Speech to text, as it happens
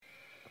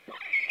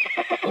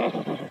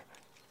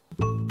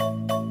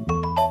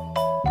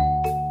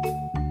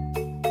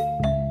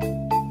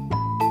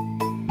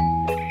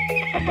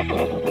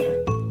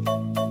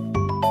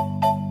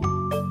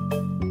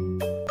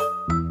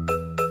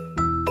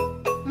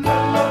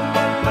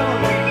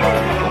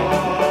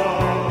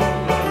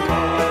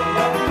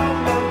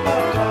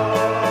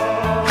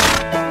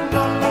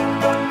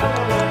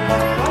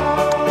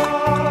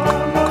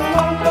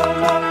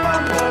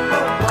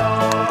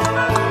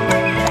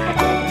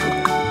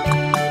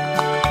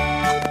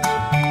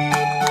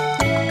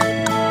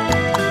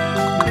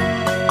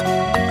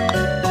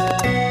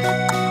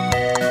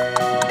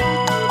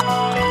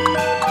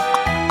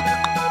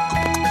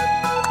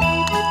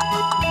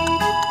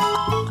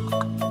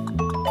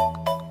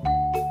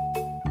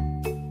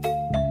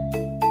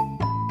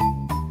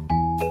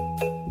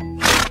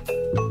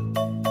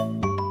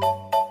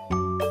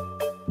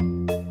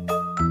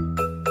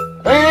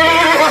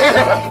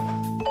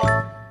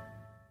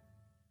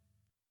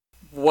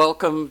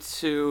Welcome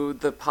to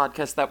the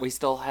podcast that we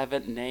still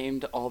haven't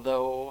named,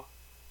 although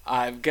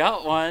I've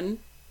got one.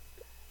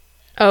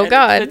 Oh, and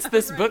God. It fits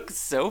this book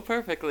so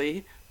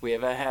perfectly. We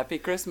have a Happy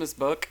Christmas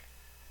book.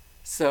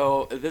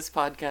 So this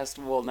podcast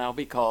will now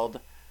be called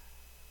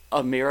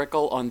A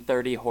Miracle on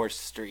 30 Horse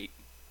Street.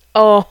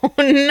 Oh,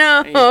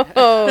 no.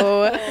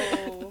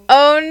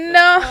 Oh,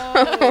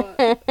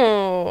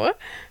 no.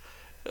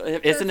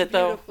 Isn't it,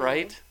 though? beautiful.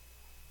 Right?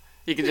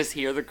 You can just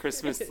hear the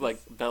Christmas,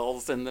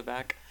 bells in the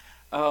back.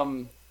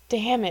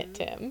 Damn it,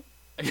 Tim.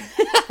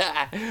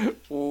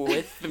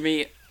 With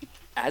me,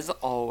 as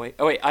always.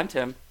 Oh, wait, I'm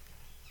Tim.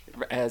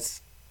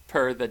 As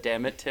per the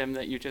damn it, Tim,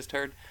 that you just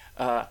heard.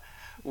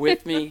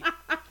 With me,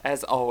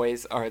 as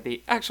always, are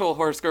the actual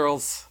horse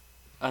girls,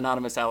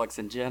 Anonymous Alex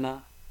and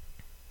Jenna.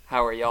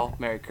 How are y'all?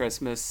 Merry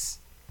Christmas.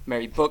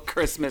 Merry book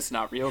Christmas,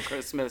 not real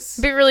Christmas.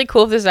 It'd be really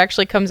cool if this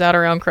actually comes out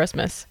around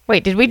Christmas.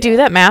 Wait, did we do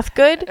that math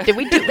good? Did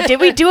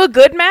we do a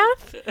good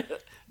math?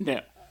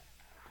 No,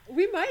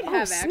 We might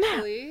have, snap.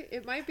 actually.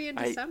 It might be in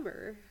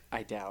December.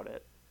 I doubt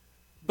it.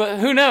 But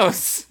who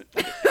knows?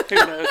 Who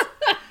knows?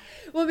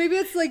 Well, maybe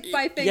it's like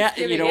by Thanksgiving.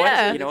 Yeah, you know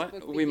Yeah. what? You know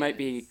what? We might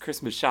be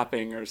Christmas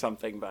shopping or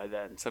something by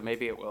then, so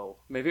maybe it will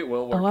work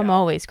Oh, I'm out.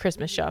 always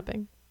Christmas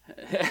shopping.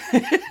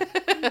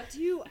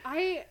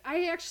 I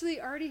actually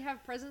already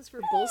have presents for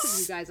both of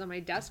you guys on my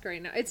desk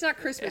right now. It's not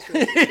Christmas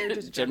related. They're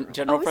just general.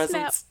 General Oh,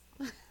 snap. presents.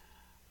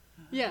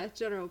 Yeah,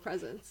 general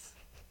presents.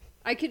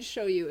 I could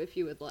show you if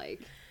you would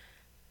like.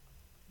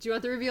 Do you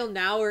want the reveal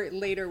now or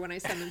later when I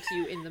send them to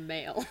you in the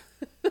mail?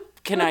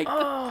 Can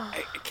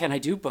I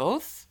do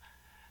both?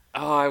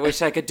 Oh, I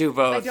wish I could do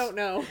both. I don't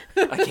know.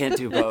 I can't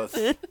do both.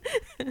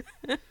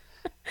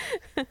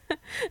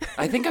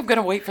 I think I'm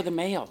gonna wait for the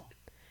mail.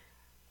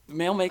 The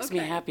mail makes me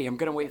Okay. happy. I'm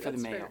gonna wait for the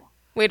That's mail. fair.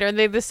 Wait, are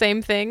they the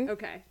same thing?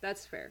 Okay,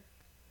 that's fair.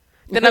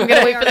 Then I'm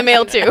gonna wait for the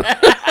mail too.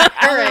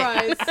 All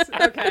right. Otherwise,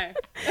 okay.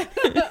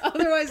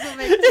 Otherwise, we'll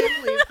make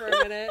Tim leave for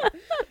a minute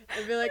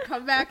and be like,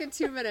 "Come back in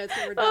 2 minutes,"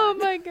 and we're done. Oh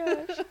my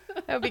gosh,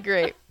 that would be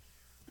great.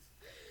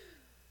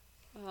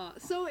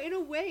 So in a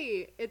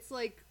way, it's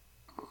like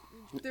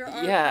there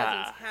are Yeah.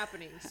 presents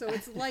happening. So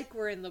it's like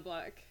we're in the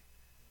book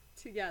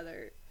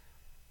together.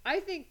 I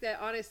think that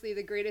honestly,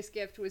 the greatest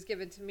gift was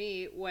given to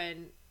me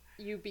when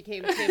you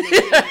became Tim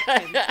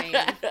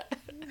and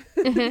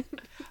Tim.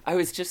 I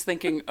was just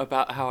thinking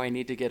about how I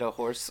need to get a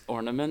horse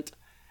ornament,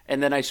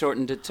 and then I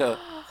shortened it to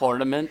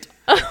hornament,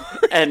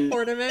 and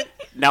Ornament.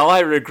 now I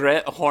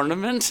regret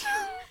hornament.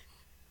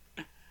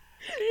 But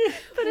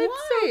it's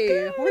so Why?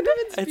 good.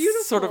 Ornament's It's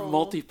beautiful. sort of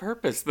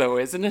multi-purpose, though,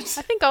 isn't it?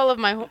 I think all of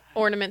my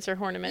ornaments are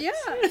ornaments.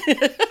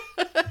 Yeah.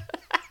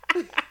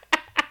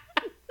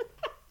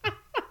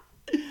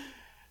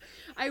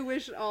 I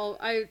wish all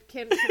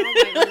can all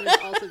my ornaments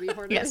also be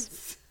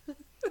ornaments.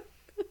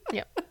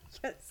 Yep.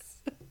 Yes.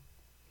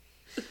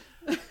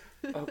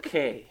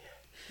 Okay.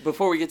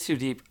 Before we get too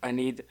deep, I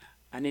need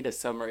a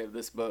summary of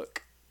this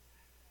book.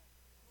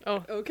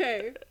 Oh,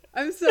 Okay.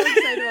 I'm so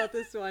excited about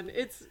this one.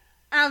 It's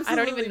I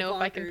absolutely don't even know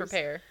if I can bonkers.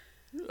 prepare.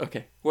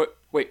 Okay.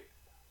 Wait.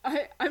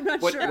 I'm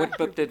not What sure. what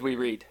book did we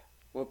read?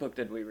 What book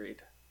did we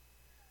read?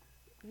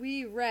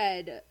 We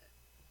read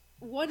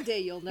One Day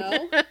You'll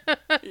Know.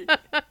 That's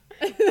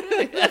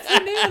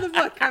the name of the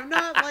book. I'm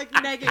not like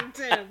negging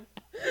Tim.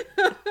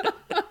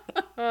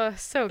 Oh,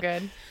 so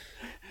good.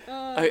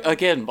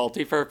 Again,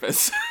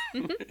 multi-purpose.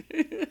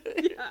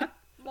 Yeah.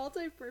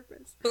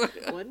 Multi-purpose.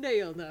 One day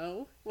you'll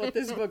know what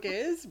this book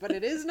is, but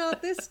it is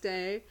not this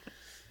day.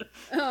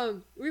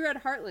 We read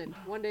Heartland.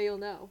 One day you'll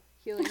know.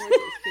 Healing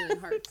horses, healing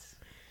hearts,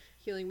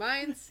 healing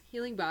minds,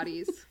 healing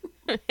bodies.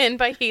 And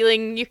by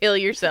healing, you heal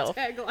yourself.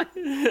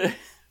 Tagline.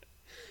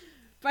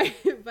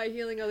 By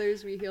healing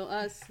others, we heal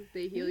us.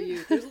 They heal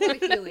you. There's a lot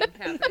of healing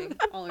happening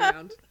all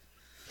around.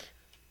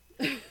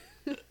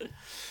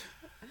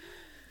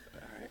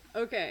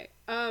 Okay.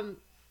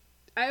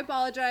 I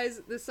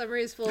apologize. This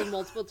summary is full of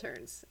multiple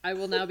turns. I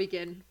will now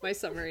begin my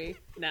summary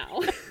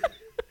now.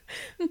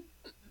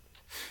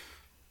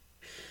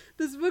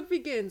 This book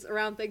begins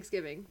around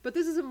Thanksgiving, but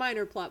this is a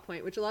minor plot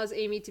point which allows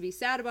Amy to be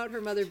sad about her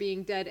mother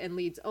being dead and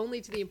leads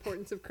only to the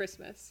importance of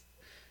Christmas.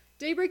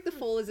 Daybreak the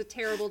Foal is a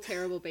terrible,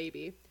 terrible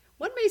baby.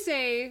 One may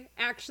say,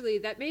 actually,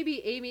 that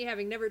maybe Amy,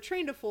 having never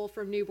trained a foal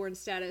from newborn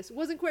status,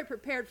 wasn't quite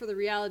prepared for the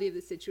reality of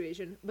the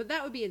situation, but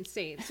that would be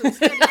insane, so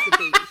instead it's the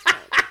baby's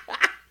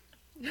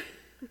fault.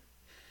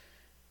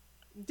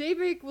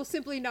 Daybreak will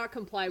simply not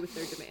comply with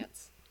their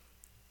demands.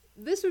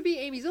 This would be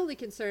Amy's only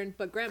concern,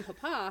 but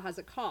Grandpapa has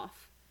a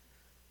cough.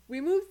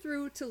 We move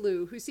through to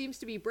Lou, who seems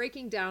to be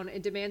breaking down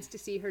and demands to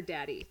see her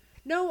daddy.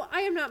 No,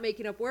 I am not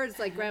making up words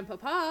like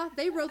Grandpapa.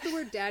 They wrote the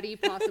word daddy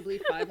possibly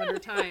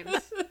 500 times.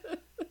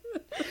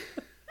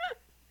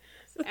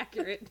 It's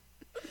accurate.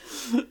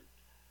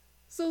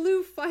 So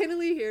Lou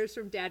finally hears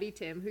from Daddy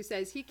Tim, who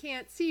says he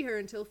can't see her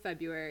until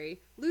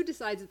February. Lou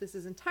decides that this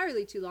is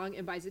entirely too long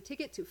and buys a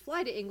ticket to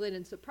fly to England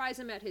and surprise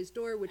him at his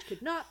door, which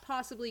could not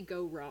possibly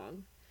go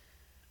wrong.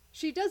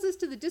 She does this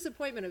to the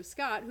disappointment of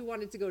Scott, who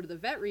wanted to go to the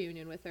vet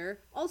reunion with her.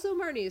 Also,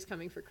 Marnie is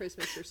coming for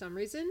Christmas for some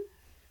reason.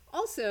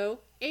 Also,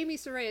 Amy,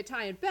 Soraya,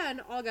 Ty, and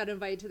Ben all got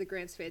invited to the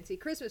Grant's fancy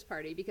Christmas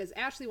party because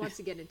Ashley wants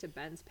to get into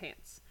Ben's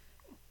pants.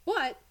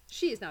 But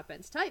she is not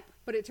Ben's type.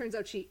 But it turns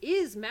out she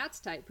is Matt's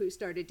type, who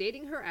started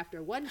dating her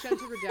after one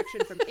gentle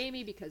rejection from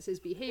Amy because his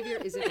behavior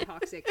isn't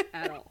toxic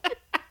at all.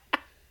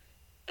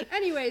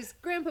 Anyways,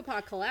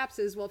 Grandpapa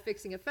collapses while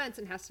fixing a fence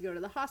and has to go to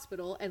the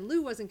hospital, and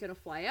Lou wasn't going to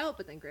fly out,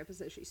 but then Grandpa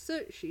says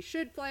she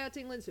should fly out to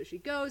England, so she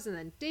goes, and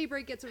then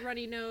Daybreak gets a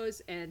runny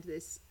nose, and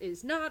this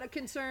is not a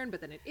concern, but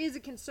then it is a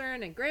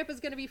concern, and Grandpa's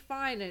going to be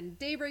fine, and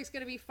Daybreak's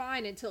going to be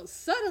fine, until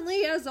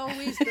suddenly, as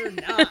always, they're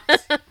not.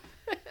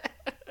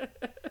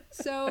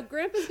 So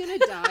Grandpa's going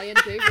to die, and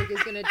Daybreak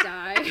is going to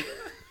die.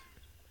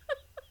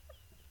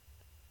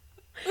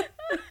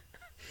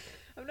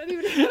 I'm not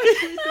even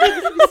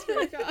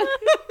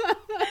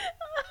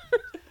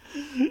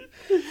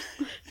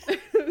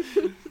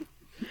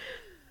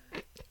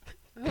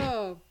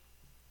Oh.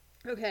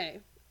 Okay.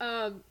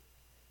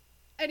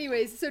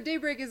 Anyways, so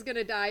Daybreak is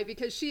gonna die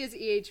because she is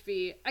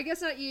EHV. I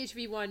guess not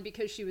EHV1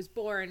 because she was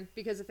born,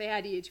 because if they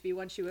had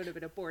EHV1 she would have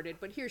been aborted,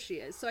 but here she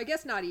is. So I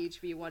guess not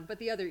EHV1, but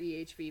the other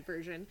EHV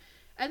version.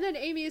 And then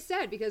Amy is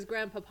sad because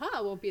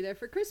Grandpapa won't be there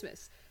for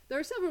Christmas. There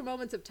are several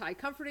moments of Ty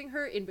comforting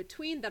her in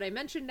between that I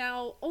mention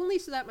now, only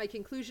so that my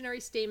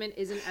conclusionary statement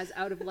isn't as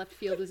out of left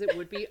field as it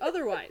would be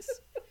otherwise.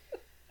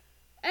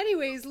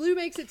 Anyways, Lou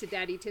makes it to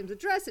Daddy Tim's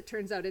address. It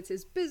turns out it's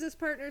his business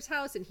partner's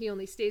house, and he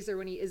only stays there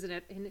when he isn't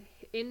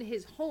in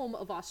his home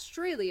of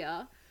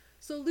Australia.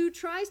 So Lou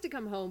tries to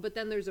come home, but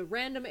then there's a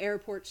random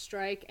airport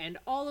strike, and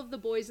all of the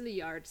boys in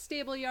the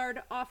stable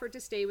yard, offer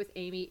to stay with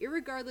Amy,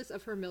 irregardless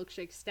of her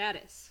milkshake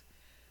status.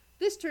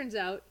 This turns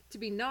out to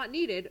be not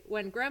needed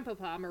when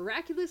Grandpapa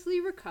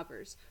miraculously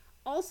recovers.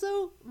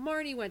 Also,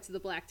 Marnie went to the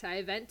black tie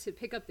event to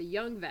pick up the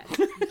young vet.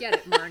 Get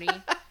it,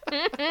 Marnie.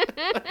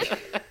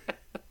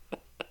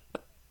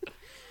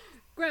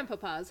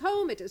 Grandpapa's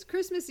home. It is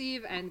Christmas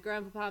Eve, and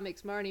Grandpapa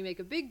makes Marnie make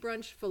a big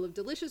brunch full of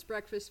delicious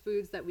breakfast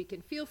foods that we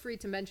can feel free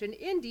to mention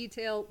in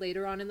detail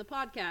later on in the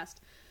podcast.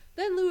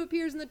 Then Lou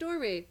appears in the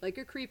doorway like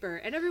a creeper,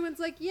 and everyone's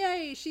like,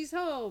 yay, she's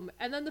home.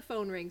 And then the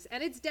phone rings,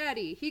 and it's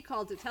Daddy. He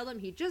called to tell him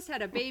he just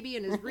had a baby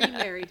and is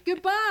remarried.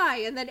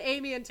 Goodbye! And then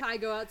Amy and Ty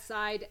go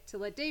outside to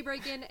let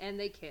Daybreak in, and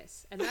they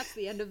kiss. And that's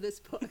the end of this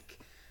book.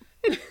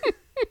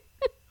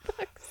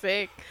 Fuck's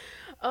sake.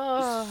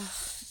 Oh.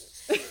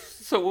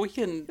 So we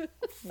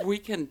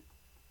can.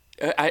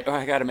 I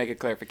gotta make a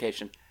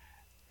clarification.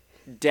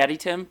 Daddy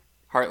Tim,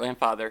 Heartland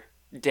father.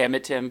 Damn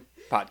it, Tim,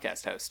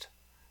 podcast host.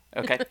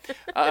 Okay.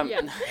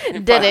 Yeah.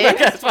 Did it?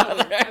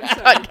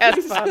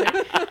 Podcast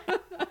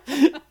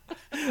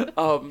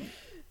father.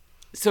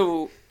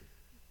 So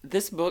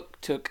this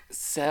book took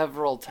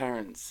several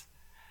turns.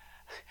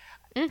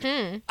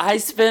 Mm-hmm. I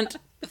spent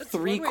That's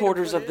one way to 3/4 put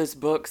of it. this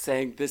book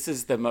saying this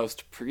is the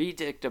most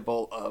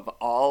predictable of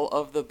all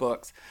of the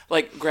books.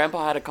 Like,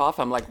 Grandpa had a cough.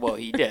 I'm like, well,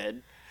 he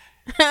did.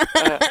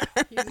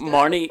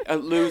 Marnie,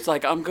 Lou's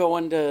like, I'm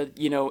going to,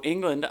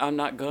 England. I'm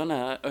not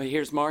gonna.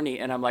 Here's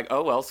Marnie. And I'm like,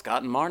 oh, well,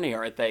 Scott and Marnie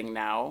are a thing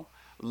now.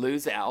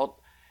 Lou's out.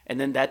 And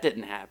then that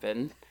didn't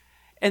happen.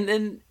 And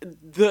then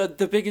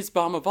the biggest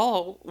bomb of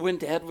all, when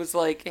Dad was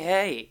like,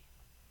 hey,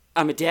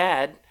 I'm a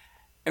dad.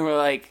 And we're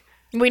like,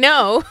 We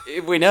know.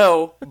 we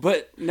know,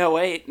 but no,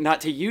 wait,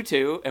 not to you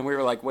two. And we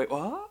were like, wait,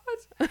 what?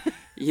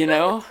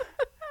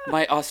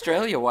 My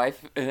Australia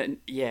wife.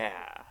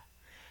 Yeah.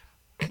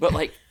 But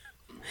like,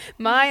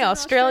 My an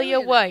Australia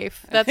Australian.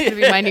 wife. That's going to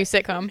be my new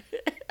sitcom.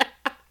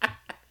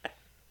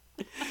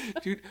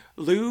 dude,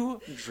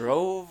 Lou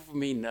drove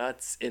me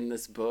nuts in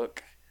this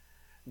book.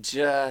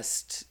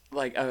 Just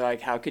like,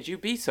 how could you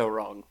be so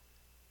wrong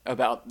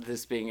about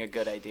this being a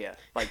good idea?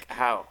 Like,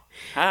 how?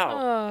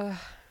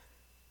 Oh.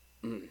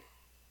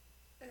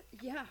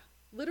 Yeah.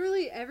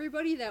 Literally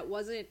everybody that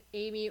wasn't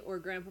Amy or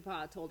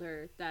Grandpapa told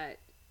her that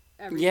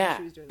everything Yeah,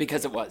 she was doing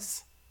because it wrong.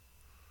 was.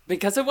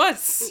 Because it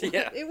was.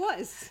 Yeah. It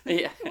was.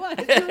 Yeah. It was.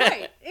 You're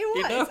right. It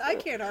was. know? I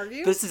can't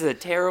argue. This is a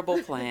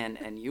terrible plan,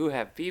 and you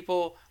have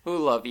people who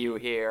love you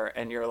here,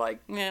 and you're like,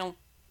 well,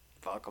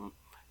 fuck them.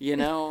 You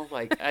know,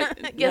 like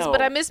Yes, no.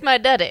 but I miss my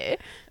daddy.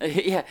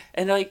 Yeah,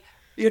 and like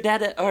your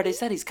dad already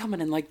said he's coming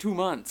in like 2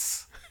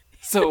 months.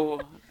 So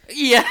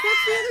yeah, The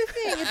other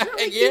thing, it's not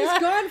like Yeah. he's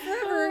gone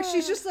forever.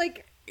 She's just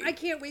like, I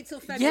can't wait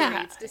till February.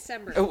 Yeah. It's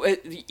December. Oh,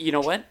 you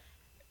know what?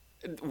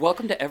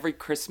 Welcome to every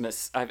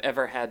Christmas I've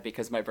ever had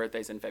because my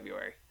birthday's in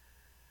February.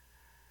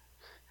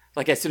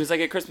 Like as soon as I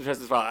get Christmas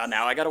presents, well,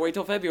 now I gotta wait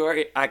till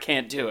February. I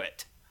can't do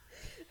it.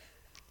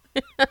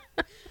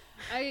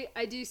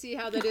 I do see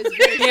how that is.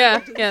 Very Yeah,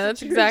 similar to the yeah,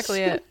 that's exactly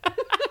situation. it.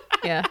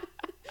 Yeah.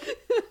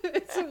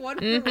 It's a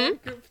one-for-one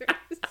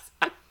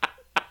comparison.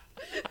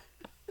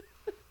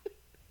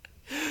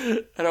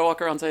 And I walk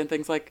around saying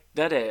things like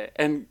 "Daddy"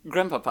 and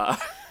 "Grandpapa."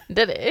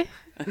 Daddy.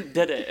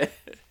 Daddy.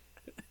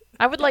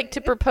 I would like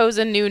to propose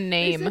a new They said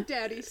name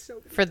Daddy's so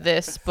good. for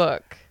this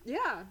book.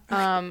 Yeah.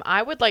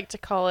 I would like to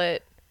call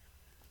it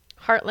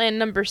Heartland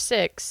Number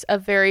 6, A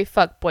Very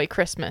Fuckboy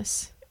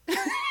Christmas.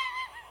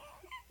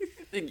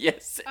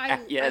 Yes.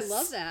 Yes. I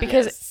love that.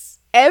 Because Yes.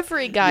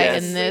 every guy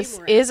Yes. in this Way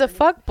more is a accurate.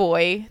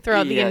 fuckboy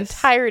throughout the Yes.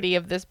 entirety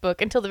of this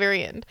book until the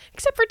very end.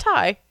 Except for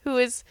Ty, who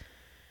is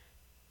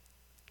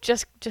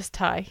just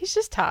Ty. He's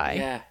just Ty.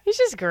 Yeah. He's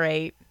just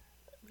great.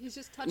 He's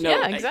just touching. No, all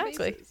Yeah, the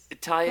exactly. bases.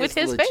 Ty With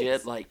is his legit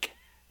face. like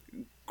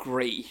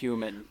great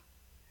human.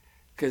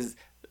 Because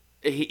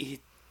his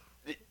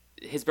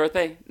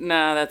birthday?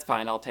 Nah, that's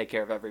fine. I'll take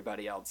care of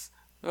everybody else.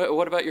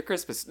 What about your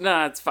Christmas?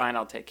 Nah, it's fine.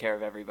 I'll take care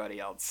of everybody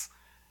else.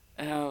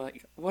 And I'm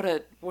like, what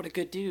a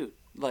good dude.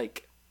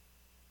 Like,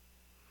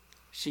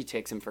 she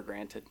takes him for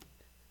granted.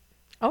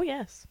 Oh,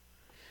 yes.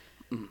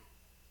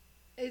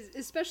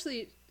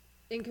 Especially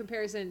in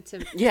comparison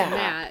to Yeah,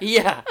 Matt,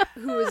 yeah.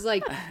 who was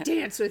like,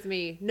 "Dance with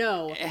me."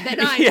 No, then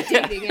I'm Yeah.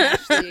 dating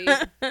Ashley.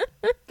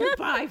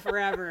 Goodbye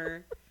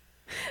forever.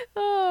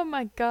 Oh,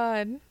 my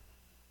God.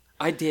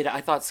 I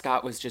thought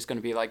Scott was just going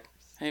to be like,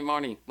 hey,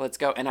 Marnie, let's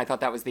go. And I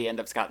thought that was the end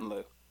of Scott and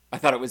Lou. I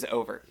thought it was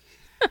over.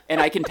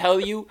 And I can tell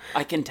you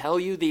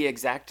the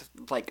exact,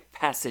 like,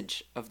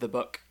 passage of the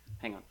book.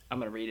 Hang on. I'm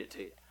going to read it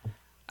to you.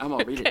 I'm going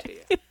to read it to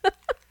you.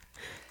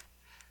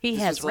 He This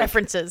has was like-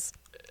 references.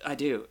 I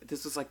do.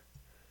 This was, like,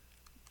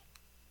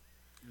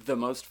 the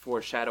most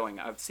foreshadowing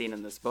I've seen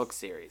in this book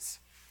series.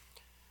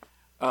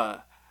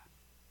 Let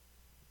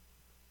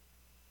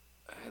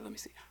me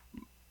see.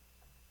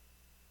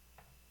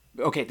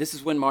 Okay, this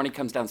is when Marnie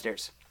comes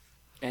downstairs,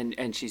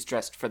 and she's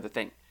dressed for the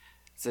thing.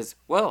 Says,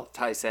 well,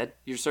 Ty said,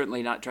 you're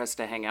certainly not dressed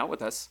to hang out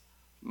with us.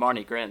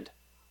 Marnie grinned.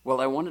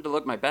 Well, I wanted to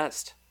look my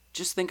best.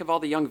 Just think of all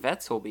the young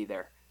vets who'll be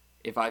there.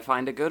 If I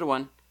find a good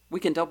one, we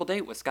can double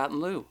date with Scott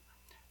and Lou.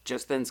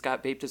 Just then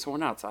Scott beeped his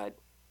horn outside.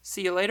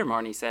 See you later,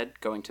 Marnie said,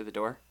 going to the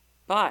door.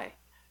 Bye,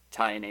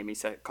 Ty and Amy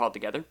called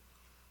together.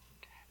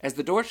 As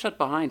the door shut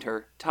behind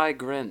her, Ty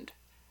grinned.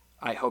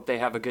 I hope they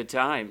have a good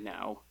time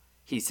now,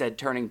 he said,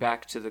 turning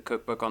back to the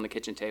cookbook on the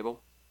kitchen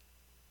table.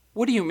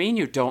 What do you mean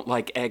you don't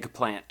like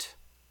eggplant?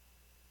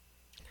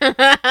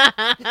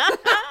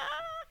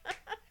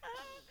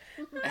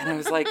 And I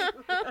was like,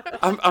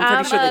 I'm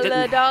pretty sure they I'm a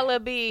didn't. dollar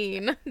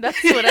bean.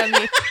 That's what I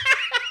mean.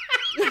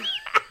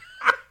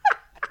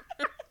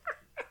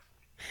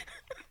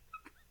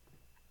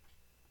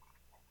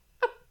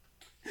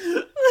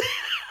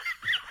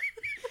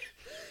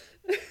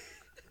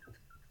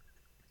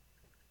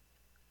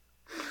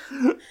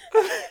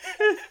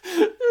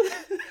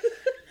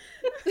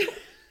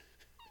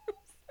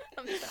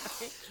 I'm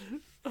sorry.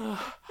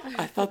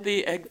 I thought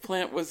the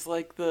eggplant was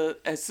like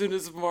as soon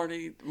as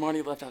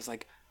Marnie left, I was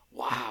like,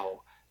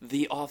 wow,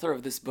 the author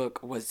of this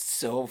book was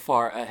so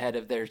far ahead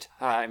of their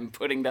time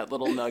putting that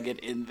little nugget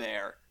in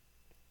there.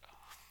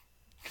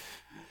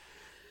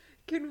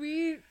 Can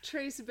we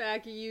trace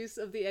back use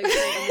of the eggplant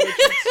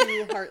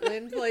emoji to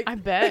Heartland? Like, I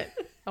bet.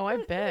 Oh,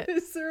 I bet.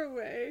 is there a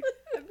way?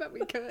 I bet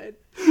we could.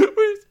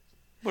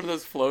 One of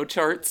those flow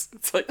charts.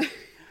 It's like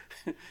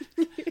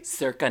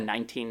circa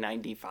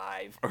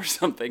 1995 or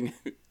something.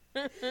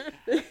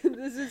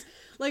 This is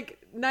like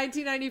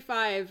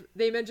 1995.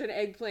 They mention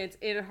eggplants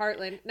in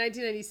Heartland.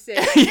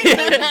 1996.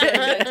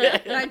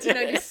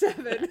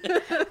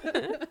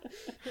 1997.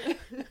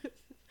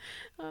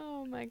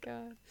 Oh my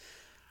god.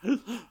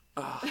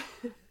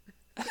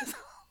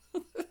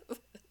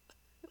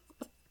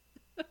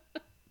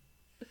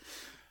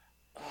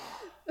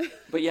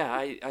 But yeah,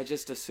 I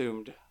just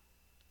assumed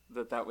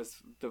that was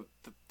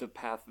the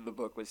path the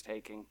book was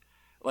taking.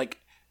 Like,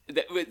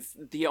 that was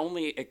the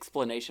only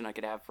explanation I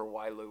could have for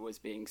why Lou was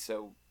being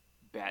so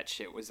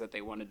batshit was that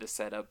they wanted to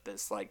set up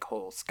this like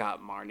whole Scott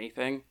Marnie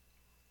thing.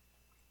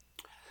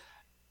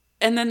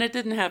 And then it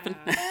didn't happen.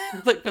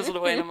 Like, fizzled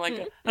away, and I'm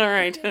like, all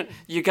right,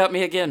 you got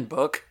me again,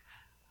 book.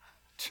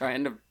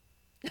 Trying to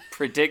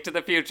predict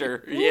the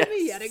future. Fool Yes.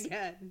 me yet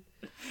again.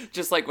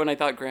 Just like when I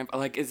thought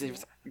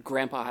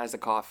Grandpa has a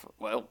cough.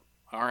 Well,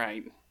 all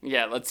right.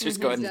 Yeah, let's just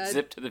go ahead He's and dead.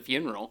 zip to the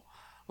funeral.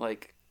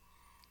 Like,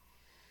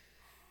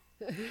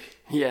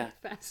 yeah.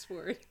 Fast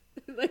forward.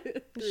 Like,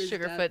 through his death.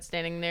 Sugarfoot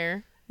standing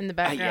there in the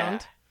Yeah.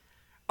 background.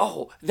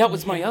 Oh, that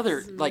was my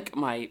other, like,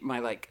 my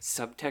like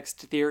subtext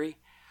theory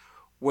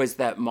was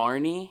that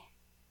Marnie,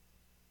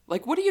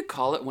 like, what do you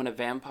call it when a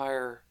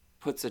vampire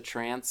puts a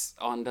trance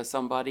onto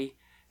somebody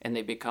and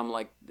they become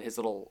like his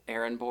little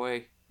errand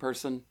boy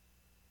person?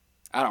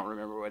 I don't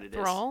remember what it is.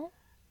 Thrall?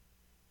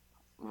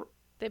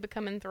 They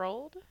become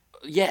enthralled?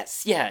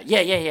 Yes,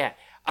 yeah.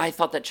 I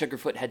thought that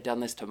Sugarfoot had done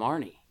this to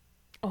Marnie.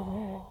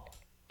 Oh.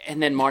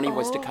 And then Marnie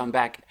was to come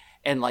back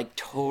and, like,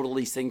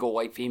 totally single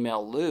white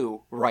female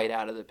Lou right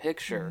out of the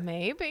picture.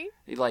 Maybe.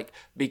 Like,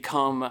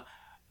 become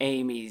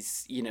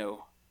Amy's,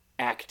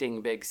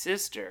 acting big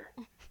sister.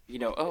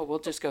 Oh, we'll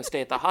just go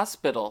stay at the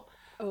hospital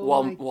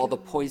while the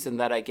poison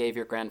that I gave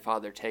your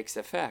grandfather takes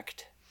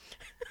effect.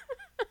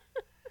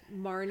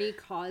 Marnie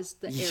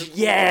caused the airport.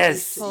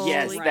 Yes, to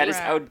yes, crash. that is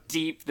how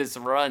deep this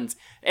runs.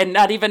 And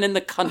not even in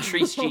the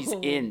country she's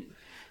in.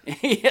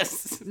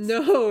 Yes.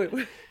 No.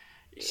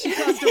 She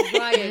caused a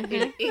riot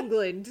in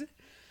England.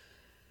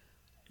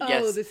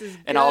 Yes. Oh, this is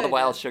good. And all the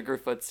while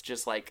Sugarfoot's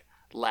just like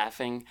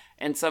laughing,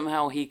 and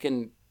somehow he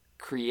can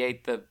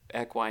create the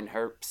equine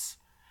herps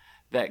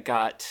that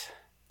got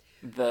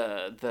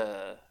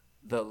the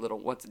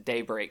little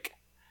Daybreak.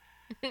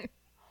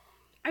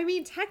 I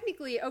mean,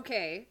 technically,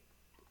 okay.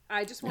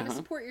 I just want to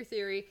support your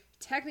theory.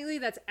 Technically,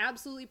 that's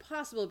absolutely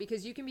possible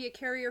because you can be a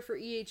carrier for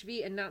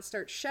EHV and not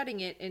start shedding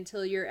it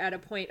until you're at a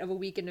point of a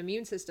weakened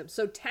immune system.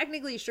 So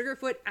technically,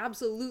 Sugarfoot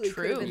absolutely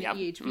could have been an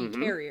EHV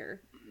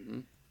carrier.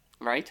 Mm-hmm.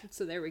 Right?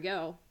 So there we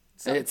go.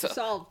 So It's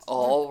solved.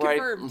 all right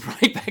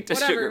back to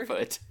Whatever.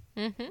 Sugarfoot.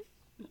 Mm-hmm.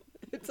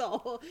 It's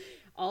all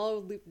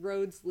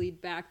roads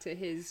lead back to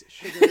his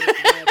sugar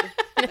web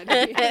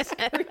that he has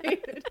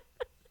created.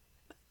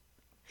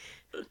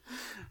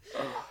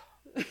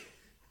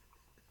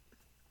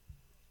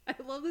 I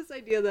love this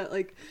idea that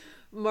like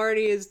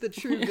Marnie is the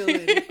true villain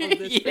of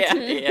this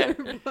particular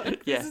book.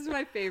 Yeah. This is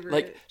my favorite.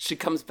 Like, she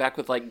comes back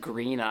with like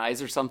green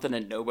eyes or something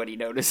and nobody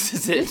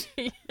notices it.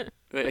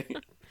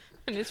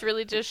 And it's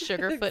really just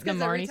Sugarfoot in a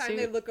because every Marnie time suit.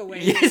 they look away,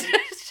 Yes. they're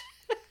like,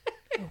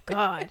 Oh,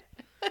 God.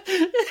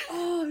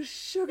 oh,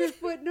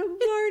 Sugarfoot in a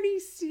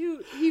Marnie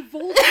suit. He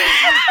volted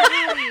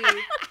her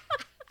body.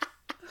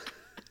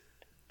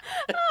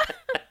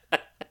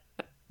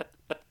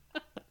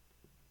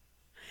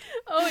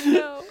 Oh,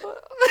 no.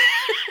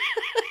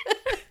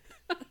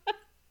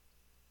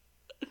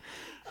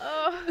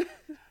 Oh.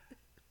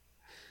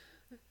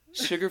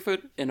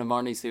 Sugarfoot in a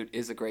Marnie suit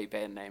is a great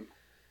band name.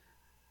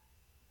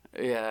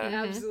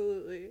 Yeah.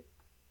 Absolutely.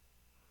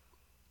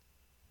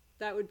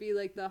 That would be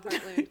like the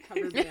Heartland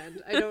cover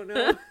band. I don't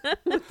know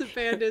what the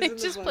band is. They in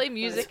the just book, play but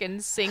music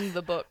and sing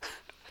the book.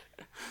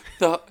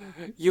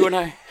 You and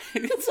I,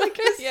 It's like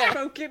a Yeah.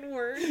 spoken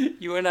word.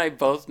 you and I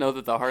both know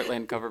that the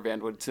Heartland cover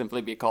band would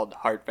simply be called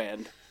Heart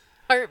Band.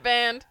 Heart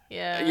band.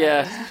 Yeah.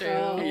 Yeah. That's true.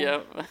 Oh,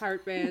 Yep.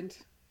 Heart band.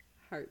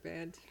 Heart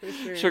band, for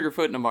sure.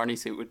 Sugarfoot in a Marnie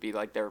suit would be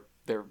like their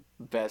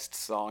best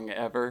song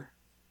ever.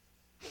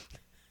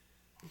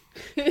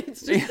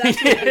 It's just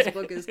that's what this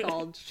book is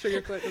called.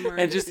 Sugarfoot and Marnie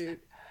And just-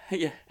 suit.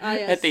 Yeah. Ah,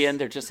 yes. At the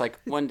end, they're just like,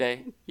 one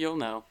day you'll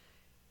know.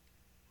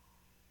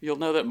 You'll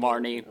know that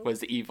Marnie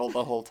was evil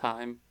the whole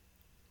time.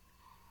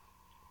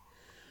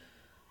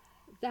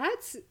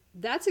 That's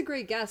a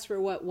great guess for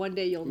what One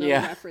Day You'll Know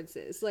Yeah.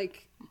 references.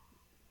 Like,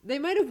 they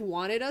might have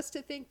wanted us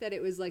to think that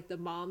it was like the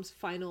mom's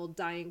final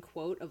dying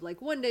quote of like,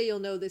 one day you'll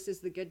know this is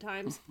the good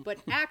times. But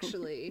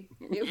actually,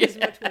 it was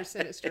much more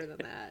sinister than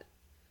that.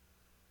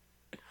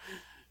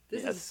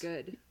 This is Yes.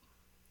 good.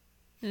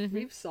 Mm-hmm.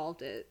 We've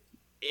solved it.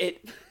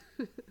 It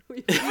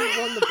We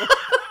won the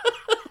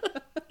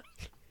book.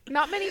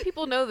 Not many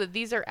people know that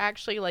these are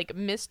actually like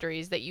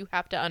mysteries that you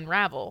have to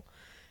unravel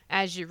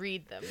as you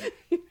read them.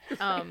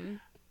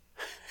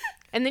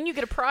 And then you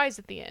get a prize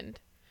at the end.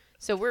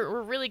 So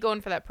we're really going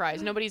for that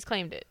prize. Nobody's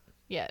claimed it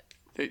yet.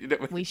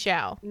 We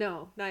shall.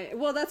 No, not,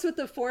 well, that's what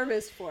the form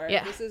is for.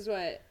 Yeah. This is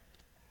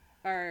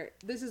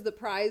the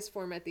prize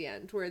form at the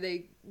end where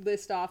they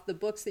list off the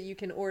books that you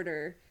can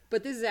order.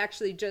 But this is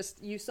actually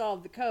just you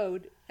solve the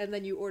code and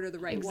then you order the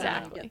right one and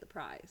Exactly. you get the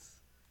prize.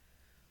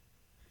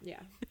 Yeah,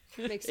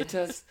 makes It sense.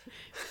 does.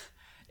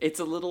 It's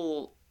a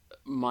little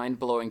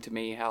mind-blowing to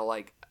me how,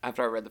 like,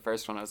 after I read the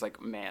first one, I was like,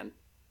 man,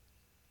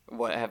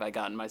 what have I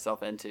gotten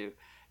myself into?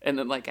 And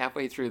then, like,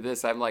 halfway through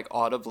this, I'm, like,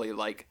 audibly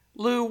like,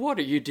 Lou, what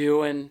are you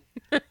doing?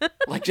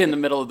 Like, in the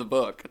middle of the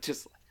book.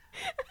 Just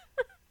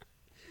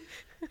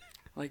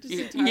like,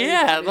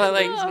 yeah,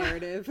 like,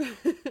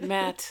 narrative.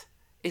 Matt,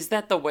 is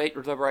that the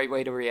right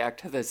way to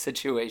react to this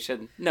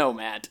situation? No,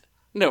 Matt.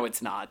 No,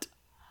 it's not.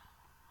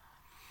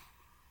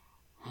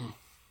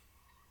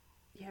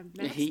 Yeah,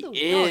 Matt's He the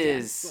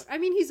is. book. I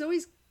mean, he's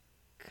always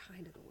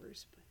kind of the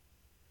worst,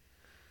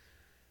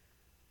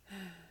 but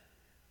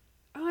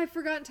oh, I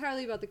forgot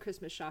entirely about the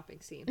Christmas shopping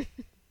scene.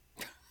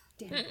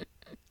 Damn it.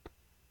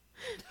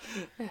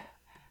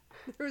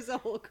 There was a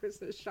whole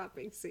Christmas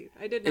shopping scene.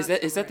 I did not. Is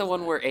that the summarize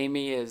one where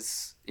Amy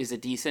is a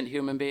decent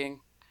human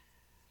being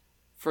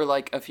for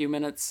like a few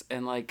minutes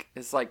and like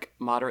is like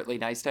moderately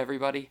nice to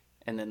everybody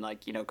and then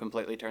like, you know,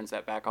 completely turns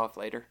that back off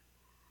later?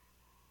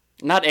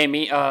 Not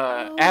Amy,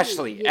 Oh,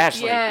 Ashley. yeah,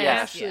 Ashley. yeah, Yeah.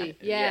 Ashley.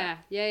 Yeah.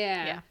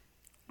 Yeah.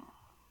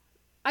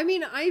 I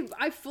mean,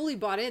 I fully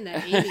bought in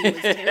that Amy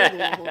was terrible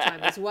the whole time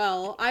as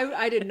well.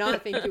 I did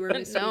not think you were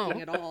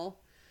mistaking at all.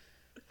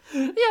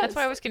 Yeah, that's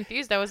why I was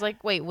confused. I was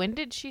like, wait, when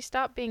did she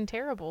stop being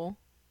terrible?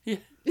 Yeah.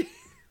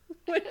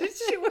 When did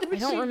she? When was I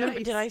don't she remember.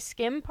 nice? Did I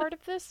skim part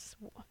of this?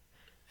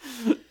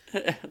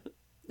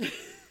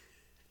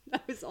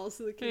 That was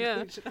also the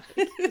Yeah.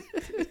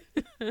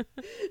 conclusion.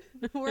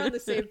 We're on the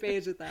same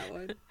page with that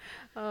one.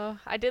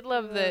 I did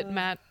love that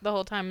Matt the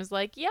whole time was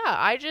like, yeah,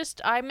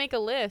 I make a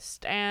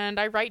list and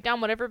I write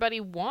down what everybody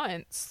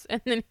wants.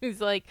 And then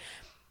he's like,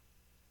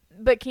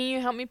 but can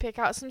you help me pick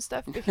out some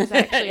stuff? Because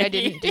actually I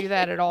didn't do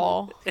that at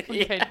all.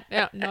 Okay,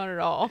 yeah, not at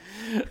all.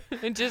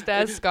 And just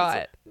ask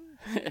Scott.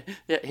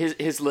 Yeah,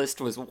 his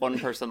list was one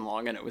person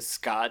long, and it was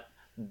Scott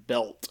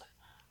Belt.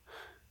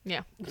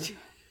 Yeah.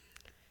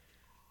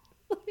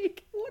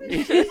 Like, what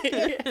is she do?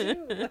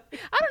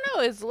 I don't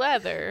know, it's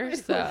leather,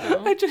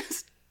 so I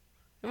just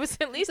it was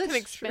at least an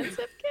That's expensive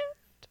gift.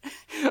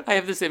 I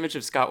have this image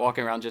of Scott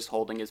walking around just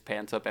holding his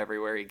pants up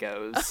everywhere he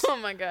goes. Oh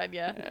my god,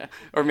 yeah. Yeah.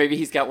 Or maybe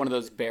he's got one of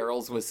those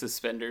barrels with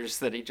suspenders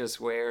that he just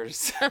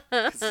wears.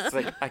 'Cause it's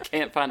like, I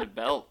can't find a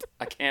belt.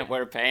 I can't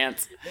wear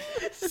pants.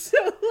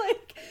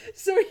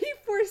 So he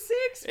for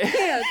six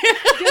pants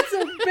gets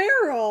a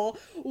barrel,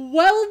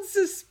 welds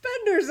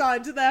suspenders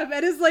onto them,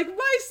 and is like,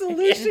 my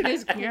solution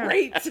is Yeah.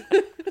 great.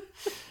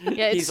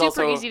 Yeah, it's He's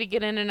super also- easy to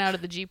get in and out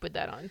of the Jeep with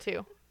that on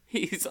too.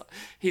 He's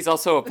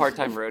also a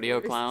part-time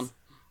rodeo clown.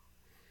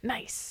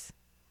 Nice.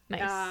 Nice.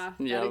 That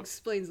Yep.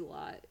 explains a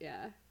lot.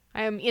 Yeah,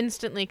 I am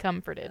instantly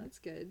comforted. that's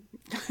good.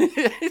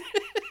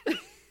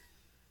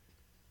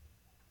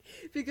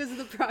 Because of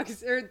the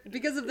proxy, or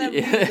because of them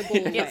leading the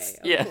bull away, Yes.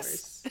 of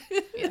Yes. course,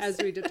 as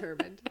we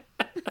determined.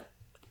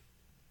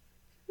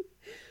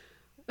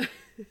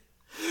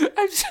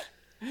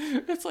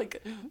 It's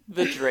like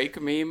the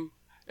Drake meme,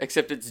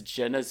 except it's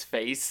Jenna's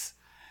face,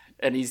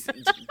 and he's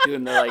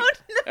doing the like,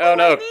 oh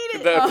no,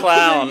 the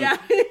clown, yeah.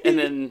 and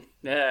then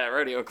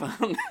rodeo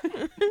clown.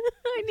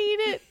 I need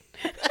it.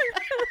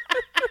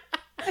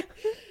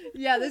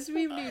 Yeah, this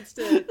meme needs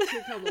to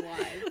come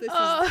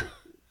alive.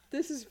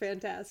 This is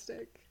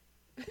fantastic.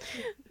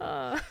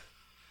 Yeah.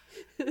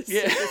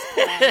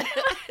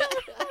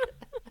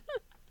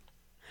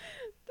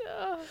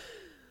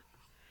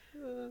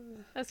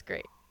 That's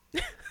great.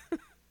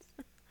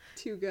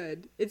 Too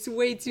good. It's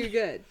way too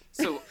good.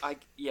 So I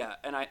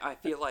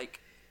feel like,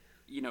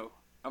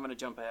 I'm gonna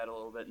jump ahead a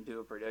little bit and do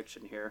a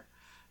prediction here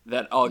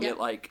that I'll get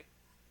like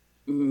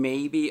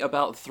maybe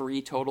about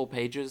 3 total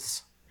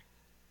pages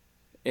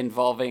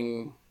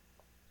involving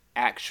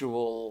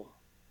actual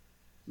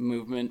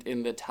movement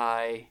in the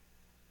Ty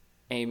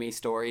Amy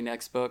story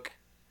next book.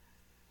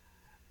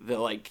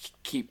 They'll like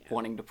keep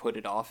wanting to put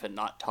it off and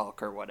not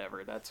talk or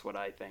whatever. That's what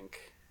I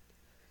think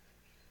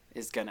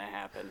is gonna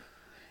happen.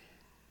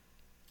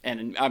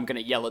 And I'm gonna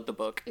yell at the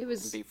book and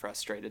be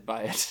frustrated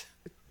by it.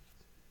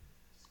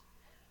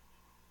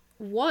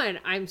 One,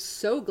 I'm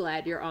so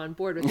glad you're on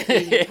board with the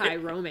Amy Ty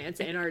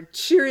romance and are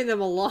cheering them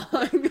along.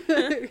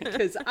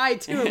 Because I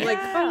too am like,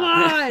 come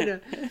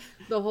on!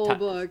 The whole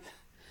book.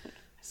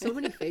 So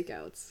many fake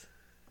outs.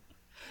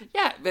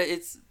 Yeah, but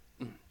it's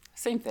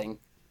same thing.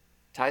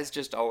 Ty's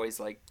just always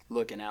like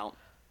looking out.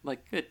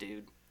 Like, good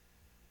dude.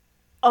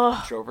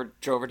 Oh, Drove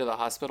her to the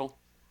hospital.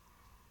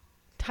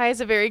 Ty is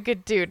a very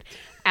good dude.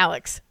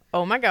 Alex,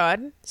 oh my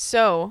god.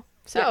 So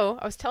I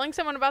was telling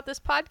someone about this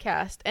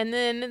podcast, and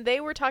then they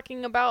were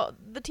talking about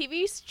the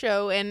TV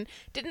show and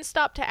didn't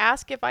stop to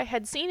ask if I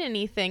had seen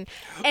anything.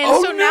 And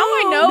Oh, so now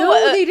I no! know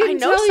No, they didn't I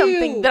know tell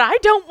something you. that I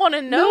don't want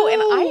to know,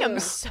 and I am No.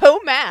 so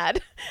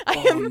mad.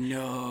 Oh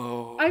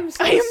no. I'm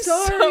so I am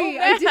so sorry.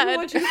 I didn't mad.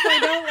 want you to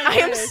find out like I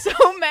am this.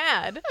 so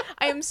mad.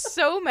 I am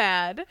so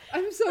mad.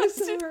 I'm so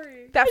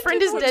sorry. That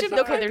friend is didn't dead. want you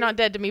to Okay, find they're not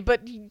dead to me,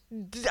 but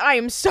I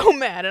am so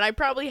mad, and I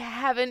probably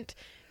haven't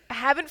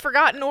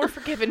forgotten or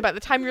forgiven by the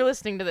time you're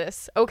listening to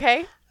this.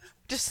 Okay,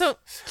 just so.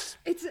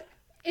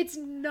 It's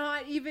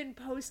not even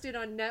posted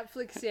on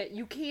Netflix yet.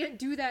 You can't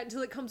do that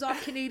until it comes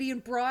off Canadian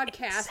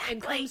broadcast and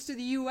Exactly. comes to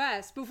the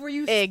US before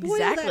you spoil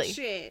Exactly. that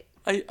shit.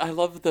 I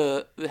love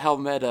how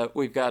meta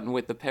we've gotten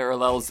with the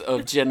parallels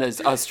of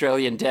Jenna's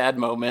Australian dad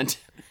moment.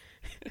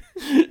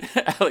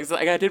 Alex,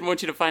 like, I didn't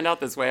want you to find out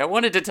this way. I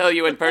wanted to tell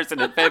you in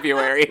person in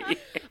February.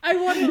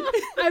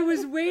 I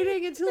was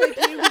waiting until I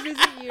came to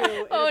visit you.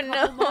 In Oh a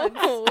couple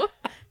months.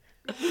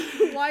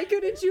 no! Why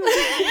couldn't you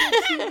have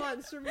waited 2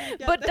 months for me to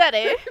get But there?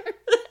 Daddy,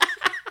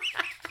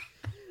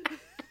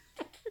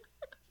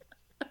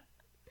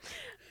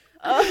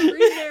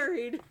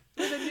 Remarried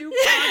with a new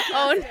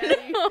podcast.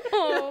 Daddy.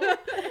 oh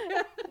no,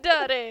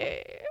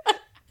 Daddy.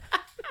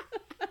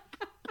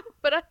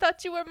 But I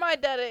thought you were my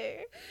daddy.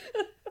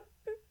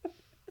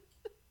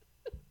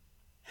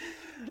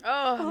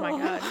 Oh my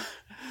god,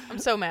 I'm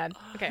so mad.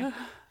 Okay.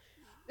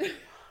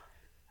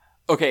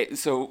 Okay,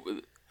 so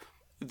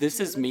this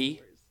is me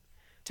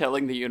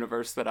telling the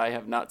universe that I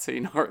have not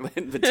seen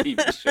Heartland, the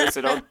TV show, so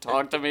don't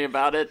talk to me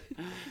about it.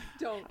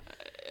 Don't.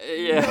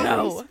 Yeah.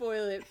 No. Nobody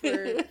spoil it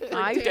for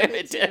I damn did.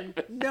 it, Tim.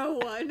 No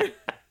one.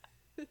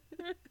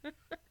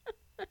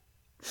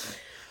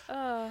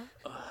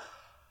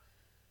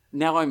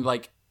 Now I'm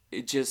like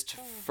just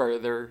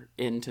further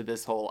into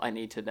this whole I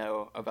need to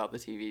know about the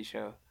TV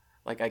show.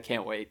 Like, I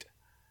can't wait.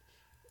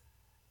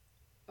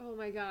 Oh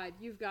my god,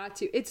 you've got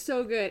to. It's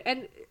so good.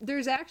 And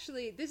there's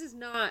actually, this is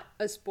not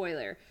a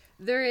spoiler.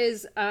 There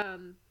is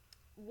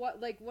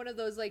what, like, one of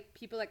those, like,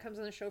 people that comes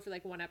on the show for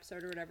like one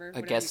episode or whatever.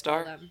 A guest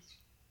star?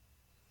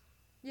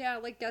 Yeah,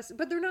 like guest,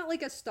 but they're not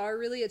like a star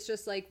really. It's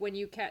just like when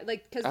you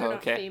like, because they're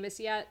not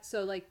famous yet,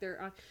 so like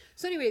they're on.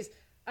 So anyways,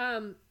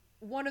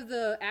 one of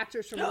the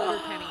actors from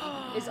Letterkenny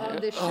is on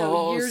this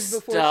show years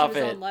before she was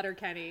on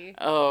Letterkenny.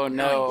 Oh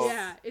no!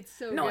 Yeah, it's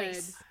so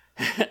Nice.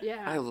 good.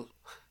 Yeah, I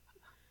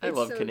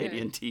love so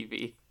Canadian good.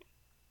 TV.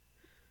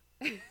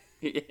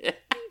 Yeah.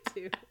 Me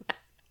too.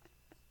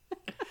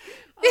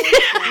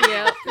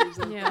 Yeah.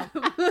 Yeah.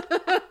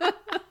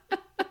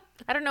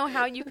 I don't know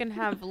how you can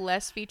have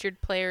less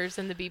featured players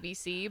in the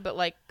BBC, but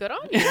like, good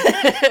on you.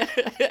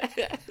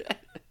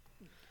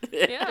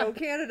 Yeah. Go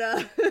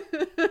Canada.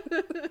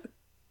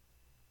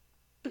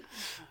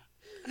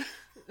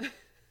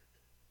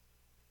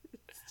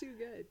 It's too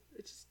good.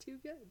 It's just too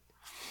good.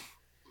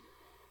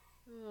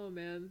 Oh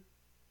man.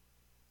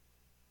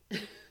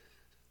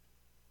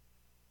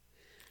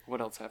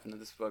 What else happened in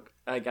this book?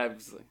 I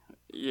was like,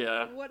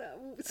 yeah. What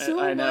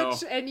so I know.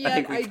 much, and I yet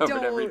think we covered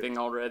don't. everything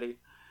already.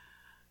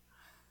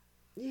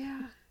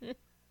 Yeah.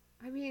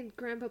 I mean,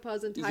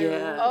 Grandpapa's entire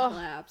Yeah. world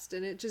collapsed,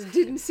 and it just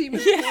didn't seem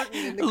important.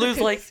 In the Lou's grand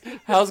like, scheme.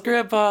 how's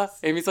Grandpa?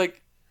 Amy's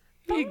like,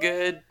 he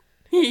good.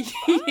 Yeah,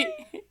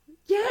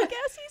 I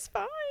guess he's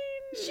fine.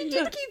 she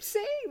did keep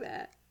saying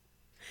that.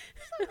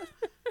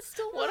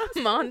 Still What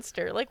a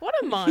monster. Like, what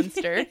a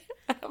monster.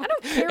 I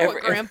don't care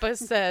what Grandpa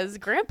says.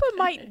 Grandpa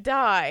might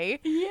die.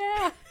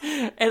 Yeah.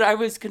 And I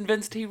was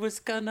convinced he was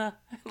gonna.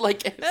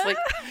 Like, it's like,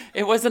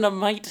 it wasn't a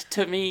might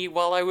to me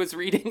while I was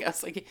reading. I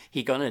was like,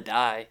 he gonna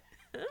die.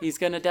 He's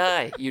gonna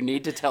die. You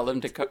need to tell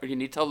him to you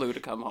need to tell Lou to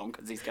come home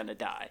because he's gonna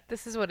die.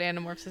 This is what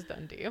Animorphs has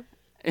done to you.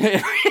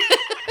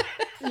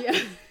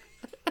 Yeah.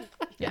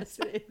 Yes,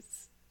 it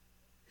is.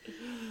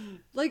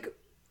 Like,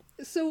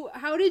 so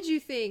how did you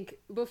think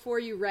before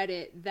you read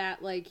it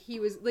that, like,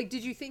 he was, like,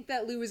 did you think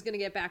that Lou was going to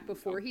get back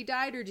before he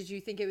died, or did you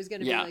think it was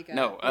going to be like a...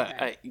 No,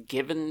 okay.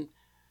 given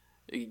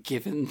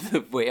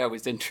the way I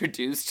was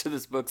introduced to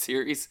this book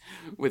series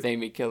with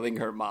Amy killing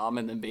her mom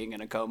and then being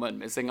in a coma and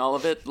missing all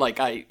of it, like,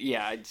 I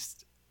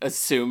just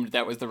assumed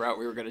that was the route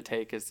we were going to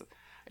take. Is,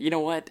 you know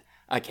what?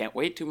 I can't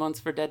wait 2 months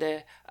for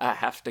Dede. I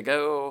have to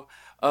go.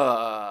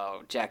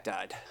 Oh, Jack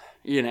died.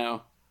 You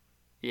know?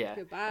 Yeah.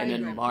 Goodbye, and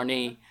then Grandpa.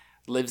 Marnie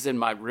lives in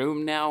my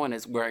room now and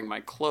is wearing my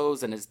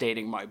clothes and is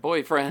dating my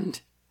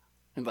boyfriend.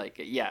 And, like,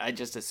 yeah, I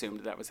just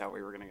assumed that was how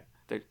we were going to go.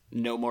 There's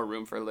no more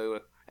room for Lou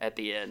at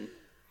the inn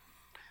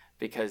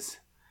because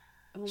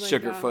Oh my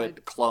Sugarfoot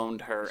God.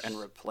 cloned her and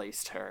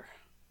replaced her.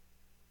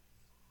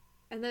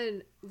 And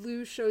then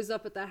Lou shows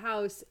up at the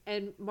house,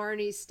 and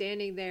Marnie's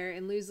standing there,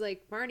 and Lou's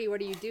like, Marnie,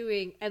 what are you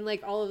doing? And,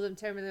 like, all of them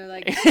turn and they're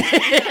like,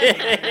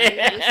 Marnie,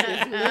 this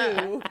is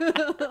Lou.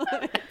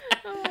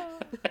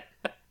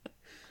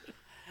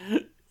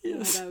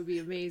 Yes. Oh, that would be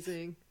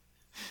amazing.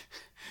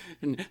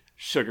 And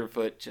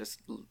Sugarfoot just,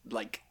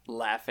 like,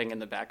 laughing in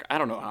the back. I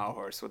don't know how a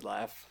horse would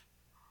laugh,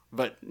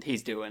 but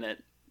he's doing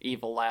it.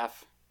 Evil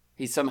laugh.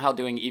 He's somehow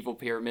doing evil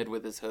pyramid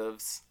with his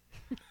hooves.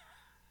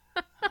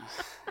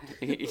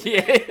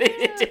 Yeah.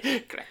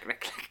 Crack,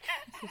 crack, crack.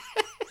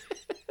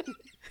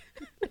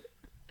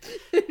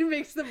 It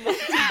makes them multi.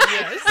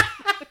 Yes.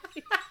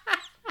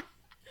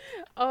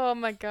 Oh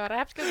my god, I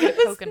have to go get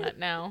a coconut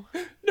now.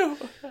 No.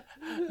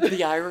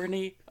 The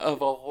irony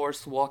of a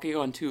horse walking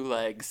on 2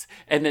 legs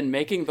and then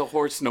making the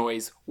horse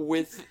noise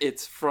with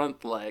its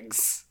front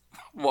legs.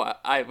 Wow,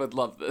 I would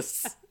love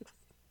this.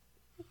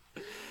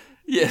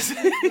 Yes.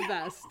 The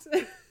best.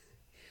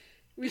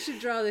 We should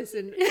draw this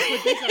and put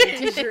this on a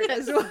t-shirt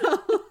as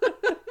well.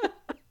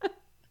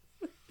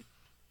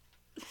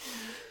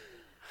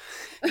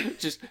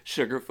 Just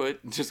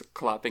Sugarfoot just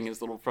clapping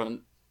his little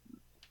front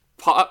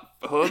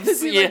hooves.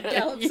 As he like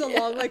gallops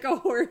along like a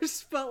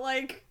horse, but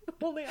like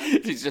only on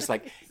He's just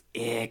like,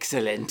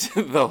 excellent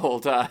the whole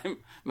time.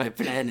 My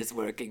plan is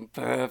working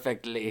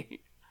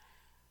perfectly.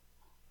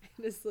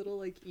 this little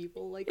like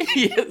evil like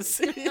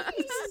Yes.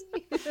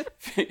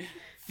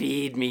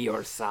 Feed me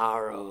your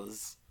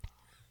sorrows.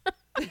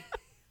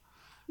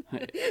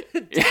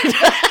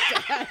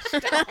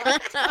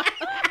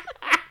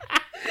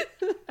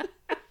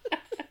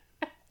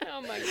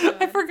 Oh my I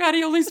god. forgot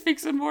he only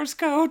speaks in Morse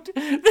code.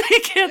 He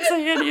can't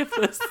say any of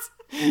this.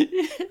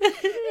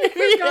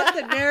 We got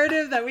the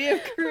narrative that we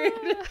have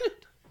created.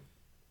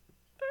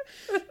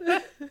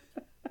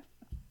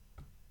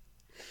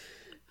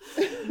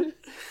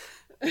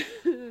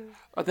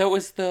 Oh, that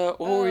was the,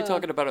 what were we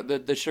talking about? The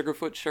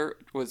Sugarfoot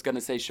shirt was going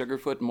to say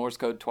Sugarfoot Morse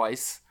code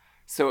twice.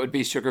 So it would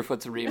be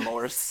Sugarfoot's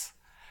remorse,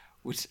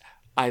 which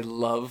I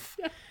love.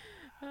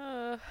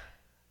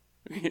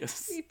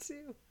 Yes. Me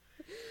too.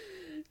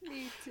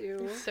 Me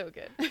too. So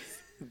good.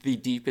 The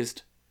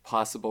deepest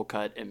possible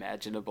cut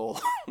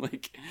imaginable.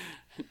 Like,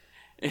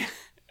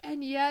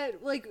 And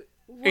yet, like,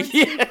 once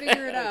Yeah. they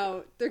figure it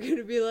out, they're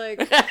gonna be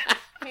like,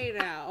 "Hey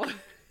now."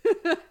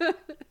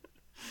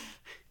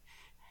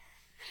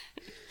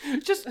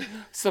 Just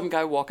some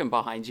guy walking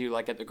behind you,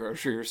 like at the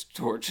grocery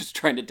store, just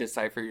trying to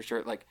decipher your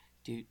shirt, like,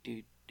 dude,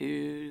 dude,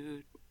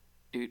 dude,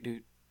 dude,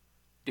 dude,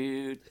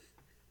 dude,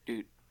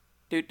 dude,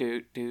 dude,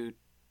 dude, dude,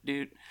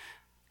 dude.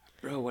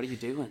 Bro, what are you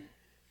doing?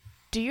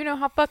 Do you know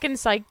how fucking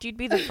psyched you'd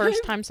be the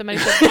first time somebody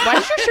said, "Why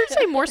does your shirt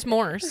say Morse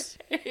Morse?"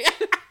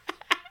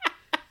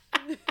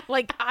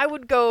 Like,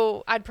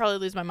 I'd probably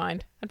lose my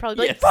mind. I'd probably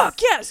be like, Yes.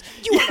 "Fuck yes,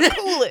 you are the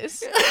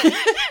coolest."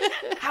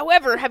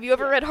 However, have you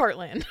ever read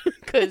Heartland?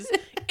 Because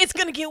it's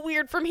gonna get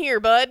weird from here,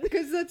 bud.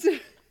 Because those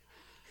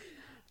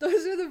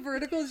are the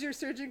verticals you're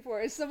searching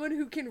for. Is someone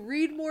who can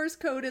read Morse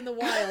code in the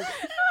wild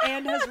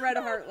and has read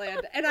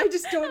Heartland, and I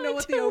just don't know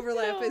what the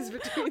overlap is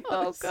between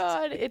Oh those.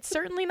 god, it's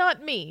certainly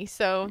not me.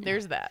 So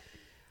there's that.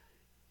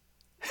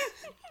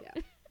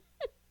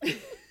 Yeah.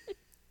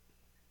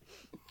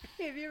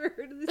 Have you ever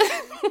heard of this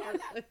series,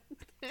 Heartland?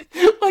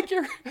 Like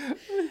you're.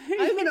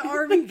 I'm an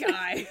army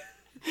guy.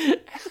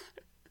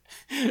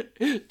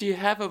 Do you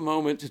have a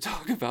moment to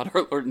talk about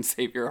our Lord and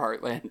Savior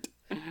Heartland?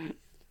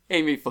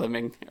 Amy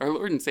Fleming. Our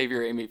Lord and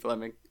Savior Amy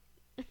Fleming.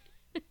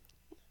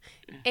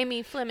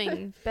 Amy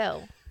Fleming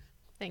Bell.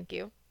 Thank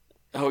you.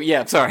 Oh,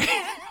 yeah, sorry.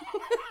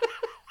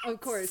 Of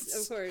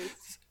course.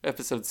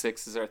 Episode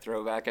 6 is our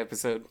throwback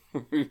episode.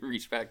 We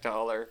reach back to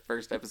all our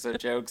first episode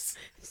jokes.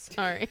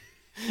 Sorry.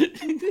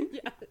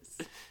 Yes.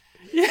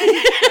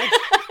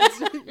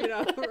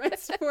 It's, right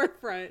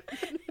forefront.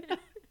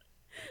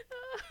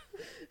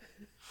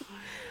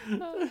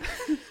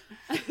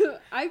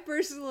 I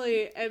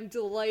personally am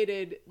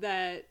delighted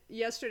that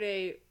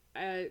yesterday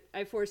I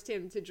forced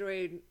him to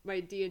join my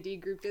D&D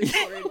group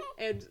Discord,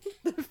 and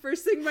the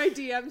first thing my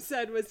DM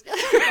said was,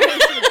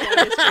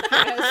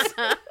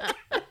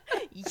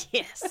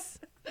 Yes.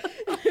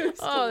 It was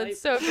Oh, delightful.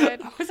 it's so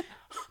good.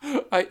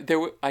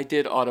 I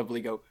did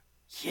audibly go,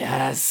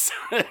 yes,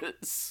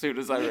 as soon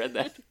as I read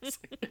that. It's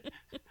like-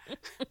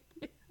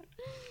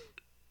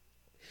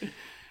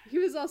 He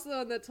was also the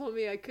one that told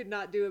me I could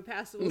not do a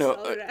passable No,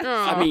 Southern accent.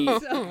 I mean,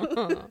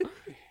 So,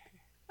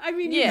 I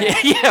mean, Yeah.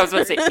 yeah, I was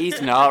about to say,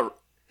 he's not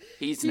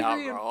he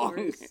wrong.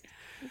 reinforced.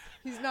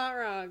 He's not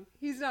wrong.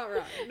 He's not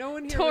wrong. No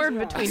one here Torn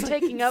was wrong. between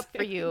taking up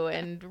for you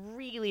and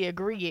really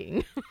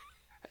agreeing.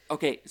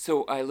 Okay,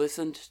 so I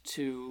listened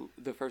to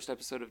the first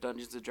episode of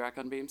Dungeons and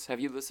Dragon Beams. Have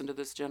you listened to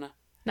this, Jenna?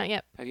 Not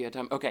yet. Have you had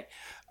time? Okay.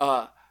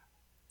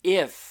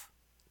 If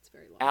It's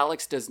very long.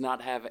 Alex does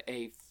not have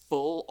a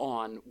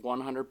full-on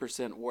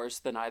 100% worse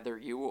than either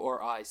you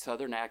or I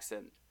Southern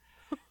accent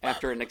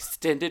after an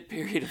extended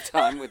period of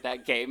time with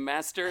that game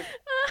master.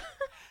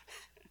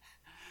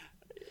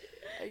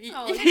 Oh, you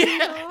lost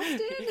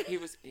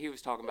it? He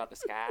was talking about the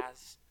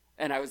skies,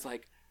 and I was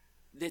like,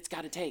 "It's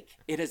got to take.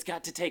 It has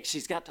got to take.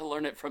 She's got to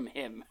learn it from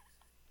him."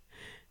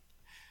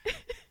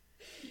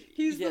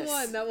 He's Yes. the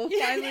one that will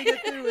finally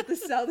get through with the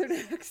Southern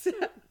accent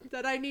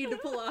that I need to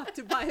pull off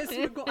Tobias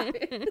Maguire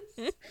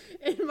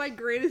in my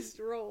greatest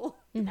role.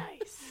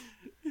 Nice.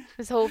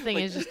 This whole thing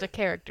is just a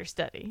character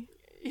study.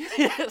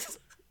 Yes,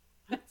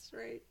 That's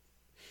right.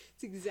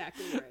 It's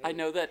exactly right. I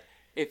know that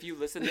if you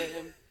listen to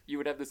him, you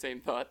would have the same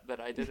thought that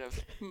I did of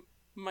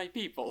my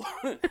people.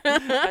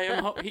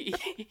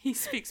 He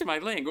speaks my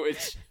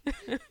language.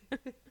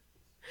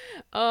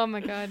 Oh my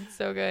god,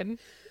 so good.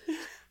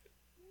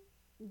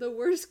 The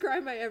worst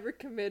crime I ever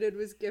committed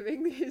was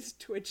giving his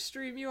Twitch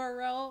stream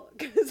URL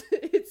because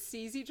it's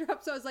CZ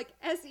drop. So I was like,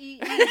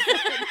 SEE.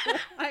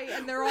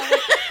 And they're all like,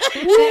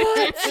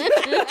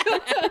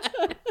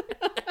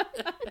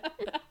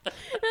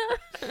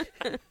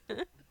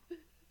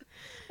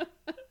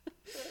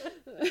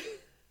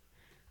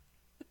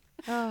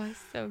 Oh, it's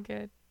so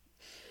good.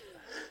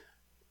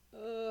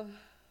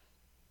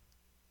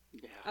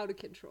 Yeah. out of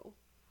control.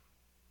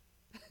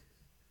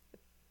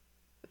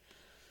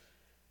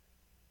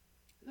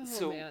 Oh,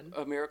 So, man.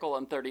 A Miracle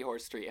on 30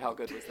 Horse Street. How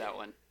good was that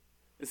one?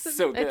 It's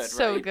so good, It's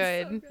so right?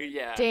 good.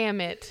 Yeah.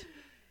 Damn it.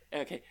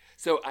 Okay,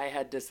 so I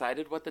had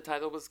decided what the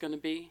title was going to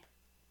be.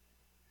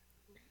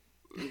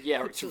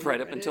 Yeah, Until you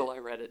right up read until I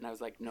read it, and I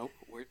was like, nope,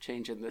 we're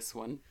changing this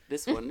one.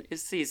 This one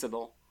is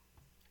seasonal.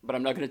 But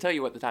I'm not going to tell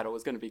you what the title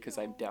was going to be because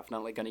I'm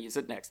definitely going to use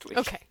it next week.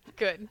 Okay,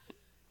 good.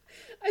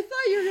 I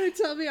thought you were going to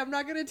tell me I'm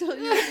not going to tell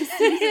you what the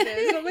season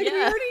is. I'm like, we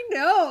Yeah. already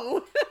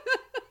know.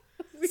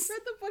 We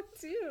read the book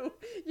too.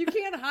 You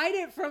can't hide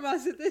it from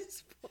us at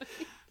this point.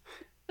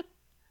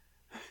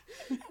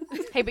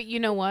 Hey, but you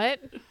know what?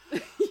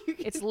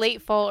 It's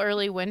late fall,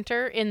 early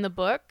winter in the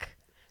book.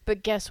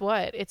 But guess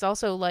what? It's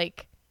also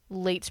like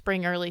late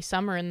spring, early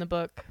summer in the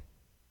book.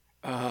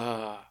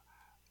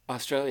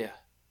 Australia.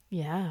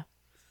 Yeah.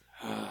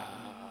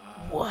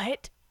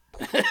 What?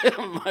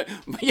 My-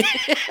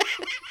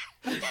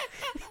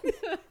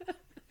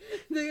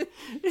 The-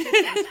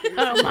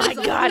 Oh my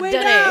god, way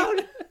did down.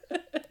 it?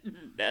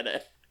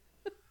 Nana.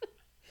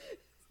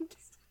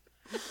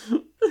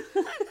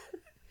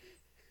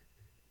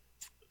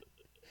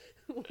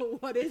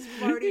 What is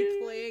Marty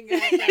playing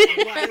at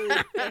that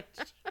Wiley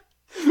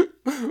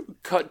pitch?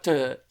 Cut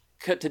to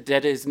Cut to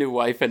Dede's new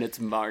wife, and it's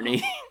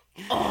Marnie.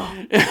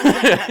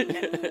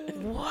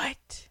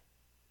 What?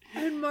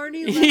 And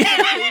Marnie left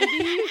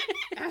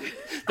the baby.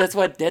 That's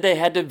why Dede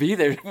had to be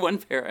there. One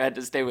parent had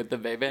to stay with the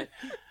baby.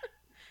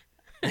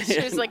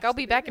 She was like, I'll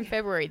be back in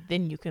February.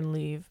 Then you can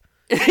leave.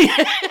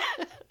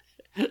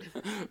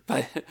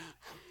 But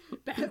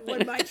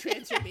When my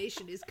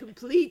transformation is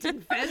complete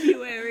in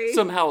February.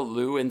 somehow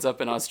Lou ends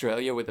up in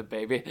Australia with a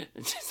baby.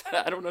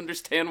 I don't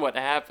understand what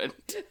happened.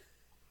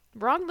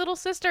 Wrong little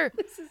sister.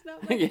 This is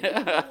not my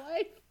Yeah.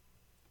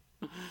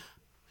 life.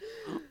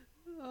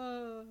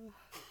 Oh.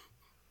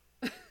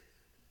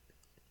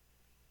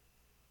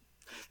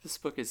 This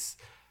book is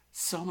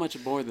so much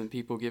more than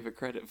people give it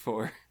credit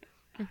for.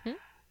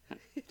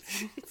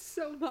 It's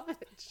so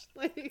much.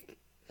 Like,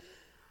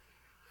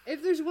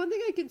 if there's one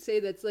thing I can say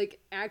that's like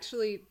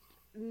actually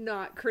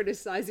not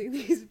criticizing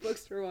these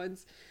books for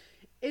once,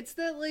 it's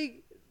that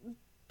like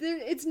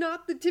it's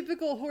not the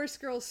typical horse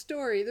girl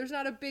story. There's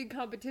not a big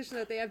competition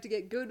that they have to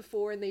get good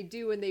for, and they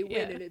do, and they win,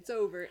 Yeah. and it's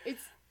over.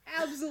 It's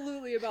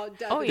absolutely about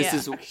death. Oh, and yeah.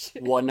 This is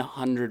destruction.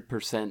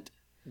 100%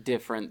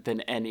 different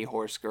than any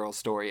horse girl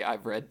story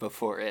I've read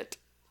before it.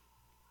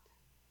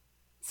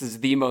 This is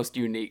the most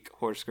unique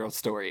horse girl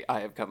story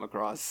I have come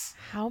across.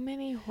 How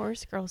many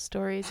horse girl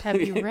stories have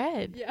you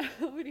read? Yeah,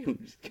 how many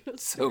horse girl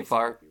So stories?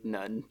 far,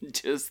 none.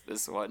 Just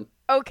this one.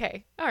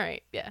 Okay. All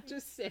right. Yeah.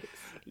 Just 6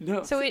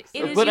 No. So it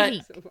is But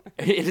unique. so far.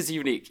 It is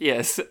unique,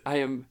 yes.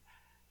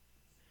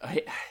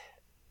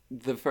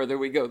 The further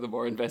we go, the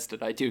more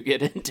invested I do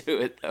get into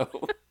it,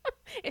 though.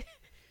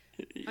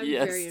 I'm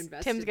yes, very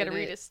invested. Tim's got to in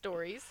read it. his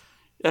stories.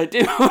 I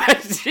do. I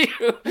do.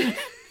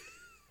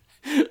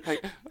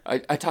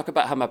 I talk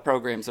about how my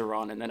programs are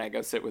on, and then I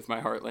go sit with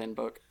my Heartland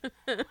book.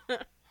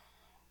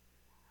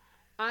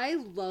 I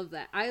love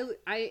that. I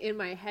in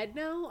my head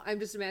now, I'm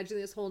just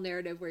imagining this whole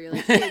narrative where you're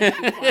like, "Hey,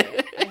 be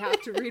quiet. I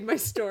have to read my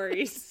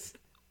stories."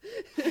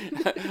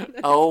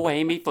 Oh,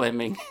 Amy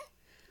Fleming.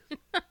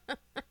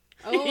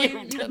 Oh,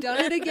 you've done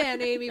it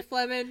again, Amy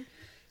Fleming.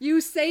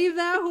 You saved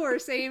that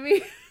horse,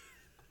 Amy.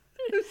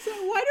 So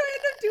why do I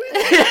end up doing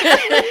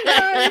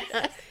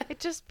that? It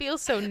just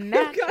feels so I've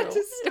natural. got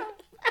to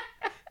stop.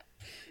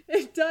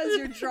 It does.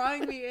 You're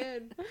drawing me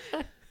in.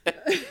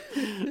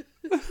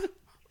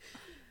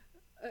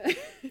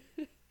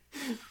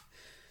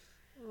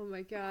 Oh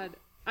my god.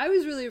 I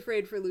was really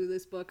afraid for Lou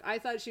this book. I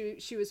thought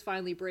she was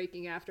finally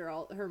breaking after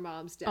all her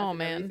mom's death Oh, and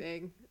man.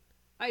 everything.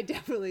 I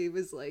definitely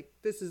was like,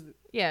 this is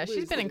Yeah,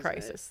 she's been in Losing it.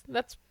 crisis.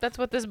 That's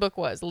what this book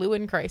was. Lou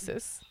in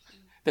crisis.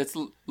 That's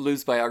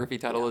Lou's biography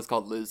title is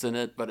called Losing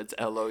It, but it's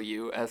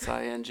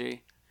Lousing.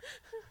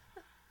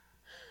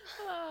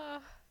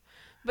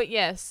 But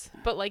yes.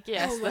 But like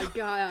yes. Oh my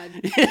god.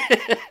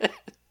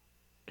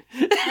 I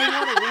want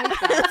to write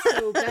that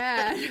so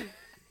bad.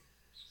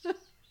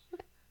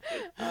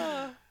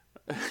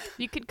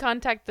 You could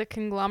contact the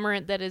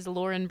conglomerate that is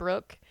Lauren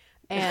Brooke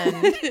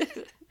and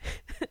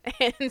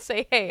and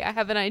say, hey, I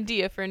have an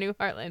idea for a new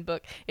Heartland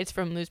book. It's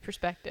from Lou's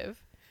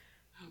perspective.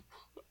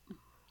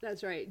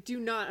 That's right. Do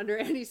not, under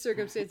any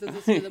circumstances,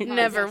 listen to the podcast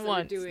Never that we're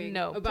once. doing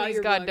No, about please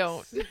your God,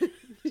 books.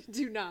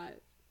 Do not.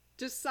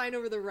 Just sign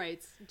over the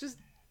rights. Just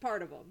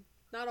part of them.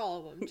 Not all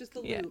of them. Just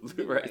the Yeah.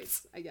 Lou Rights.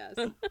 rights, I guess.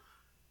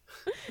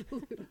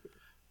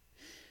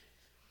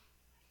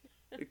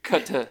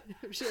 Cut to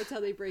I'm sure that's how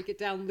they break it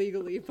down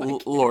legally.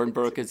 But Lauren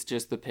Brooke is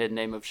just the pen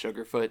name of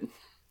Sugarfoot.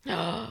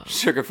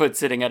 Sugarfoot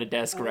sitting at a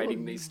desk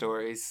writing these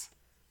stories.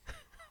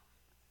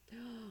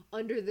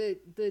 under the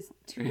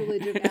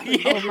tutelage of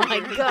Oh my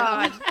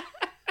god.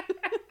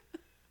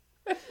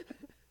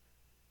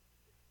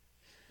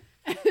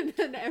 And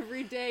then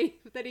every day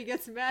that he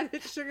gets mad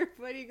at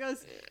Sugarfoot, he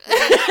goes,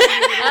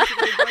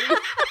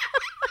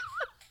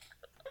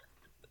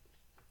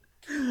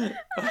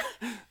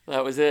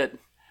 That was it.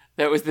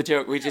 That was the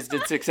joke. We just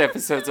did 6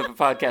 episodes of a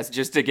podcast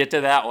just to get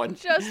to that one.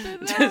 Just for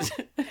that.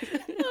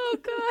 Oh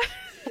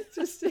god.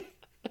 just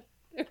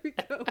there we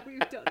go. We've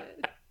done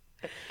it.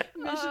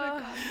 Mission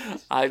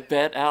accomplished. I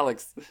bet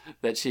Alex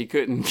that she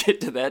couldn't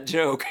get to that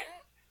joke.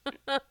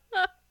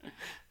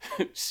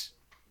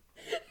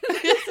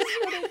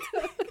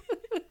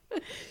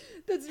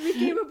 We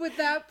came up with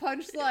that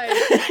punchline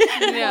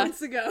Yeah.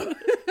 months ago.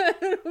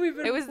 We've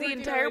been It was the working our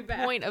entire way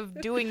back. point of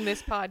doing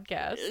this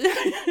podcast.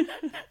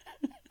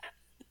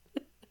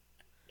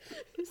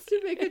 Is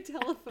to make a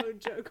telephone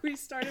joke. We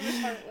started with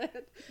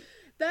Heartland.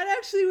 That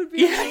actually would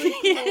be a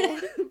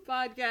really cool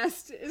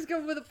podcast. Is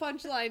go with a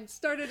punchline,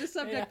 started a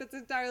subject that's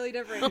entirely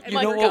different. And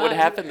You know my what would God.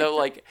 happen though?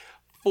 Like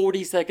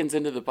 40 seconds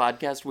into the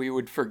podcast, we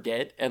would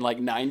forget, and like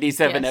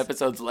 97 Yes.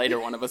 episodes later,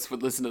 one of us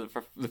would listen to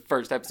the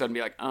first episode and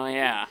be like, "Oh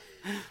yeah."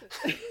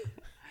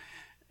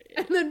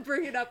 and then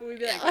bring it up and we'd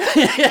be like,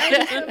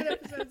 97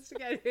 episodes to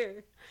get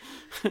here.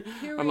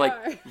 Here we I'm like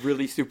are.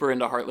 really super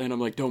into Heartland. I'm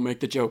like, "Don't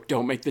make the joke.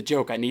 Don't make the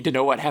joke. I need to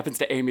know what happens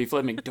to Amy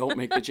Fleming. Don't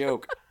make the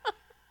joke."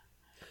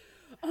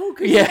 Oh,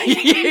 because Yeah. you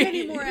can't read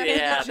anymore after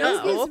Yeah, the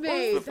joke no. is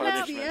made. That's the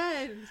That's the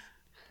punishment. end.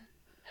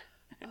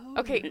 Oh,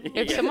 Okay,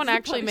 if Yeah. someone It's a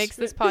actually makes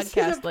this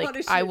punishment. This is a podcast, like I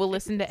punishment. will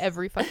listen to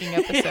every fucking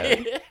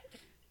episode.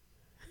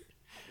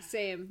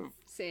 Same.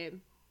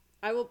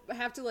 I will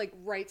have to like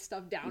write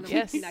stuff down and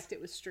Yes. like, connect it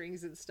with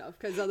strings and stuff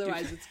because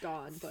otherwise it's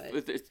gone.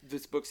 But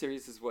This book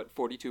series is what,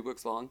 42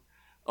 books long?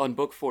 On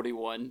book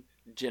 41,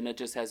 Jenna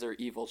just has her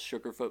evil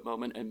Sugarfoot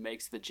moment and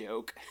makes the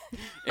joke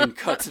and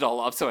cuts it all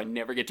off so I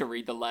never get to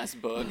read the last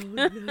book.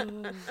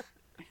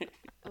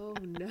 oh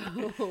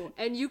no!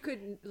 And you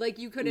couldn't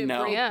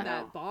No. break Yeah.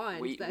 that bond.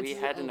 We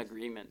had an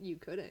agreement. You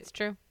couldn't. It's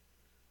true.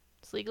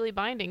 It's legally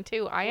binding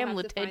too. I am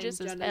We'll have to find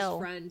litigious as Jenna's hell.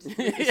 friend.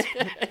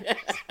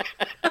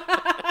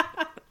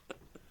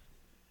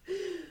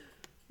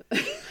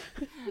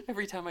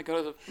 Every time I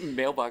go to the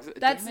mailbox,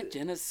 That's- damn it,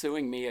 Jenna's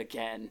suing me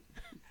again.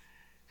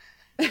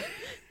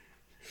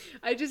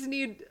 I just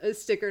need a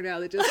sticker now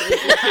that just says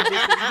litigious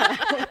as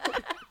hell.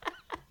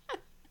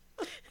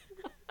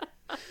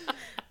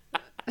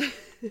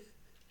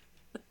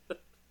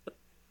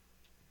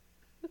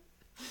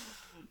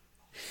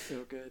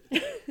 So good.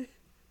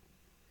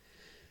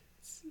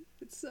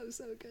 It's so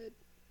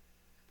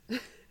good.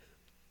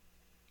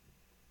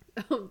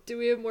 Do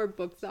we have more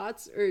book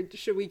thoughts, or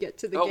should we get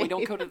to the Oh, game? we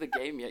don't go to the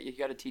game yet. You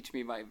got to teach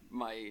me my.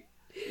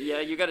 Yeah,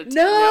 you got to.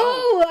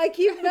 No, I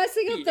keep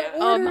messing up the Yeah.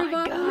 Oh order my of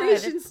God.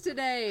 operations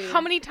today. How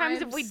many times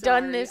I'm have we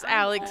done sorry. this, I'm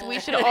Alex? We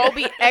all- should all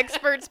be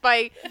experts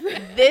by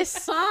this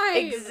 5.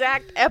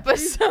 exact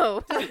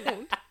episode.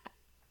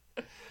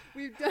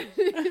 We've done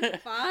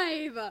it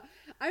 5.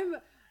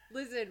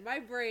 Listen, my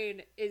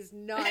brain is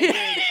not good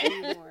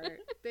anymore.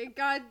 Thank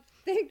God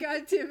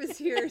Tim is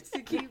here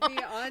to keep me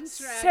on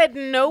track. Said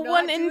no not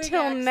one doing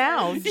until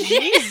now. accents.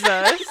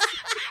 Jesus.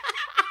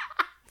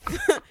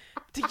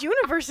 The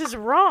universe is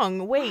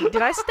wrong. Wait,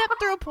 did I step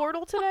through a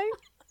portal today?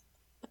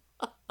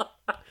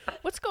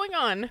 What's going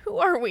on? Who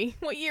are we?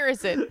 What year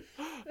is it?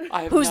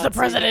 I have Who's not the seen-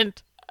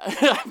 president?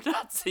 I've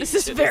not seen This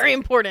is Jenna's very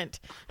important.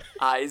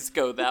 eyes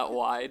go that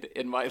wide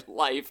in my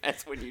life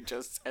as when you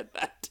just said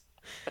that.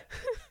 I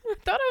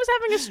thought I was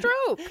having a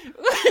stroke.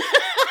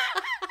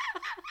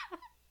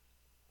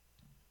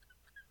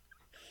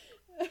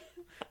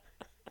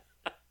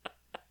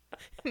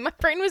 My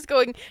brain was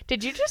going,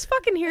 did you just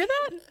fucking hear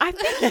that? I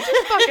think you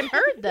just fucking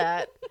heard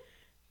that.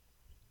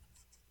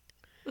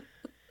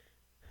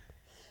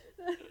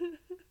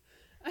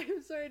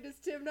 I'm sorry, does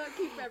Tim not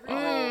keep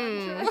everyone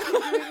on track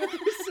and doing what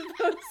they're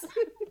supposed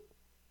to?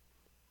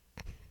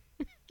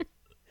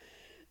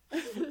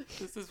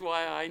 This is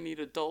why I need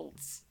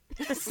adults.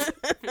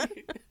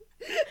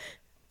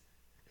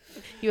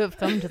 You have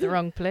come to the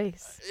wrong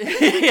place.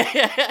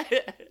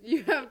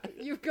 You've come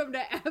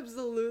to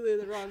absolutely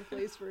the wrong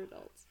place for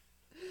adults.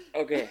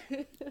 Okay,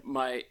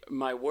 my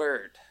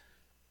word.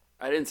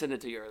 I didn't send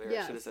it to you earlier. I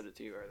Yes. should have sent it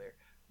to you earlier.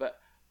 But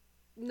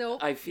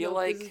Nope. I feel nope,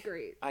 like this is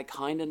great. I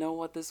kind of know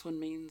what this one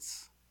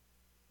means,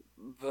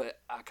 but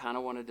I kind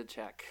of wanted to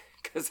check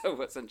because I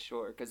wasn't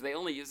sure. Because they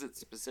only use it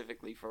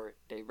specifically for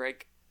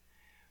Daybreak,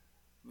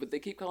 but they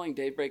keep calling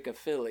Daybreak a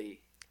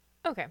filly,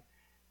 Okay.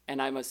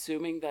 and I'm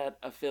assuming that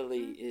a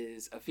filly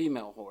is a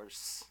female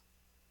horse.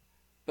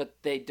 But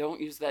they don't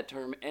use that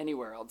term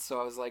anywhere else, so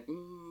I was like,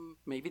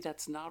 maybe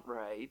that's not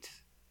right.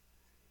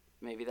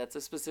 Maybe that's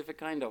a specific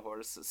kind of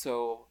horse.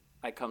 So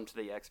I come to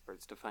the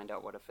experts to find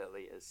out what a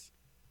filly is.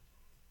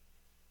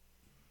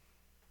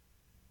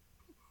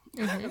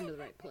 Come to the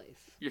right place.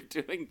 You're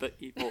doing the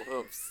evil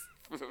hooves.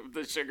 The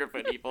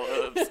Sugarfoot evil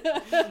hooves.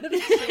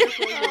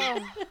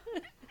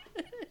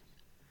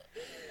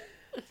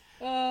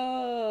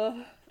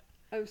 Oh,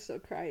 I'm so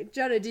crying.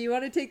 Jenna, do you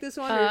want to take this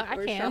one, or I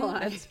shall can.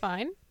 I? That's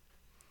fine.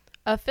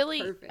 A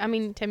filly. Perfect. I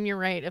mean, Tim, you're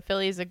right. A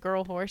filly is a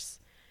girl horse,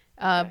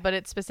 but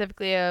it's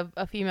specifically a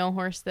female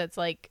horse that's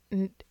like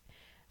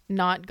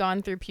not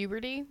gone through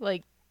puberty,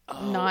 like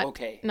Oh, not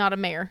okay. not a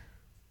mare.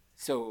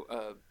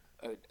 So,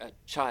 a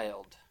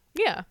child.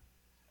 Yeah.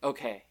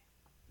 Okay.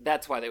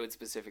 That's why they would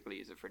specifically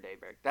use it for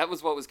Daybreak. That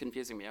was what was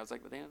confusing me. I was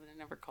like, well, they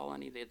never call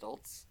any of the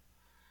adults.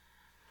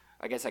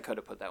 I guess I could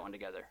have put that one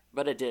together,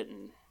 but I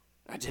didn't.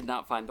 I did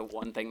not find the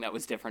one thing that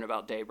was different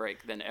about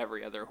Daybreak than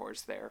every other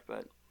horse there,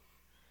 but...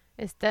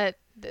 It's that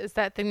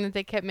thing that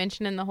they kept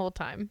mentioning the whole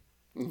time.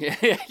 yeah.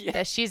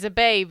 That she's a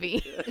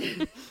baby.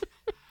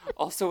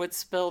 Also, it's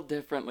spelled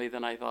differently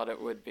than I thought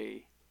it would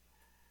be.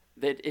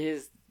 There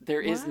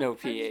is no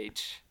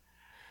PH.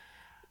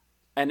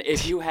 And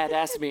if you had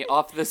asked me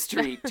off the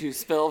street to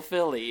spell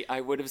Philly, I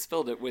would have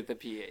spelled it with a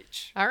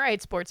PH. All right,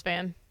 sports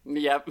fan.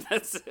 Yep,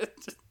 that's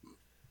it.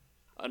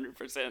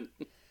 100%.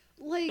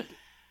 Like,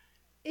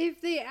 if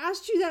they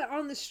asked you that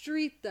on the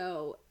street,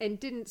 though, and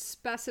didn't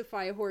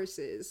specify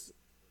horses,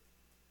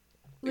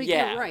 like,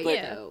 Yeah, you're right,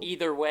 but though.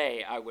 either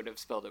way, I would have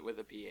spelled it with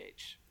a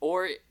PH.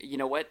 Or, you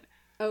know what?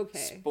 Okay.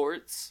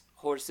 Sports,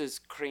 horses,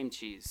 cream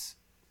cheese.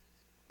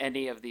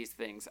 Any of these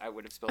things, I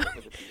would have spelled it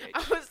with a PH.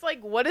 I was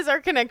like, what is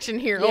our connection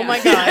here? Oh Yeah. my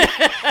god.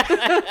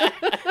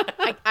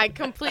 I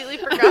completely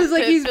forgot was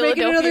like, that he's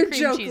making Philadelphia another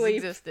cream joke cheese leap.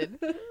 existed.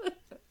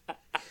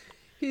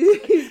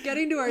 He's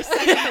getting to our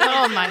second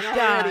Oh my one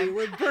already. god.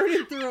 We're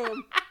burning through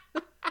them.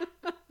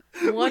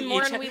 One We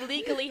more each and we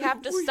legally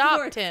have to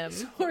stop Tim.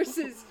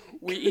 Horses.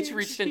 We each cream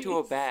reached into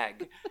a cheese.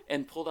 bag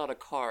and pulled out a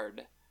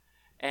card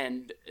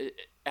and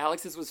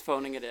Alex's was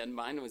phoning it in.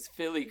 Mine was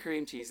Philly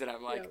cream cheese, and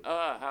I'm like, Yep.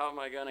 how am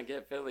I gonna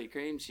get Philly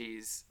cream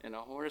cheese in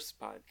a horse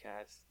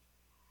podcast?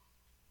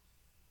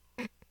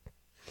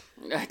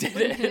 I did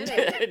it.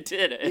 I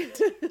did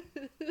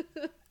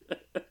it.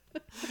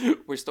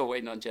 We're still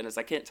waiting on Jenna's.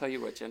 I can't tell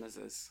you what Jenna's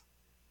is.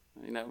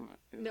 You know.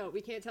 No,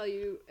 we can't tell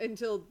you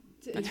until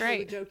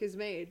right. the joke is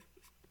made.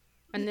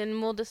 And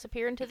then we'll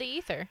disappear into the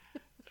ether.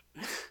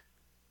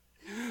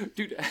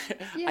 Dude,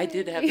 I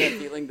did have that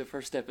feeling the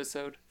first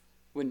episode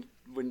when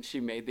she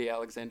made the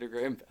Alexander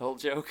Graham Bell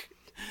joke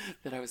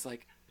that I was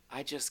like,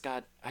 I just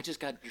got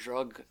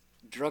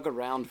drug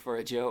around for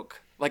a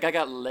joke. Like I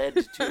got led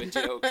to a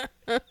joke.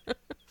 Like,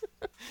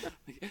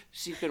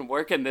 she's been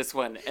working this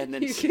one, and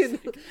then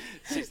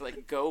she's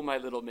like, "Go, my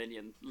little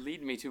minion,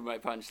 lead me to my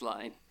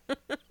punchline." It's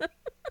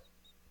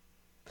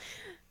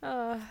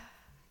Alright.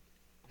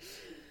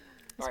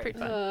 pretty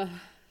fun.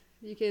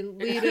 You can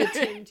lead a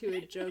Tim to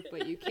a joke,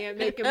 but you can't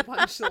make him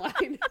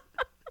punchline.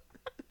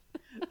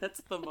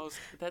 That's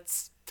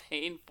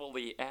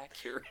painfully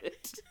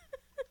accurate.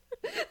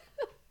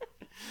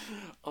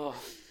 Oh,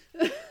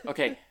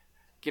 okay.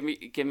 Give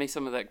me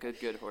some of that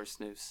good horse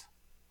news.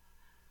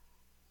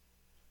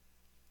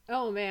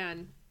 Oh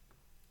man,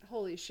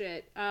 holy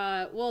shit!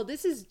 Well,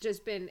 this has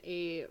just been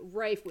a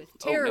rife with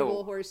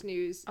terrible horse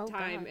news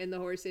time God. in the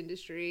horse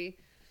industry.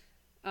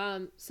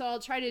 So I'll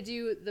try to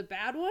do the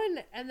bad one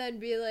and then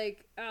be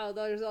like, oh,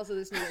 there's also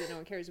this news that no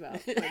one cares about.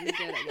 But it's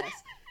good,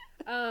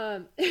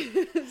 I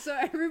guess. So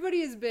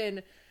everybody has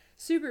been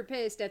super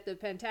pissed at the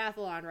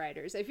pentathlon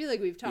riders. I feel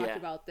like we've talked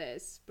about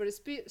this, but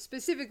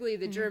specifically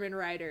the German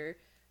rider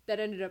that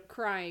ended up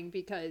crying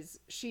because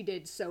she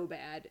did so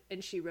bad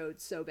and she rode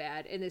so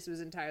bad, and this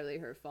was entirely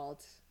her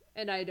fault.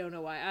 And I don't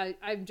know why.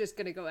 I'm just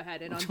going to go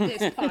ahead and on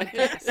this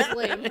podcast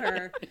slam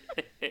her.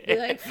 Be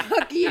like,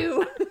 fuck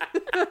you.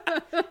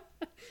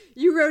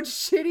 You rode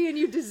shitty and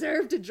you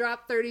deserve to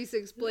drop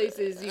 36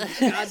 places, you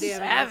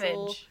goddamn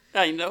asshole. Savage.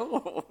 I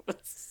know.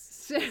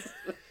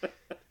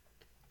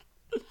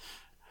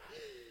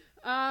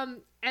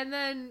 And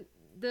then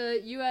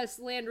the U.S.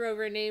 Land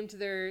Rover named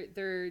their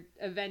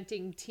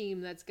eventing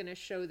team that's gonna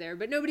show there,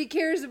 but nobody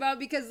cares about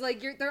because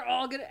like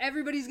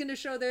everybody's gonna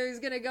show there, is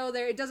gonna go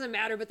there. It doesn't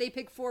matter. But they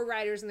pick 4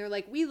 riders and they're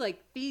like, we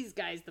like these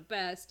guys the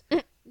best.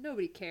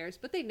 Nobody cares,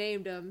 but they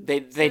named them. They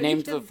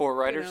named the 4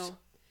 riders.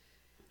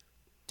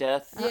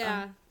 Death.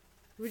 Yeah.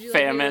 Would you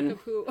Famine.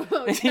 like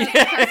me to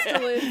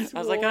pestilence, I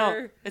was like,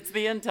 war. oh, it's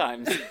the end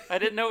times. I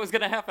didn't know it was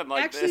gonna happen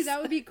like Actually, this.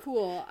 that would be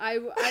cool. I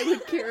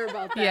would care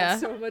about that Yeah.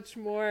 so much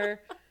more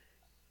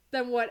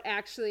than what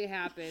actually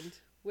happened.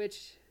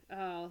 Which,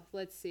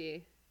 let's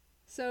see.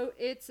 So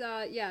it's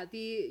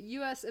the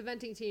U.S.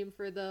 eventing team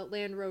for the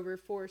Land Rover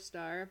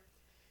 4-star.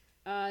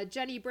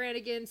 Jenny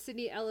Brannigan,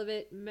 Sydney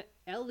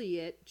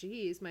Elliott.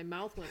 Geez, my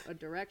mouth went a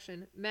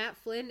direction. Matt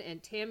Flynn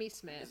and Tammy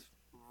Smith.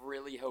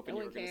 Really hoping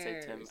No you were one going to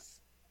say Tim, cares.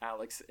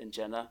 Alex, and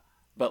Jenna,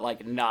 but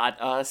like not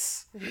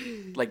us,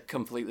 like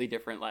completely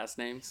different last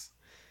names.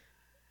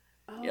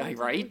 Oh, Yeah, that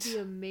right? would be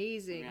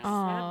amazing. Yeah.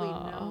 Sadly,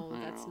 Aw. no,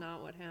 that's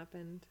not what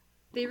happened.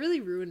 They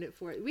really ruined it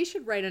for it. We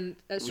should write a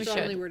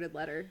strongly should. worded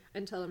letter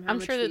and tell them how I'm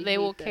much sure we that they hate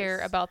will this. care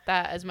about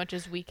that as much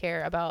as we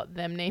care about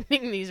them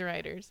naming these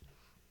riders.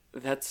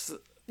 That's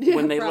Yeah,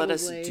 when they let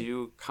us probably.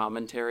 do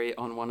commentary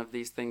on one of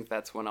these things.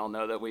 That's when I'll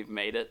know that we've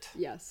made it.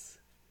 Yes.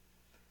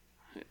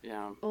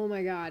 Yeah. Oh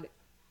my god.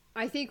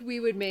 I think we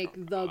would make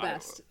the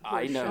best I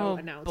horse know. show Oh,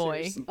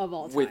 announcers boy. of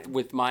all time.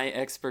 With my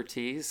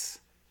expertise,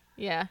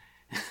 Yeah.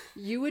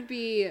 You would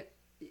be.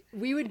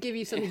 We would give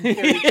you something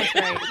very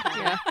different.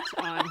 Yeah.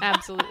 On.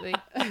 Absolutely.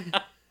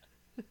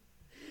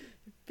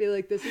 Be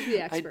like, this is the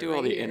expert. I do all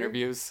right the here.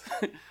 interviews.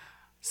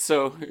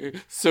 So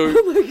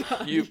Oh my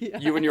god.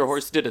 you and your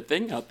horse did a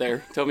thing out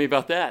there. Tell me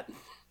about that.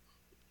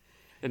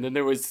 And then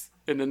there was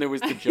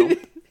the jump.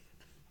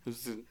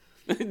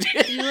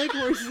 You like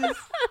horses?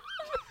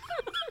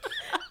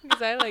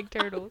 Because I like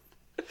turtles.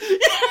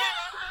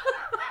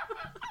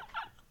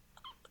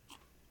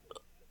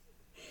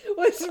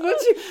 What's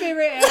your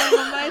favorite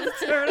animal? Mine's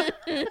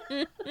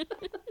turtle.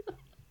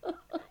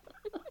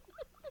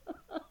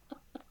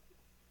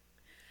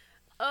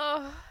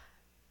 Oh.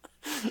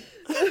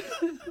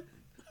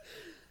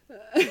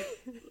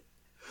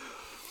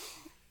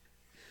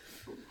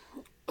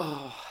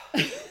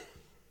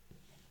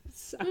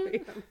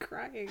 Sorry, I'm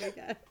crying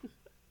again.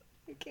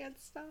 I can't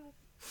stop.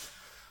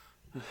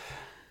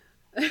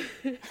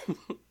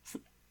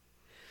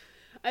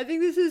 I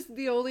think this is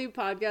the only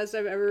podcast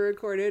I've ever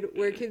recorded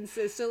where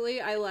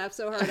consistently I laugh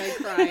so hard I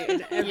cry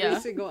in every Yeah.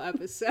 single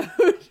episode.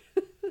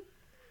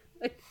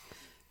 Like,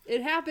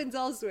 it happens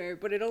elsewhere,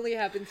 but it only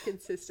happens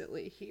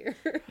consistently here.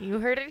 You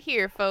heard it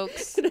here,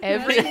 folks.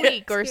 Every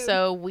week or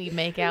so, we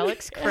make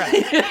Alex cry.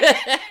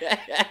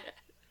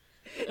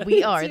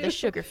 We are the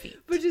Sugar Feet.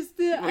 But just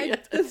the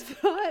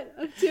thought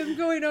of Tim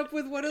going up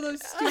with one of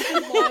those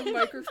stupid long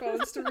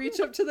microphones to reach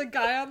up to the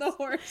guy on the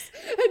horse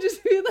and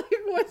just be like,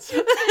 "What's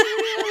your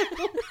favorite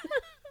animal?"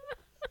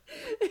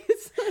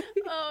 It's like,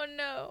 Oh,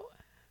 no.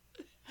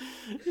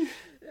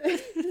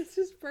 it's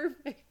just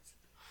perfect.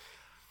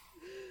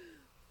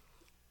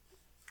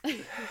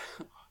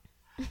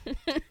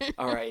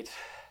 All right.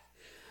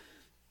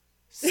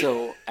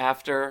 So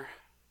after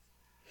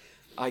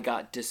I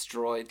got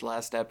destroyed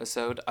last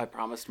episode, I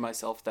promised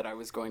myself that I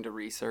was going to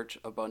research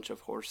a bunch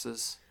of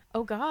horses.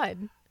 Oh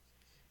God.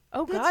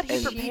 Oh That's God, he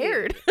cheating.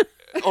 prepared.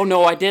 Oh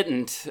no, I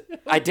didn't.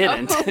 I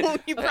didn't. Oh,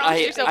 you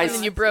promised yourself and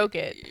then you broke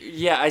it.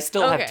 Yeah, I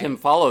still have Okay. Tim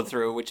follow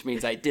through, which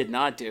means I did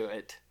not do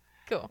it.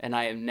 Cool. And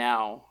I am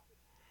now.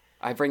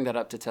 I bring that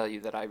up to tell you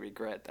that I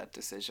regret that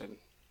decision.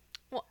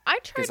 Well, I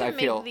tried 'Cause to I make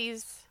feel-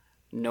 these.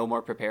 No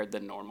more prepared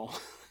than normal.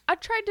 I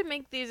tried to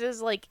make these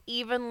as like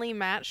evenly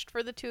matched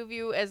for the two of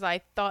you as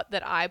I thought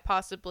that I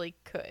possibly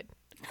could.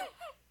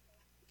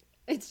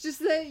 It's just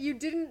that you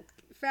didn't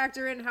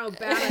factor in how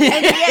bad I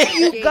And yet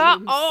you games.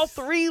 got all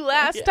three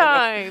last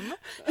time.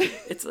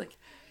 It's like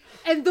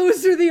And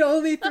those are the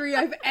only 3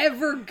 I've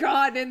ever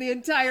gotten in the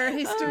entire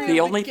history of the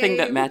only thing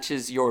that game.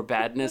 matches your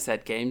badness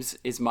at games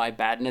is my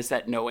badness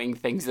at knowing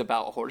things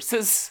about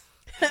horses.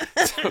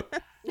 So,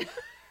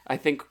 I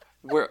think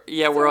we're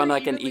we're on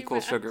like an evenly equal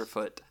matched.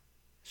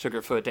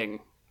 sugar footing.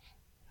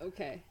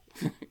 Okay.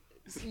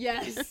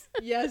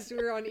 Yes,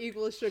 we're on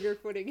equal sugar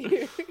footing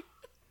here.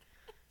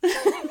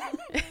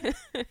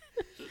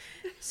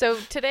 So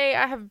today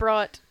I have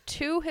brought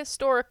 2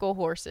 historical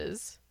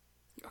horses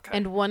Okay.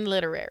 and 1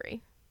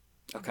 literary.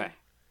 Okay.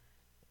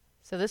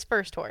 So this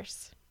first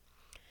horse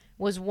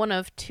was one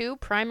of 2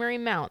 primary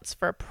mounts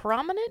for a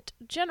prominent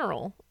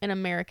general in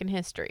American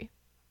history.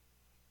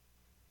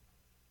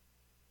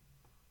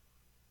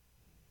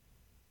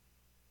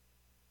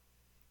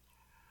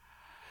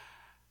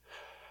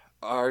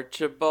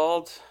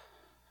 Archibald.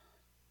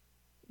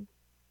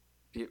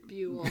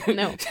 Buell.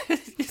 No.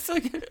 It's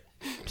like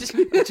Just,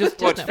 just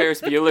watch no.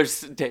 Ferris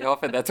Bueller's Day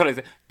Off, and that's what I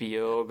say.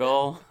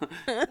 Bugle,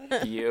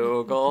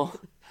 bugle.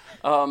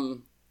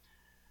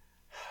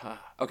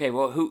 Okay.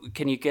 Well, who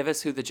can you give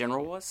us who the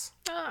general was?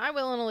 I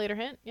will in a later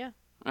hint. Yeah.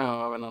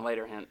 Oh, in a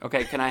later hint.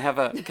 Okay. Can I have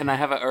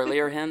a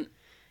earlier hint?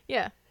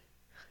 Yeah.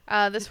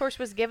 This horse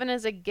was given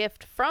as a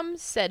gift from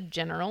said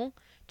general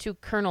to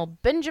Colonel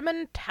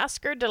Benjamin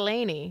Tasker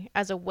Delaney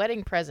as a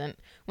wedding present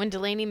when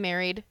Delaney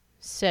married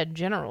said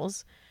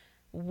general's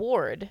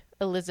ward,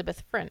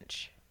 Elizabeth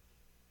French.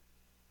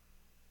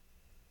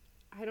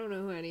 I don't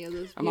know who any of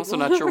those people I'm also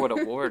not sure what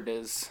a ward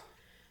is.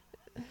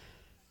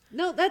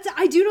 No,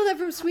 I do know that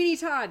from Sweeney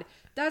Todd.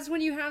 That's when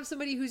you have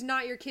somebody who's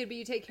not your kid, but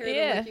you take care of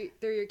them Yeah. like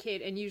they're your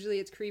kid, and usually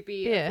it's creepy,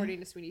 Yeah.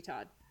 according to Sweeney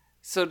Todd.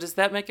 So does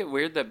that make it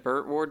weird that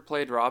Burt Ward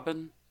played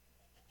Robin?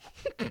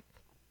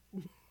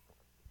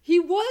 He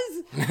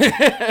was.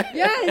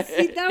 Yes,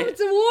 that was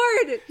a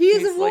ward. He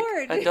is He's a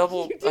ward. like a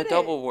double You did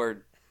it.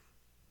 ward.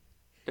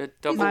 A He's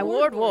double My a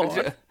ward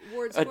ward.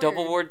 Ward a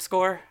double squared. ward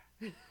score.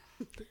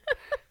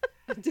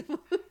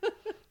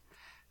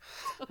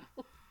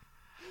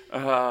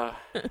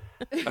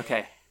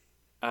 Okay.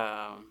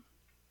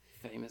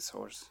 Famous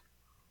horse.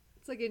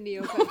 It's like a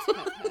Neopets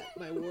pet,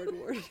 my ward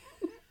ward.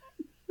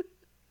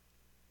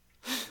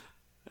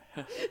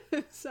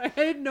 Sorry, I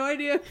had no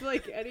idea if I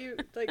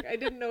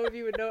didn't know if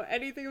you would know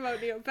anything about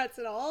Neopets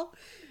at all,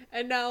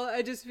 and now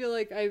I just feel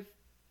like I've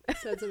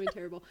said something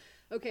terrible.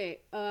 Okay,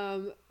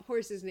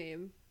 horse's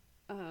name,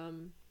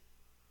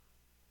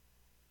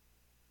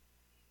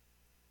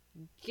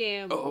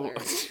 Gambler. Oh,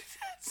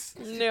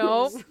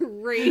 No.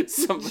 Ranger.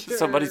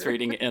 somebody's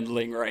reading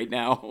Endling right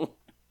now.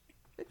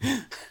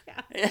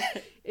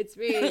 It's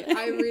me.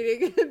 I'm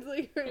reading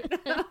Endling right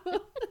now.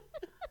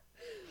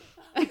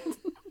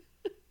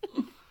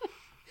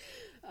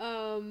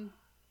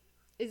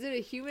 Is it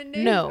a human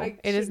name? No, I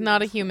it is shouldn't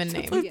not a ask human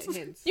questions. name. We get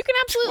hints. You can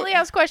absolutely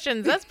ask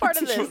questions. That's part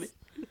of this.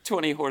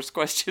 20 horse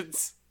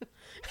questions.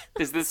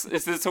 Is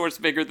this horse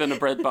bigger than a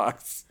bread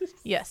box?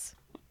 Yes.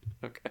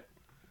 Okay.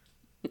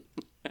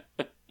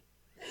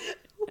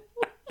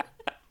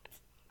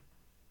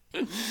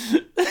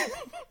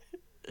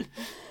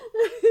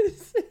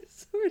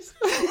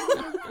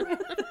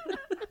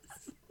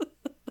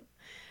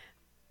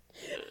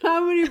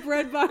 How many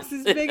bread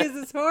boxes big is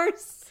this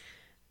horse?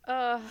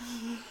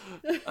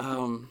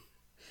 Um.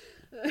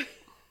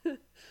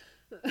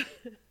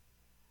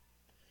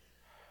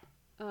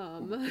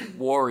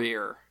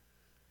 Warrior.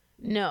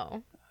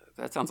 No.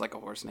 That sounds like a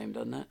horse name,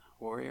 doesn't it?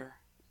 Warrior.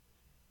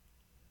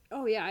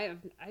 Oh yeah,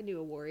 I knew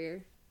a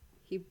warrior.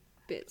 He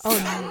bit. Oh,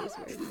 somebody. no. It was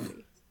very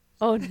funny.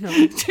 Oh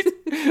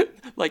no.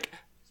 Like,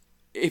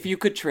 if you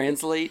could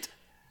translate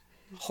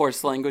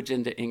horse language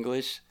into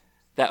English,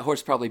 that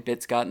horse probably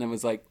bit Scott and then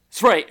was like,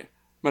 "That's right,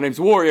 my name's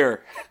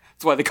Warrior.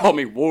 That's why they call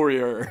me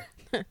Warrior."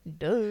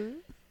 Duh.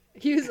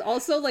 He was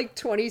also like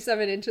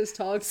 27 inches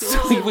tall.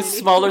 So he was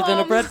smaller than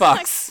a bread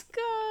box. Oh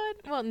my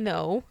god. Well,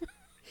 no.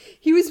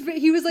 He was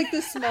like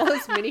the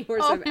smallest mini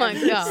horse Oh I've my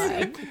ever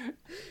god. seen.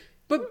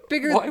 But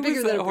bigger. Why bigger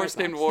was than that a horse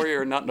bread named box.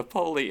 Warrior and not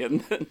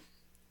Napoleon?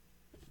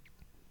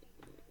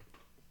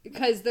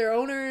 Because their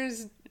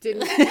owners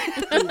didn't do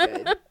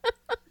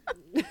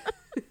good.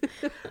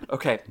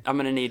 Okay, I'm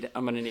gonna need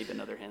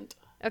another hint.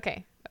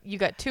 Okay. You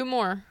got 2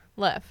 more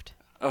left.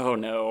 Oh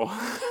no.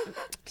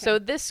 So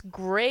this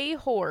gray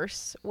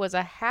horse was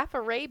a half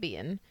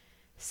Arabian,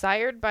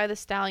 sired by the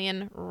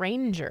stallion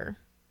Ranger.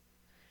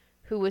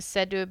 who was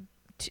said to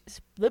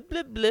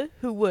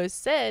who was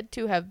said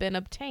to have been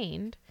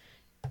obtained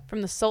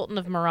from the Sultan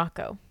of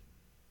Morocco?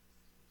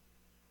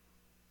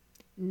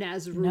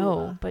 Nazrul.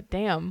 No, but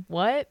damn,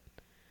 what?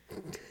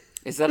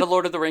 Is that a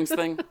Lord of the Rings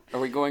thing?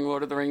 Are we going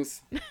Lord of the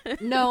Rings?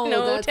 No,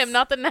 No, that's... Tim,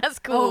 not the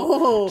Nazgul.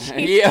 Oh,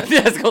 Yeah,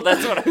 that's cool.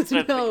 That's what I was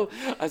trying to No.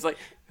 think. I was like,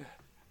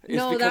 it's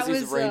No, because that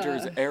he's was, a ranger.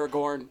 Is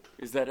Aragorn?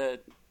 Is that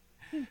a...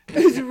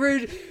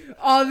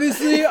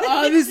 obviously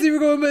we're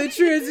going by the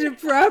transitive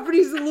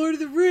properties of Lord of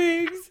the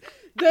Rings.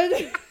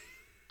 Then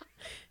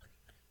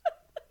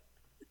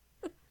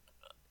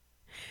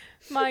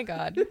My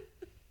God.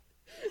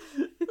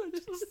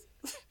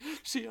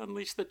 She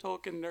unleashed the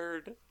Tolkien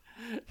nerd,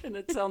 and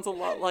it sounds a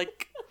lot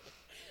like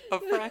a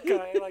frat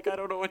guy. Like, I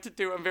don't know what to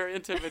do. I'm very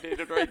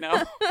intimidated right now.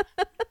 is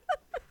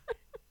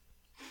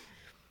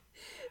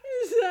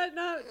that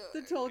not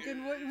the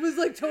Tolkien? What was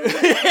like totally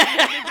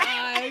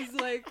eyes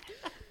like?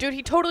 Dude,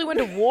 he totally went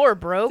to war,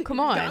 bro. Come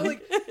on. Not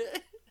like,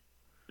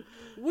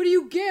 what do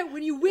you get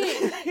when you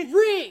win?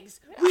 Rings.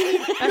 We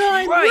need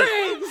 9 right.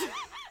 rings.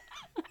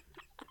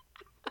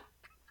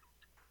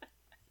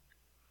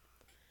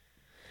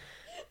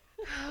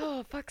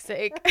 Oh, fuck's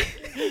sake.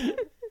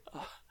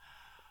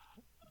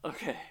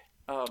 Okay.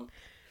 Oh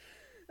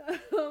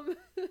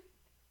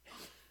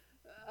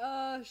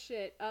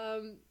shit.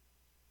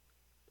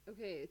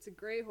 Okay, it's a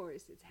gray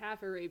horse. It's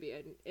half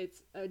Arabian.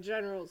 It's a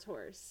general's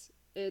horse.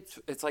 It's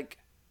It's like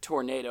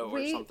tornado or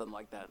Wait. something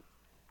like that.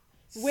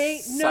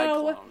 wait,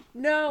 Cyclone.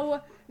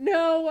 no.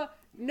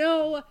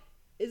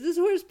 Is this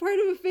horse part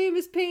of a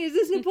famous painting? Is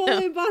this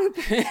Napoleon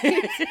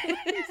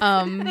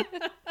Bonaparte?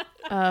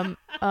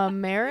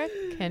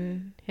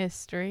 American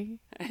history.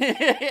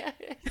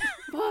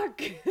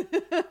 Fuck!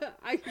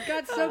 I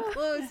got so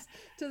close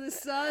to the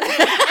sun.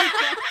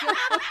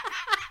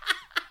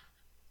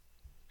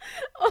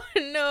 Oh,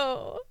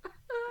 no.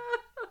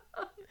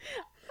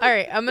 All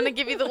right, I'm going to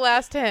give you the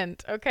last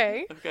hint,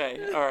 okay?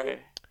 Okay, all right.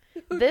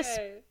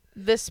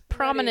 This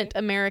prominent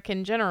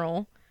American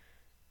general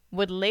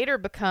would later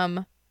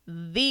become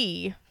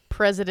the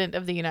President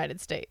of the United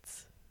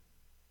States.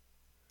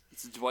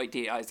 It's Dwight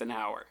D.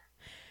 Eisenhower.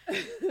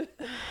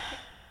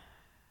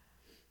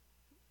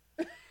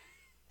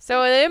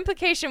 So the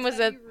implication was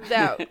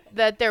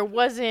that there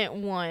wasn't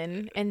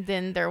one, and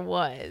then there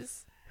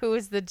was. Who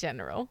is the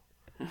general?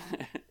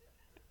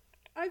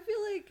 I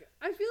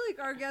feel like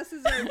our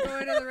guesses are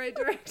going in the right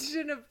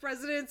direction of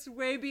presidents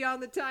way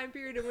beyond the time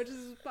period in which this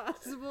is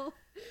possible.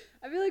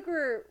 I feel like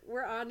we're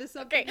onto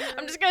something. Okay, here.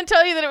 I'm just going to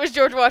tell you that it was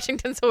George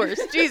Washington's horse.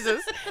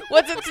 Jesus.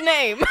 What's its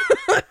name?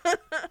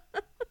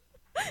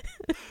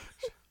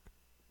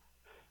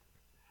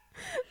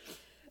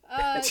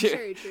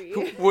 Cherry tree.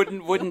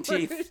 Wooden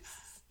teeth.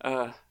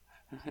 The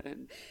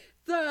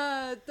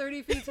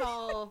 30 feet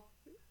tall,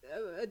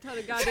 a ton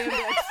of goddamn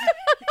dicks.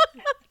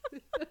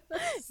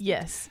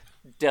 Yes.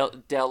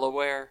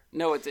 Delaware.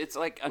 No, it's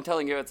like, I'm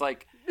telling you, it's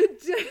like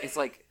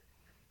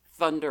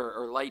thunder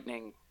or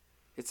lightning.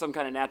 It's some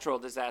kind of natural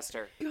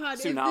disaster. God,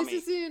 Tsunami.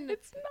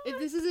 if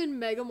this is in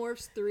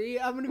Megamorphs 3,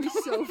 I'm gonna be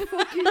so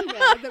fucking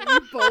mad that we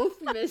both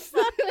missed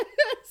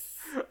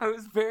this. I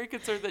was very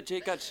concerned that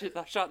Jake got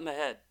shot in the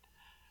head.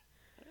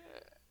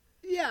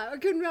 Yeah, I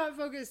could not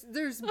focus.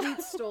 There's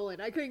boots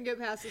stolen. I couldn't get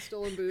past the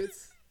stolen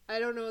boots. I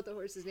don't know what the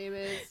horse's name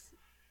is.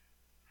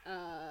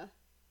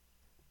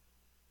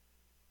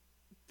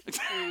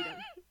 Freedom.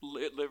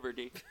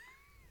 Liberty.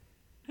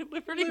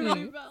 Liberty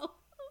Bell.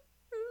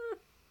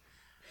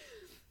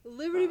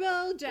 Liberty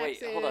Bell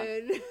Jackson. Wait, hold on.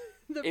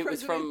 The It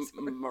was from president's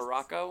horse.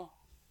 Morocco?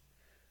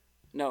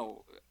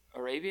 No,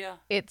 Arabia?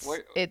 Its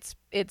Where-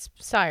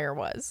 sire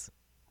was.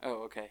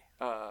 Oh, okay.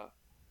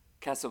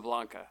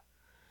 Casablanca.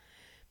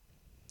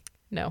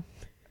 No.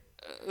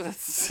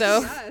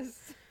 So,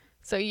 Yes.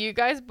 So you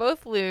guys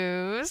both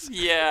lose.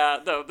 yeah,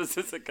 no, this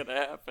isn't gonna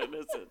happen,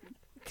 is it?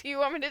 Do you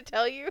want me to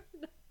tell you?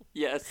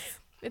 Yes.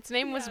 Its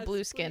name was Yes,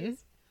 Blueskin.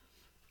 please.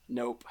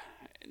 Nope.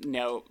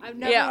 No. I've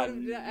never Yeah. heard of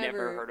that Never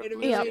ever heard of in a Blueskin.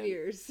 million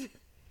years.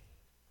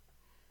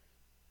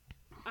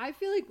 I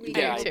feel like we Yeah,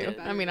 did I it did.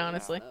 better I mean, than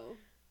honestly. that, though.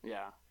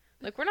 Yeah.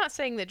 Look, we're not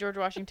saying that George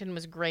Washington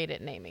was great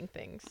at naming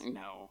things.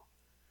 No.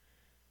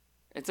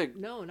 It's a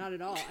No, not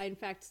at all. In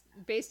fact,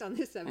 based on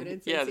this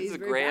evidence, yeah. I'd say This he's is a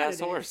very gray bad ass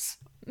at it. horse.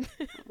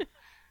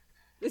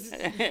 This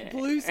is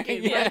blue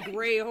skin, Yeah. but a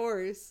gray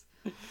horse.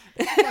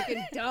 It's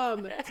fucking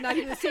dumb. It's not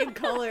even the same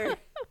color.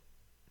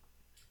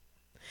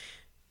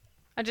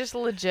 I just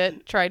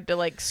legit tried to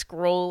like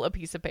scroll a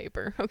piece of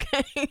paper.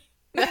 Okay,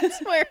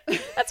 that's where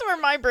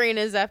my brain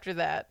is after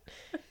that.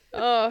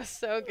 Oh,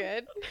 so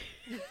good.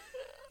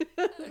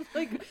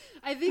 Like,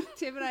 I think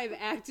Tim and I have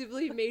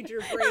actively made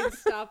your brain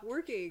stop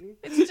working.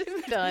 It's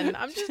just done.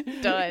 I'm just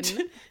done.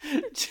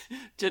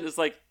 Jen is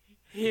like,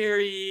 hear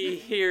ye,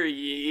 hear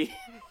ye.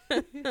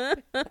 That's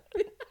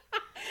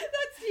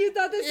you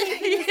thought the same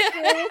thing was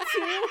scroll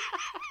too.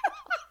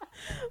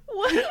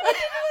 What? I didn't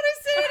want to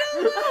say it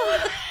out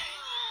loud.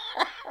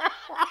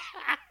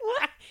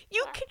 What?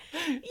 You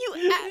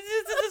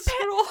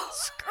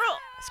Scroll.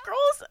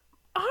 scrolls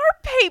are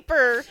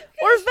paper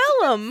or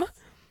vellum.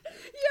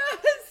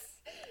 Yes.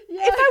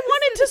 If I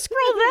wanted to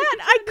scroll that,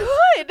 I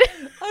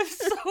could. I'm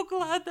so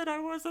glad that I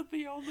wasn't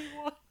the only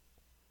one.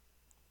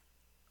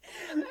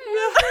 I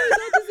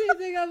thought the same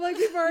thing. I'm like,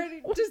 you've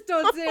already just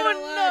don't say it out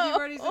loud. no. You've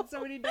already said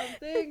so many dumb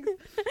things.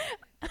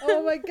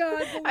 Oh my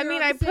god! but I we're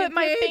mean, on I the same put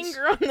my page.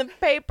 finger on the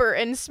paper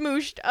and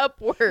smooshed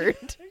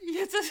upward.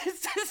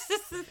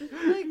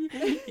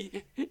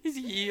 It's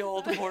Ye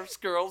Old Horse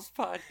Girls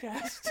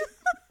podcast.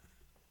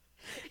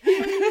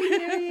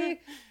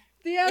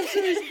 The answer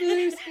is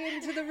blue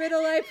skin. To the riddle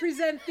I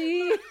present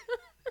thee.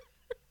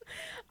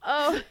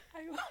 Oh,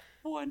 I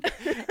won.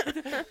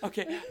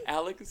 Okay,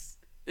 Alex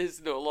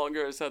is no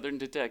longer a Southern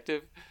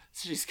detective.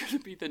 She's gonna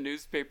be the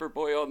newspaper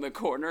boy on the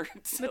corner.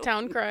 the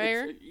town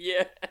crier.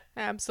 Yeah.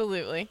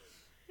 Absolutely.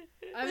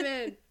 I'm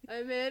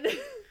in.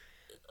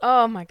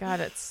 Oh my god,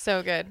 it's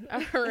so good.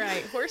 All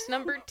right, horse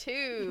number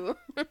 2.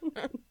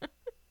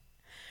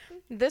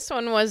 This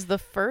one was the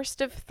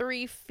first of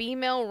 3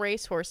 female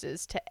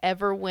racehorses to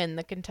ever win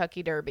the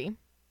Kentucky Derby.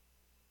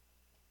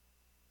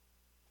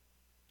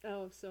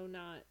 Oh, so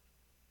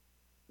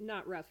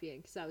not Ruffian,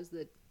 because that was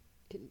the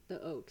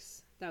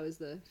Oaks. That was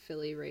the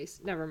Philly race.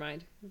 Never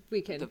mind.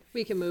 We can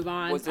move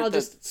on. Was it I'll the-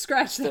 just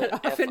scratch that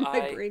The off in my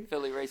FI brain.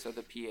 Philly race or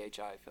the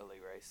PHI Philly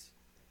race?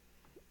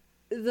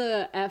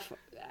 The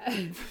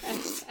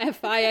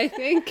FI, I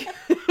think.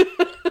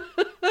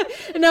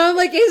 And now I'm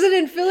like, is it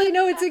in Philly?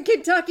 No, it's in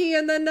Kentucky.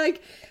 And then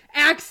like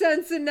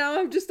accents, and now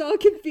I'm just all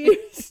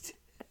confused.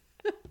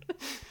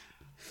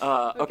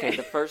 Okay,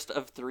 the first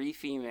of 3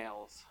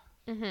 females.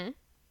 Mm-hmm.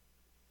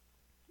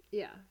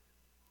 Yeah,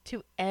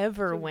 To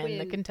ever To win the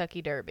win.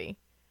 Kentucky Derby.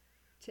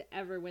 to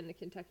ever win the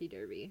Kentucky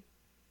Derby.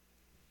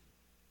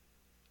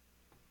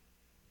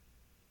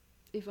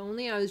 If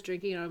only I was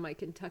drinking out of my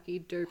Kentucky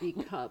Derby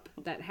cup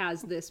that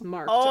has this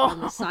marked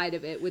on the side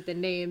of it with the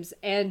names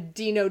and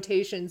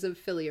denotations of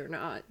Philly or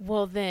not.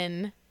 Well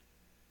then,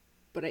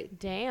 But I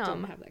damn.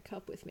 don't have that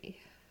cup with me.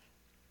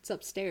 It's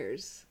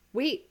upstairs.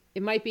 Wait,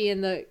 it might be in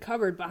the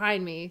cupboard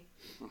behind me.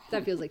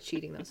 That feels like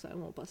cheating though, so I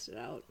won't bust it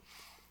out.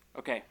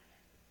 Okay.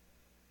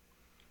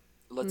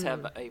 Let's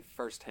have a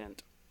first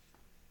hint.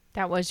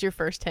 That was your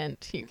first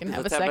hint. You can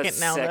have Let's a second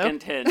now,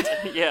 second hint.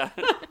 Yeah.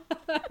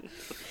 though.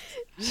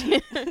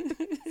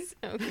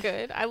 So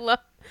good. I love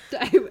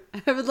I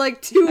would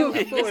like 2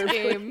 of 4. this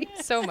game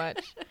so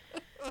much.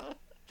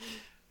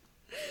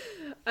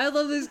 I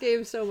love this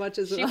game so much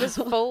as She well. was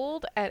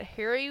foaled at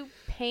Harry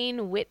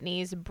Payne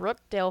Whitney's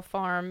Brookdale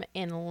Farm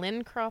in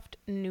Lincroft,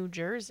 New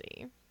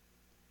Jersey.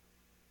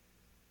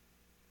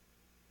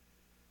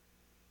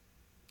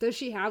 Does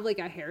she have like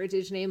a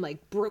heritage name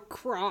like Brooke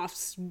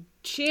Crofts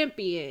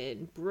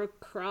Champion? Brooke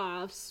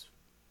Crofts.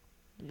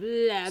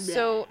 Blah, blah.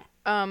 So,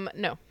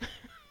 no.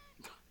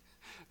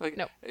 Like,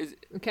 No.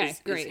 Okay, is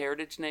great.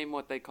 heritage name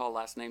what they call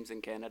last names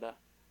in Canada?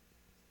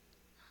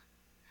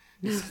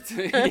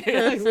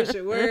 I wish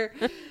it were.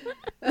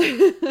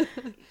 I'm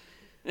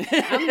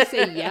gonna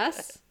say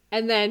yes,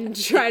 and then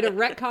try to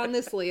retcon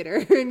this later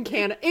in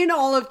Canada, in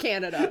all of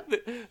Canada,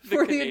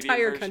 for the Canadian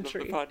entire version of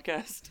country. the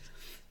podcast.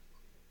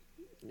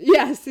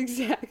 Yes,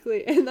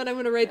 exactly. And then I'm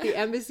gonna write the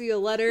embassy a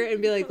letter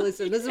and be like,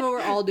 "Listen, this is what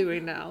we're all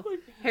doing now. I need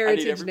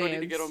Heritage everybody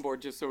names to get on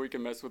board just so we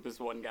can mess with this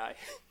one guy.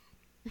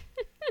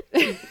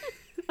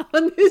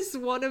 on this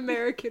one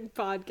American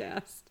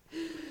podcast."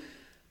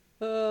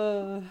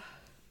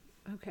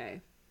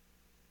 Okay.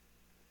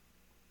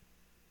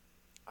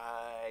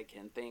 I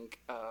can think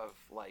of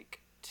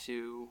like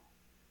 2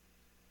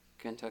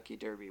 Kentucky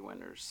Derby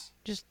winners.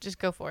 Just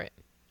go for it.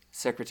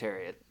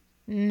 Secretariat.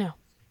 No.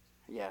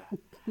 Yeah.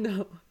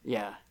 No,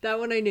 Yeah. that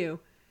one I knew.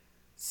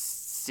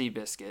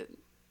 Seabiscuit.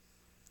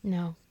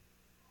 No.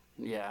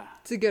 Yeah.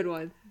 It's a good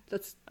one.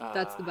 That's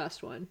the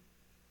best one.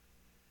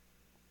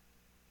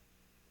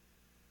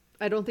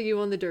 I don't think he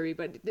won the Derby,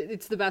 but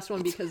it's the best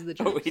one because of the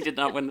Oh, jokes. he did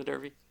not win the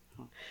Derby.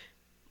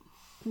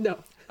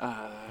 No.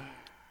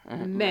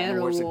 Man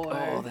of War's War.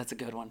 Oh, that's a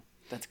good one.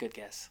 That's a good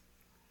guess.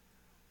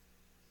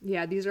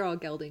 Yeah, these are all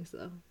geldings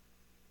though,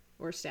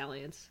 or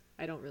stallions.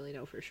 I don't really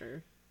know for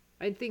sure.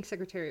 I think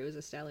Secretariat was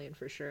a stallion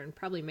for sure, and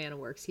probably Man of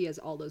Works. He has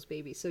all those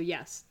babies. So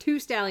yes, 2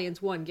 stallions,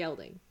 1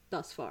 gelding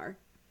thus far.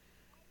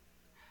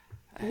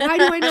 Why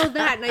do I know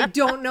that and I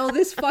don't know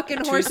this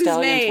fucking 2 horse's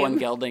stallions, 1 name?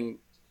 gelding.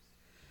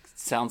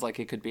 Sounds like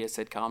it could be a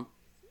sitcom.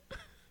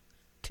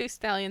 2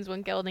 stallions,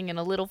 1 gelding, and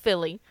a little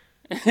filly.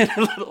 A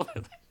little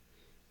bit.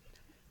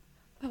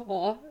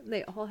 Aw,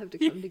 they all have to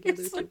come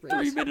together It's to like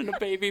raise. 3 men and a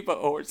baby, but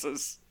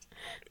horses.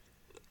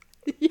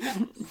 Yes.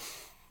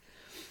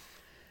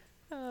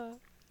 All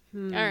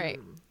right.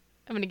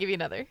 I'm going to give you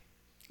another.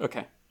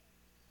 Okay.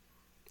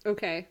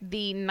 Okay.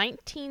 The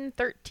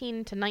 1913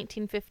 to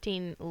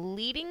 1915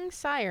 leading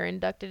sire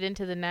inducted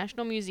into the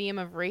National Museum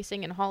of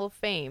Racing and Hall of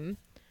Fame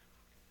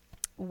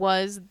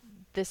was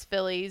this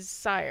filly's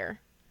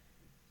sire.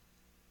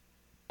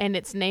 And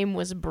its name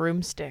was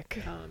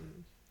Broomstick.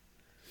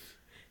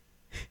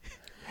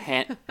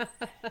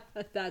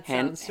 That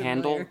sounds familiar.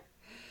 Handle?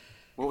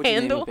 What would you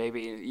name Handle? the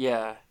baby?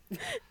 Yeah.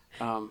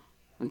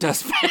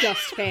 Dustpan.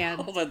 Dustpan.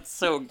 Oh, that's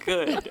so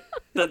good.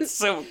 That's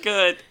so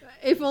good.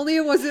 If only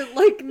it wasn't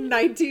like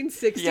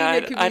 1916. Yeah,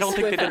 it could be I don't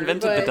think they Swiffer,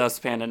 invented the but-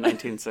 dustpan in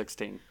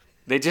 1916.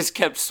 They just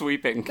kept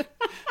sweeping.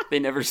 They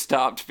never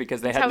stopped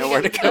because they That's had how we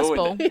nowhere to got the Dust go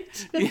Bowl.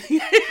 with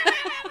it.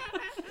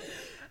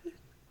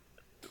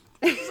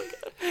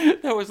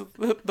 That was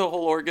the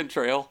whole Oregon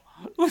Trail.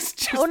 Was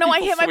just Oh no, I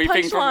people hit my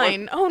sweeping from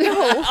punchline. Oh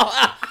no.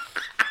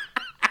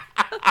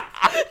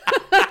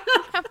 I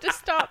have to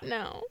stop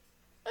now.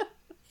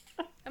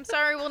 I'm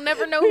sorry, we'll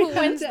never know who have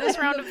wins to this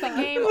end round the of the podcast.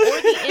 game or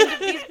the end of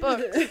these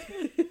books.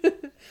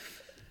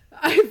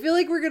 I feel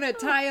like we're gonna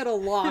tie at a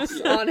loss,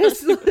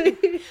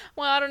 honestly.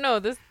 Well, I don't know.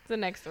 The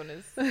next one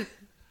is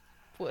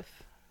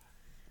woof.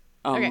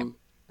 Okay.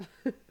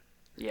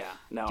 Yeah,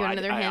 no, Do you want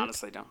another I hint?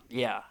 honestly don't.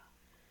 Yeah.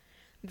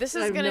 This I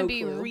is have gonna no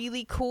be clue.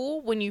 really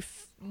cool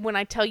when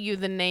I tell you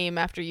the name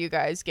after you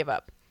guys give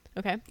up.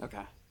 Okay.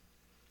 Okay.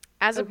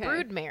 As a Okay.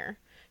 broodmare,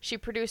 she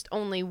produced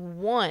only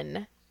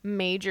one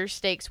major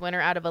stakes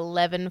winner out of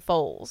 11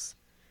 foals,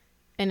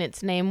 and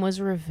its name was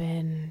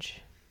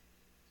Revenge.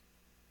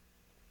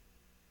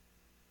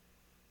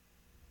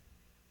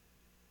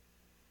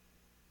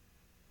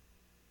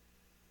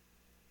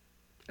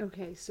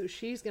 Okay, so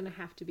she's gonna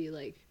have to be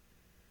like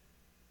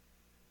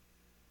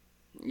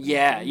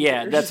Yeah,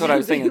 or that's what I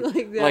was something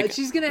thinking. like that.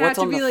 She's gonna have what's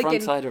to on be the like front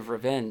in- side of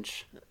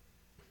Revenge?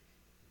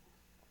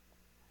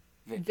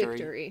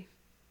 victory.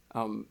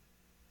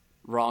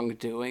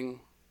 Wrongdoing.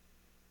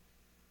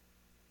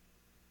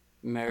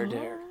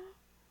 Murder.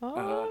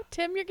 Oh,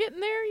 Tim, you're getting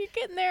there. You're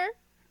getting there.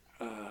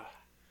 Come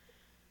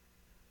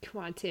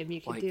on, Tim,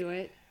 you can Like- do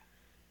it.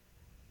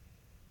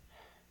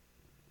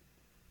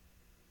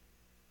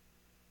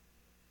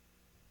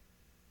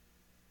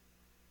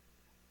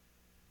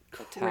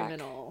 Attack.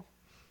 Criminal.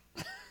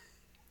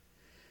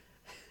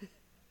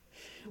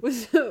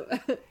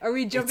 Are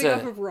we jumping a-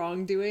 off of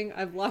wrongdoing?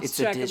 I've lost It's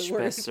a track of dish the word.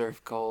 best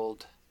served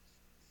cold.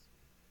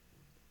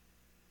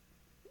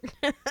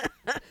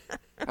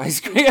 Ice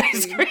cream.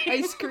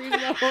 Ice cream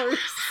the horse.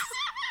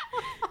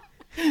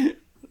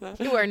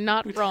 You are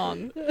not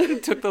wrong.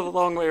 It took the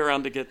long way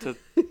around to get to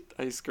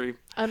ice cream.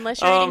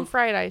 Unless you're eating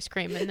fried ice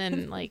cream and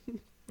then, like,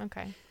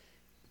 okay.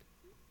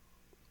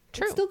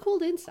 True. It's still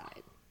cold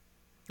inside.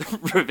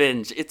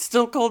 Revenge. It's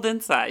still cold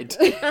inside.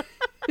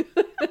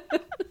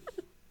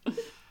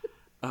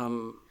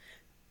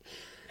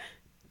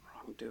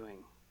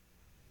 Wrongdoing.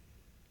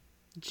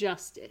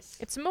 Justice.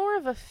 It's more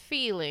of a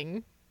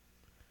feeling.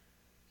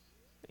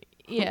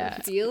 Yeah.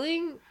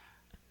 Feeling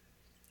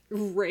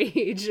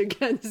rage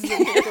against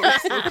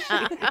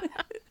the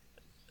horse.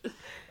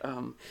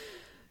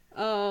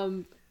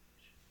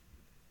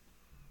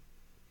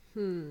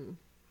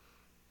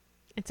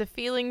 It's a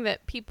feeling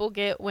that people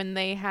get when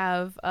they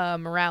have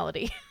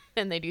morality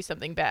and they do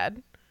something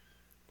bad.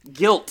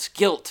 Guilt.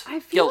 I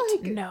feel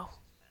Guilt. like No.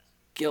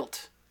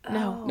 Guilt.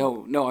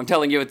 No. No, I'm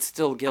telling you, it's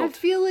still guilt. I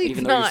feel like even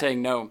It's though you're not.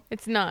 saying no.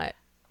 It's not.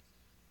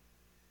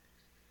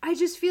 I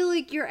just feel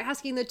like you're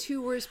asking the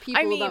two worst people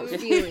I mean- about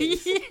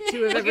feelings to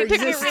have Like, ever it took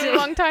me a existed. really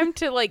long time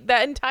to, like,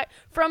 that entire...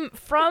 From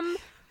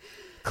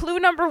clue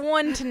number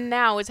 1 to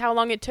now is how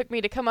long it took me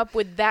to come up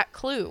with that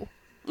clue.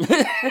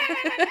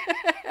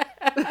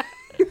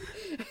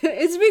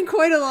 It's been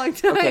quite a long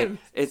time. Okay,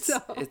 it's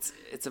so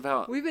it's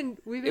about we've been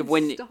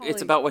when stalling.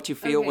 it's about what you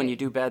feel when Okay. you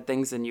do bad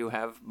things and you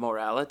have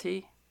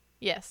morality.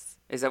 Yes.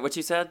 Is that what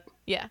you said?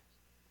 Yeah.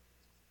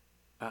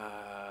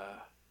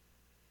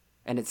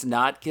 And it's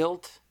not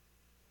guilt.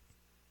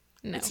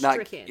 No. It's not.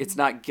 Stricken. It's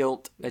not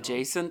guilt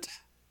adjacent.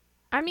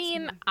 I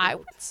mean, I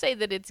would say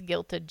that it's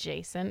guilt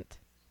adjacent.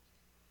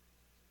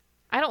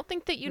 I don't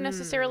think that you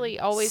necessarily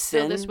always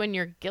feel this Sin? when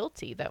you're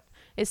guilty, though.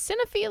 Is sin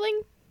a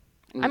feeling?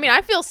 I mean,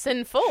 I feel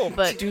sinful,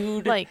 but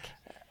Dude. like,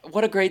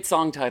 What a great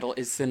song title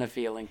is "Sin a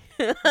Feeling."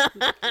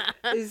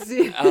 Is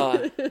it-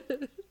 Uh,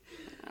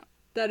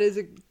 that is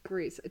a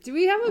great. Do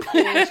we have a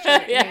feelings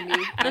chart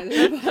handy?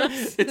 Either of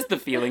us? it's the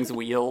feelings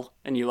wheel,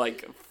 and you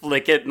like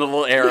flick it, and the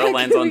little arrow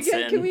lands on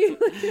sin. Can we,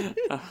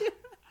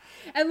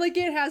 and like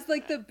it has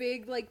like the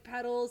big like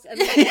pedals and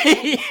like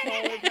the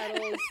smaller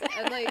pedals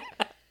and like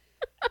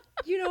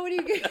you know when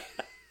you get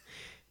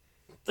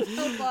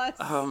help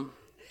us.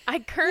 I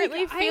currently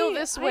Like, feel I-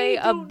 this I way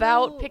don't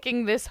about know.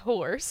 picking this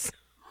horse.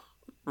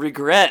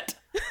 Regret.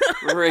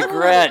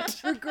 Regret.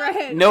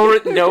 Regret. No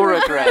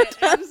regret.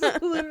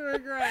 Absolute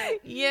regret.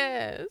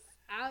 Yes.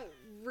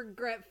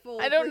 Regretful.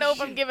 I don't for know if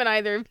sure. I'm giving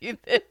either of you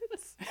this.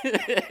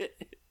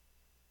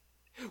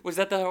 Was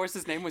that the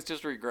horse's name? Was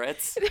just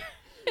regrets?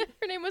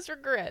 Her name was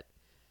Regret.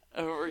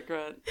 Oh,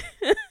 regret.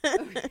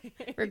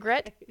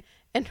 Regret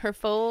and her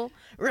full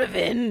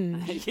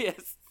revenge.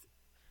 Yes.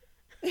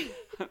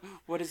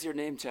 What is your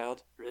name,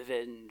 child?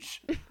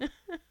 Revenge.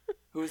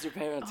 Who is your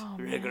parents?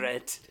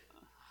 Regret.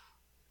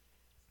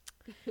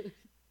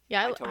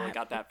 Yeah, I totally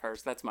got that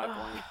first. That's my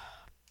point.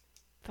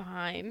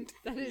 fine.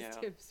 That is Yeah.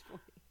 Tim's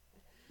point.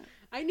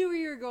 I knew where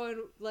you were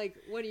going, like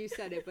when you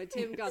said it, but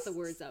Tim got the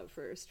words out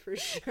first for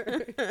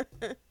sure.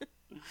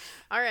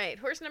 All right,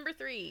 horse number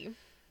 3.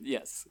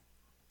 Yes.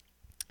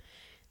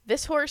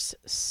 This horse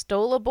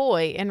stole a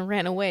boy and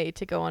ran away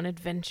to go on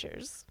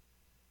adventures.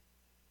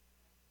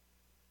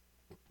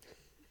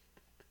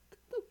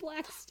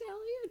 Black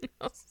Stallion.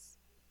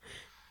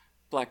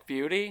 Black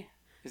Beauty?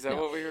 Is that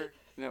what we were?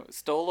 No,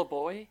 Stole a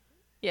Boy?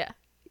 Yeah.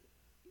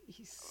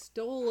 He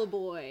stole a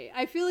boy.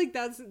 I feel like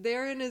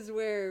therein is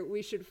where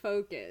we should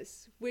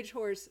focus. Which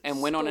horse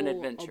And went on an stole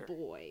adventure. a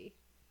boy?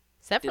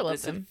 Several Did of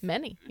this them.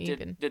 Many,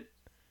 even. Did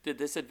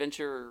this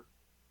adventure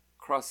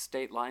cross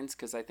state lines?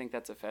 Because I think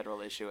that's a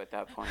federal issue at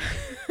that point.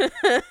 I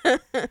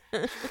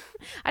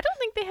don't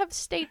think they have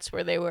states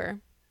where they were.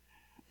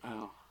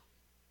 Oh.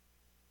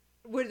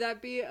 Would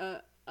that be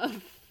a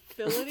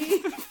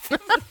fility?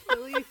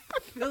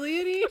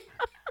 Filiity?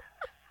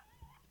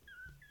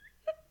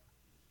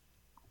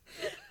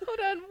 Hold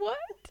on,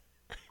 what?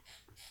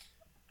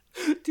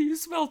 Do you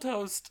smell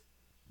toast?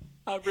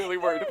 I'm really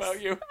worried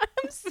about you.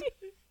 I'm serious.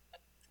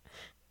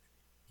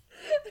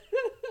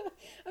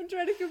 I'm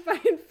trying to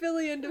combine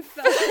Philly into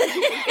felony.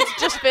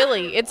 It's just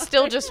Philly. It's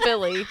still just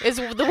Philly. Is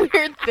the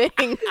weird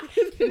thing.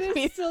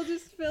 It's still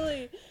just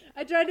Philly.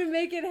 I tried to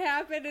make it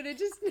happen and it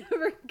just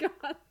never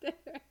got there.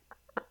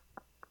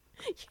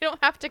 You don't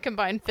have to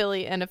combine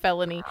Philly and a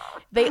felony.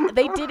 They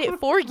did it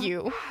for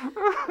you.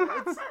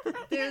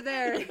 They're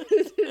there.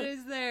 It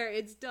is there.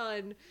 It's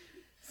done.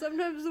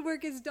 Sometimes the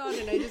work is done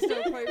and I just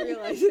don't quite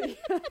realize it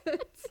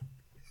yet.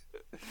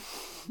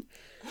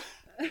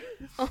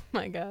 Oh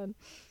my god.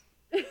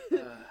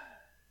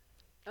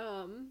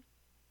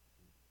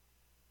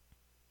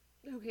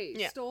 Okay,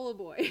 Yeah. Stole a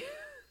boy.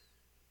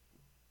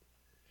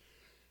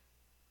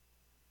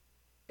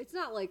 It's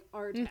not like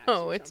Artax.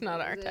 No, it's not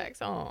Artax.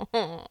 Oh.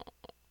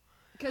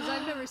 Because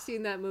I've never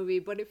seen that movie,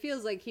 but it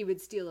feels like he would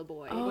steal a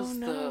boy.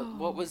 Oh.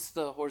 What was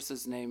the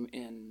horse's name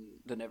in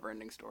The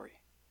Neverending Story?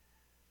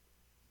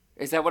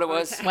 Is that what it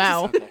was? Artax.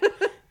 Wow.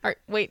 Okay.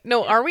 Wait,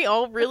 no, are we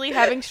all really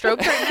having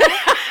strokes right now?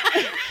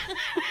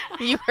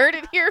 You heard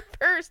it here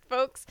first,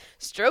 folks.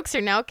 Strokes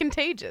are now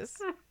contagious.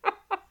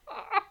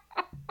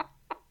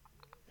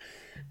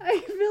 I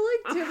feel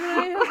like Tim and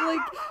I have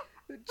like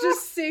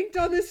just synced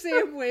on the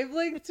same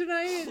wavelength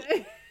tonight.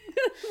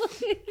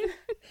 Like,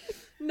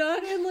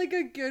 not in like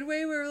a good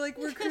way where like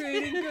we're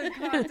creating good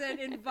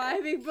content and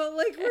vibing, but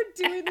like we're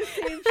doing the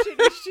same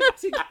shitty shit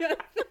together.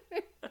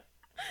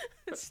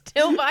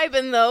 Still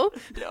vibing though.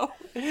 No,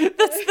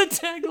 that's the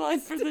tagline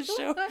for the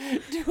show.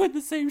 Doing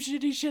the same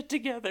shitty shit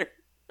together.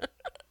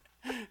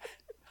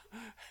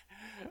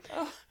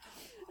 Oh.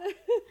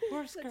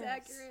 Horse That's girls.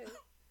 accurate.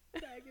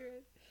 That's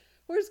accurate.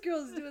 Horse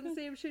girls doing the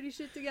same shitty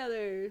shit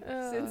together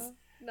since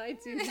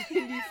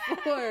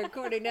 1994,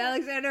 according to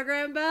Alexander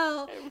Graham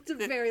Bell. It's a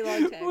very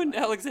long time. When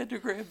Alexander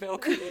Graham Bell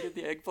created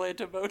the eggplant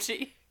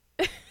emoji.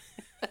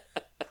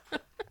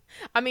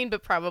 I mean,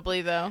 but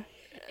probably though.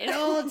 It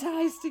all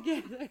ties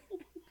together.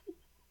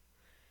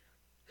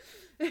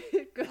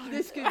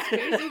 This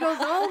conspiracy goes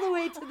all the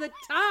way to the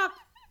top.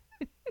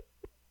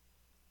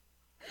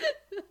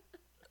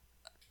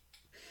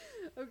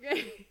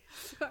 Okay,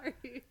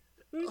 sorry.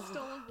 Who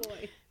stole a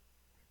boy?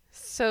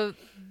 So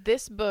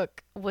this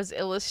book was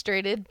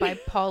illustrated by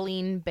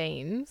Pauline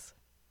Baines.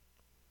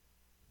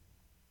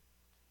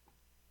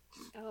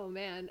 Oh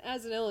man,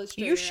 as an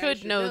illustrator, You I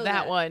should know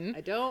that one.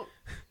 I don't.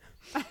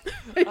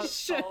 I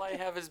should. All I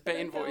have is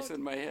Bane voice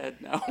in my head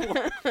now.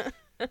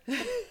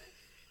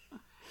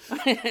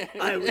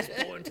 I was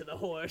born to the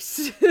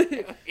horse.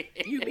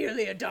 You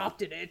merely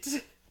adopted it.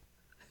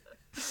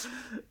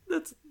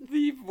 That's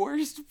the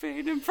worst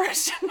Bane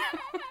impression.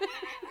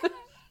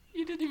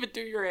 You didn't even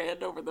do your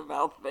hand over the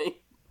mouth thing.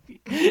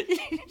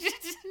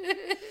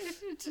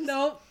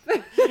 Nope.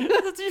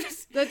 That's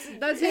just, That's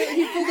it.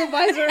 He pulled the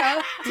visor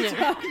out to Yeah.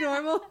 talk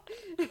normal.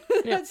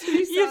 That's what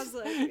he sounds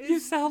like. you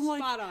It's sound like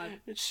spot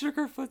on.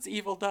 Sugarfoot's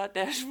evil dot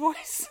dash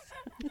voice.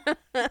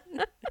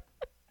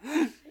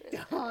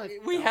 Oh,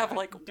 We have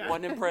like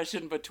one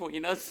impression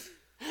between us,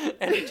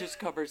 and it just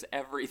covers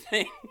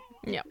everything.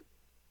 Yep.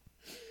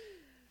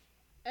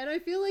 and I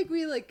feel like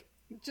we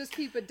just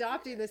keep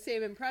adopting the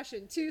same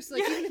impression too. So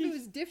even if it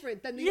was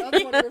different, then the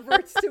other one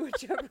reverts to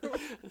whichever one.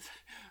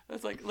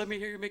 It's like, let me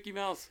hear your Mickey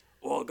Mouse.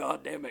 Well,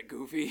 God damn it,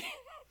 Goofy.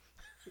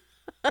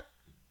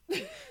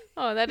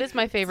 Oh, that is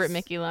my favorite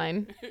Mickey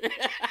line.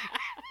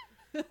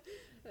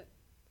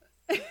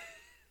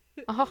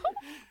 Oh,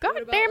 God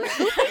What about damn like,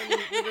 it. when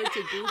we revert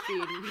to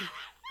Goofy? And...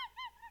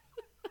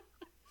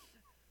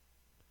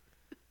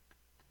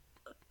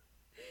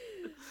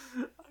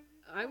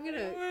 I'm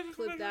gonna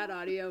clip that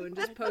audio and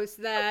just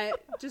post that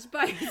just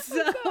by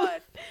itself.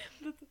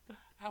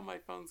 How my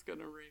phone's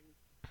gonna ring.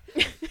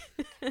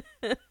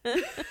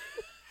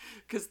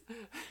 Because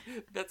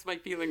that's my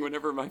feeling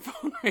whenever my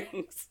phone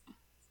rings.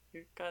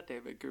 God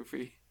damn it,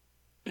 Goofy.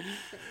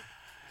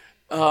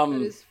 That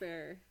is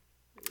fair.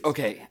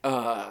 Okay,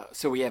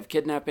 so we have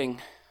kidnapping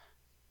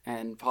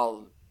and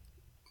Paul.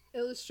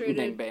 Illustrated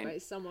Named Bane. by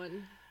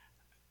someone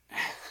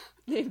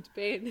named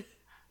Bane.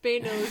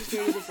 Bane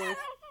illustrated the book.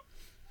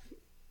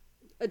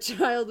 A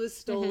child was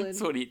stolen. That's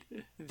what he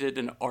did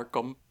in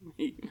Arkham.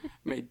 He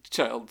made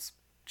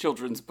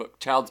children's books.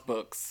 Child's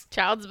books.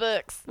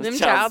 Them Child's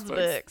child's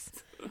books.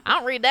 I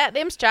don't read that.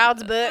 Them's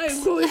child's books.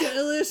 I'm going to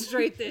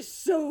illustrate this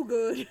so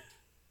good.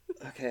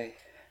 Okay.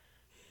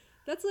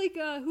 That's like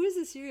who is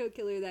the serial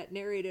killer that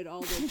narrated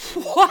all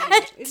the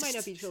What? It might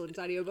not be children's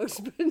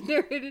audiobooks, but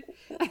narrated.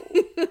 I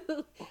think it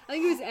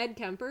was Ed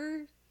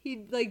Kemper.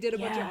 He like did a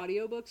bunch of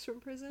audiobooks from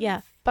prison.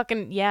 Yeah.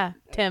 Fucking yeah,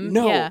 Tim.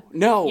 No, Yeah.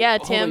 no. Yeah,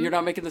 Hold on, Tim. you're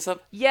not making this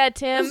up. Yeah,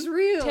 Tim. That's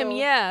real. Tim,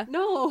 yeah.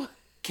 No.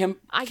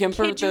 I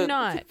Kimber, kid you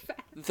not,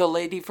 the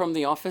lady from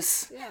The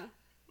Office. Yeah.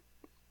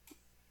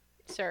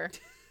 sir.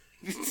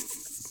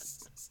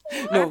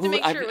 No, To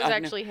make sure it was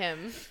actually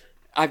him.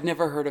 I've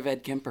never heard of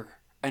Ed Kemper,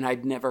 and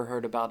I'd never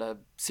heard about a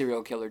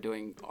serial killer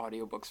doing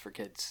audiobooks for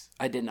kids.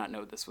 I did not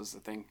know this was the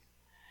thing.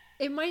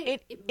 It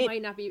might. It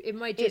might not be. It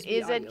might just It be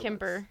is Ed audiobooks.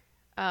 Kemper.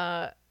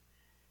 How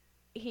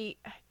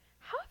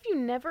have you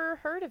never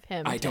heard of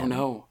him? I Tim? don't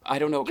know. I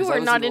don't know. You 'cause I are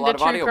listen not to a into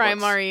lot of true crime,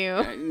 audiobooks. are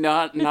you?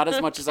 Not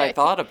as much as I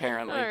thought,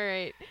 apparently. All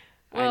right.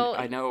 Well,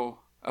 I know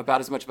about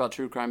as much about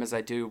true crime as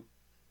I do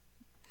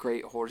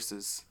great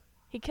horses.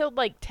 he killed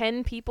like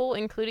 10 people,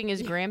 including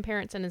his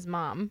grandparents and his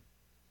mom.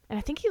 And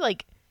I think he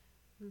like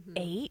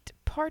ate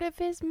part of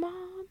his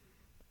mom.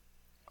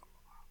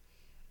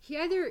 He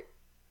either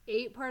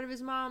ate part of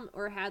his mom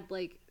or had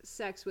like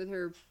sex with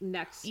her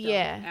next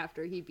Yeah.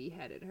 after he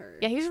beheaded her.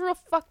 Yeah, he's a real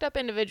fucked up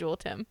individual,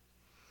 Tim.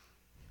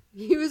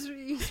 He's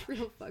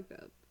real fucked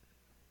up.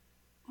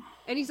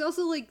 And he's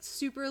also like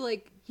super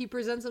like he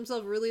presents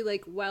himself really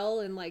like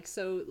well, and like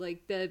so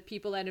like the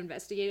people that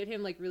investigated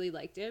him like really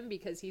liked him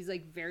because he's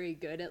like very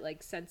good at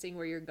like sensing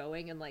where you're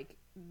going and like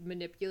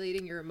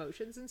manipulating your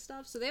emotions and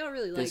stuff. So they all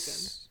really like him.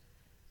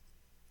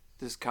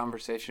 This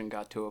conversation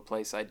got to a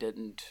place I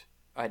didn't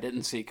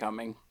see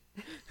coming.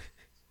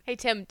 Hey,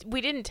 Tim,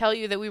 we didn't tell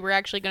you that we were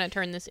actually going to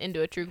turn this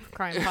into a true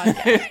crime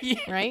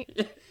podcast, right?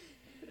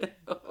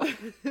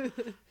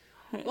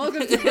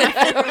 Welcome to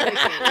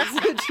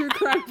the True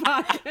Crime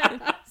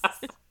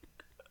Podcast.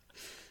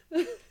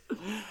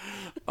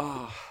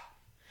 Oh,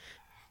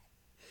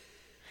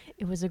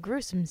 It was a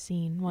gruesome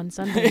scene one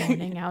Sunday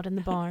morning out in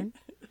the barn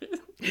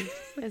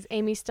as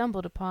Amy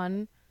stumbled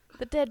upon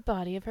the dead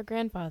body of her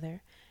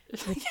grandfather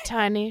with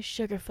tiny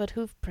sugarfoot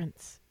hoof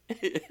prints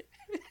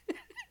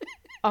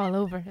all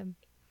over him.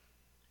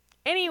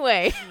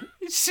 Anyway,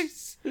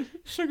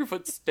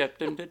 Sugarfoot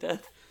stepped him to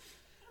death.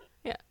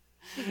 yeah.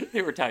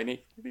 They were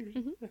tiny.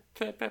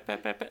 Pat, pat,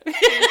 pat, pat, pat.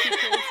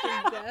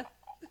 Death.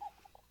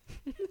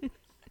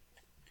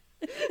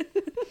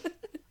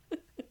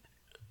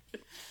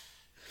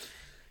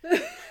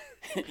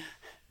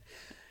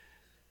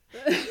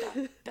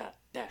 Dot,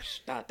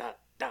 dash, dot, dot,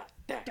 dot,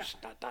 dash,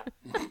 dot, dot.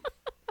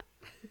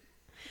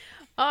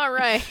 All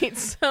right,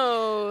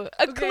 so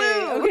a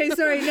clue. Okay,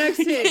 sorry. Next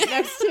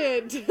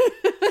hint.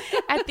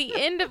 At the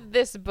end of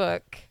this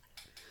book,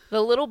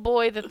 the little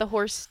boy that the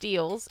horse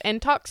steals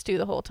and talks to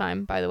the whole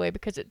time, by the way,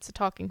 because it's a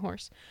talking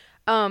horse,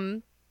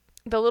 the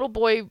little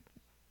boy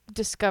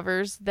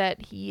discovers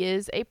that he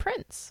is a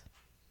prince.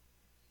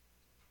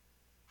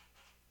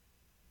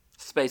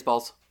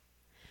 Spaceballs.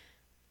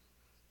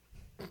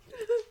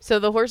 So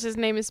the horse's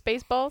name is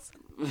Spaceballs?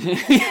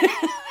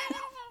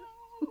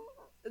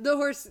 The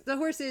horse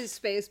is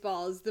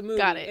Spaceballs, the movie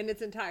Got it. in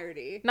its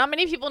entirety. Not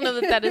many people know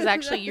that is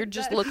actually, you're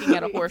just looking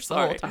at a horse the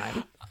whole Sorry.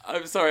 time.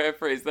 I'm sorry I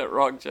phrased that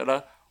wrong,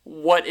 Jenna.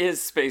 What is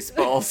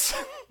Spaceballs?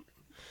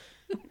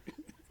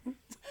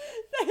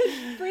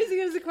 Phrasing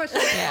it as a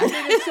question. Yeah.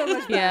 It is so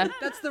much better. Yeah.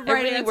 That's the It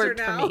right really answer worked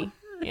now. for me.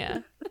 Yeah.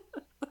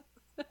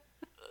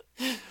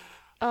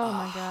 Oh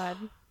my god.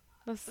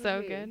 That's so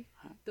Okay. good.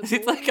 The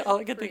It's like boy all I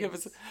was can think of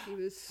prince. is, He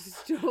was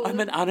stolen. I'm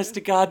an honest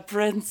to God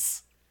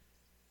prince.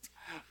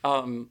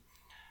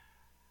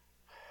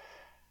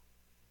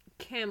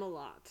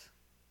 Camelot.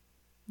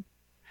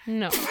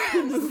 No.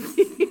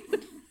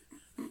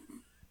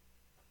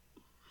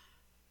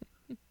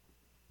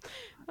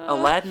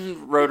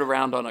 Aladdin rode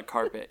around on a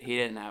carpet. He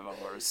didn't have a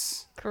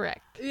horse.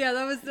 Correct. Yeah,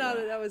 that was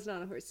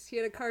not a horse. He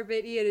had a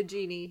carpet. He had a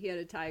genie. He had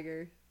a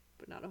tiger,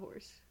 but not a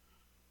horse.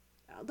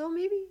 Although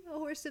maybe a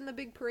horse in the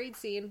big parade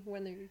scene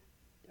when they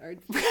are,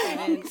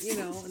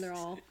 when they're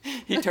all.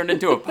 He turned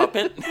into a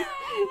puppet.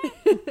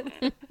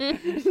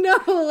 No,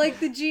 like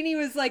the genie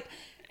was like,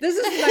 "This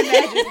is my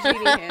magic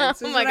genie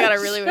hands." Oh my god, I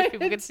really wish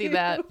people could see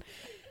that.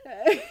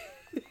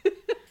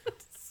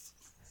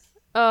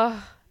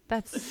 Oh,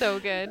 that's so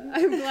good.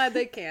 I'm glad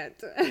they can't.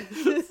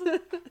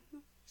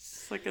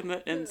 It's like in the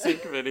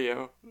NSYNC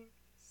video.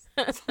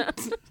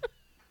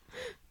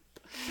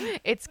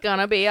 It's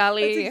gonna be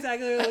Ali. That's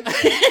exactly what it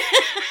looks like.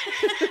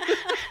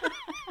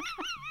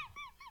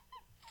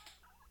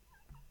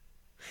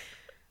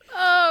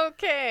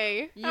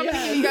 Okay. I'm gonna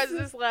give you guys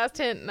this last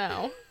hint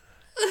now.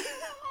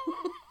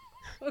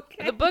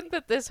 Okay. The book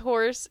that this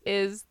horse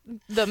is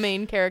the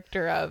main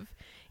character of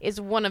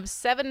is one of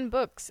 7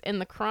 books in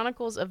the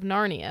Chronicles of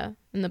Narnia,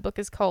 and the book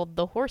is called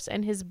The Horse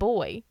and His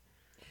Boy.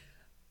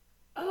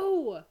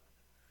 Oh,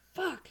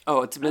 fuck.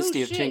 Oh, it's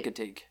Misty of shit.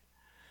 Chincoteague.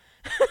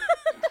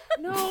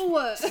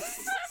 No. Sorry,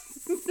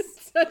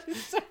 I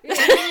didn't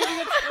even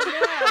get so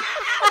mad.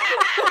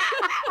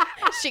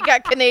 She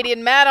got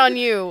Canadian mad on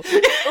you.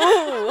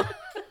 Ooh.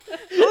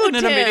 Ooh, And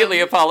then Tim.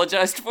 immediately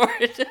apologized for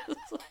it.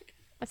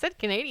 I said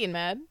Canadian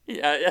mad.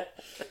 yeah.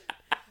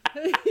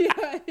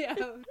 yeah.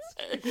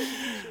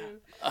 It's true.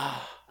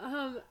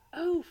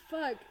 Oh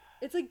fuck!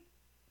 It's like,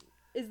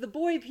 is the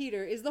boy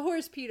Peter? Is the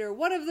horse Peter?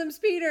 One of them's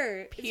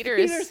Peter.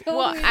 Peter's all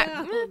well, the way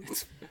down.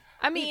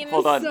 I mean,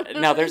 Hold on. So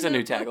Now there's a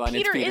new tagline.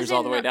 Peter It's Peter's isn't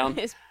all the way not- down.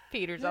 It's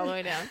Peter's all the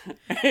way down.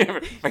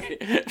 that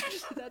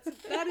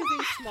is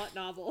a smut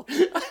novel.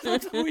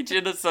 We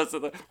should have said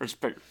the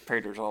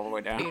Peter's all the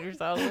way down.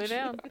 Peter's all the way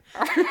down.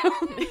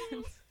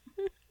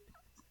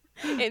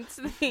 It's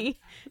the.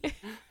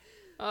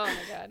 Oh my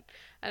god!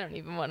 I don't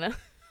even want to.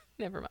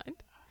 Never mind.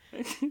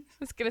 I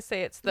was gonna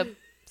say it's the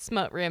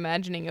smut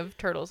reimagining of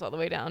Turtles all the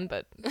way down,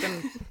 but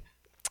then...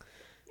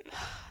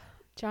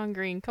 John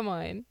Green, come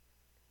on.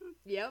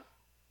 Yep.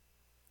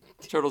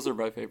 Turtles are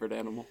my favorite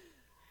animal.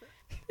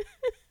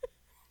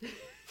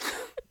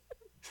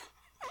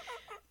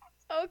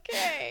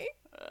 Okay.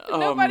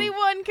 Nobody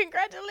won.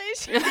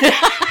 Congratulations.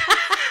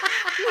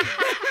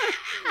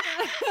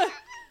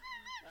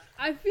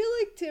 I feel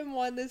like Tim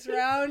won this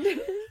round.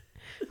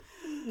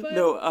 But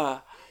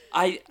No,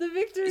 the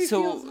victory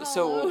feels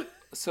hollow.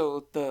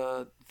 so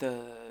the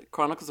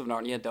Chronicles of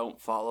Narnia don't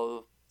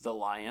follow the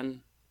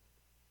lion.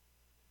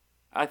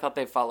 I thought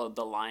they followed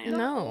the lion.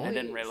 No. I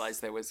didn't realize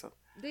there was a...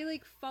 They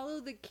like follow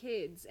the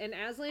kids, and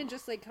Aslan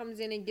just like comes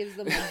in and gives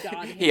them a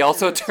god. He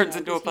also hand turns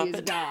stuff, into a 'cause he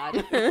is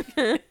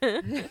puppet.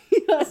 God.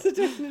 He also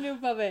turns into a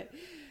puppet.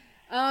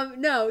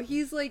 No,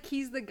 he's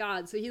the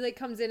god. So he like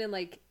comes in and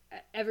like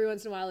every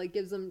once in a while like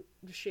gives them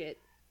shit,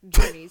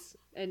 journeys,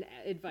 and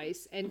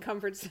advice, and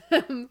comforts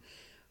them.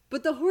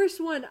 But the horse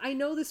one, I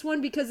know this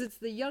one because it's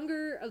the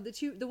younger of the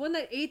two. The one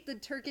that ate the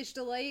Turkish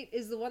delight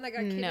is the one that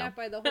got kidnapped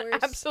by the horse.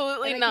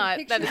 Absolutely And I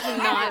can not. That is picture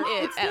the not cover.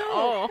 it It's at not.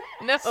 all.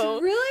 No.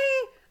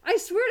 Really? I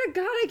swear to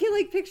God, I can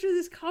like picture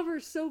this cover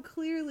so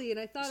clearly, and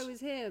I thought it was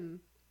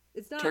him.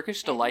 It's not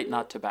Turkish delight,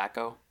 not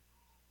tobacco.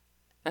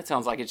 That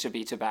sounds like it should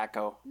be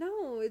tobacco.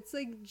 No, it's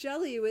like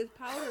jelly with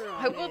powder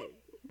I on will-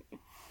 it.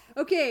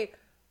 Okay,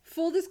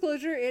 full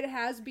disclosure: it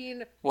has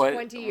been What-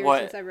 20 years what-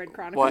 since I read What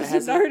Chronicles of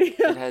has it?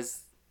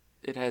 Narnia.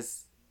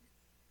 It's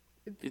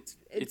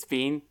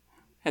been.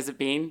 Has it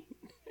been?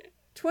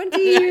 20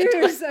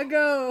 years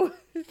ago,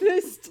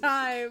 this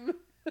time.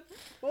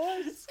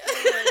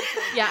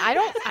 Yeah, I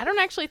don't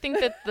actually think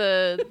that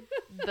the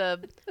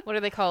what are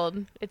they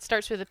called? It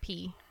starts with a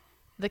P.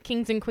 The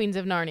Kings and Queens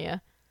of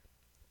Narnia.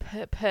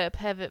 Pevins.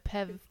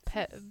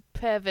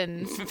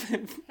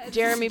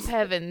 Jeremy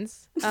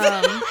Pevins.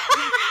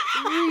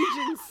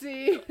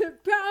 Regency.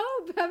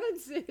 Oh,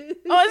 Pevensey.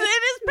 Oh,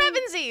 it is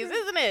Pevensies,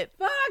 isn't it?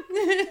 Fuck!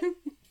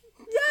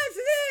 Yes,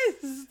 it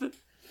is!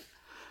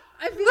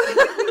 I feel like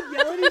if we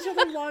yell at each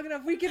other long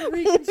enough, we can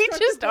reconstruct We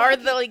just the are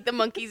book. the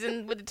monkeys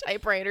with the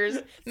typewriters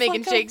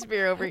making like a-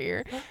 Shakespeare over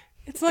here.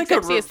 It's like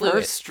Except a C.S.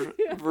 reverse, Lewis.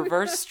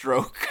 reverse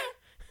stroke.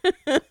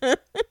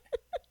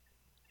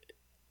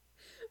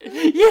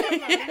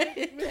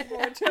 With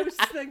more toast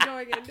than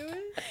going into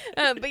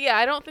it. But yeah,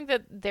 I don't think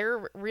that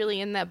they're really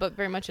in that book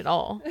very much at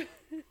all.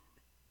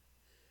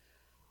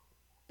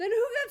 Then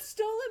who got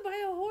stolen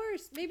by a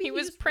horse? Maybe He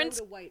was just Prince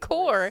rode a white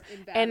Kor, horse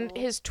in and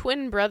battle. his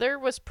twin brother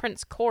was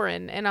Prince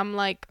Corin. And I'm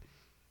like,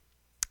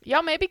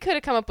 y'all maybe could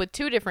have come up with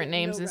two different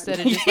names No instead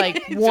of record. just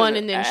like one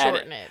and then Add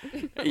shorten it.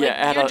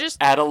 Yeah, you're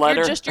add a letter.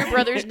 You're just your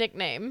brother's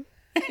nickname.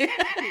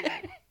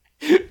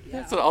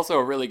 That's also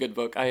a really good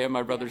book. I Am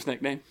My Brother's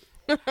Nickname.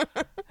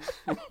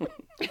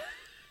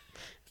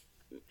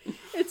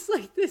 It's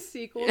like the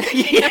sequel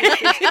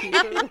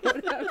to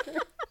whatever.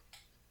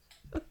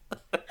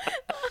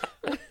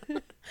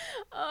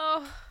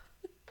 Oh,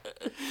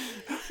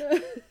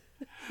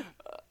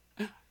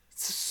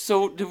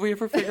 So, did we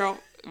ever figure out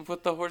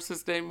what the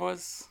horse's name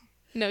was?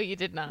 no, you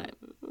did not.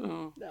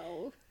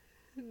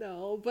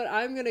 No, but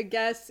I'm gonna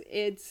guess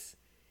it's.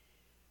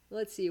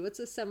 Let's see, what's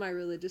a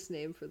semi-religious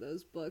name for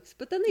those books?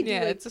 But then they do Yeah,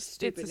 like it's a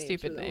stupid names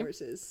stupid for the name.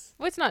 horses.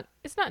 Well, it's not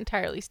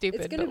entirely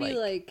stupid. It's gonna but be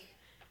like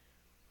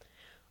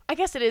I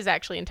guess it is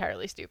actually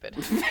entirely stupid.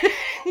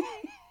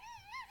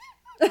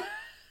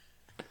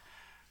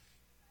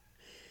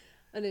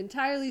 an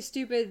entirely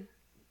stupid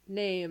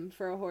name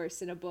for a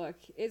horse in a book.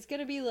 It's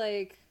gonna be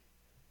like.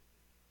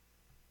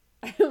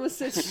 I almost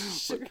said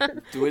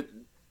sugar, Do it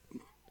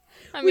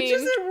I which mean,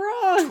 isn't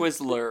wrong.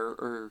 Twizzler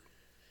or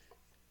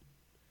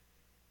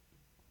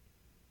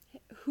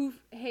Hoof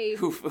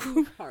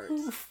heart.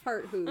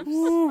 Heart hooves.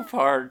 Ooh,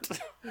 part.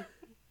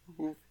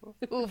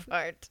 oof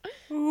art.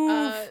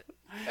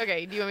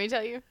 Okay, do you want me to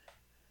tell you?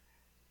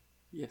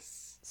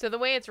 Yes. So the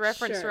way it's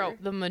referenced Sure.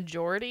 throughout the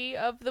majority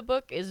of the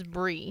book is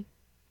Bree.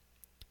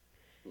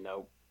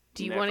 Nope.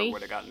 Do you Never wanna-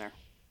 would have gotten there.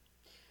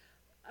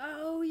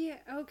 Oh yeah,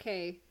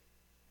 okay.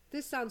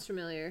 This sounds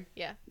familiar.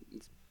 Yeah,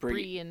 Bree.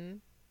 Bree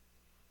and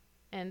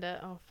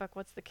oh fuck,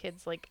 what's the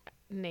kid's like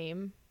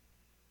name?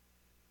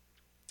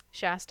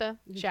 Shasta.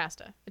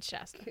 Shasta. It's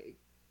Shasta. Okay.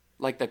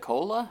 Like the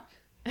cola?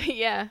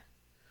 Yeah.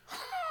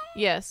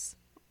 Yes.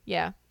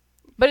 Yeah.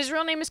 But his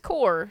real name is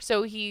Kor,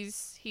 so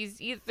he's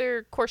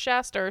either Kor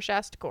Shasta or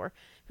Shasta Kor.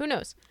 Who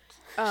knows?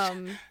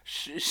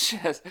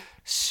 Shasta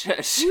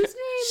Whose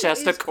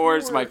name is Core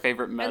is my Kor,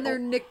 favorite metal. And their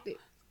nickname.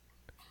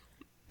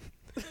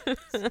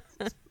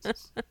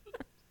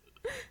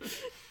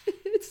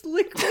 It's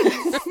liquid.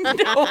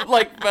 No,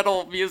 like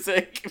metal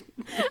music.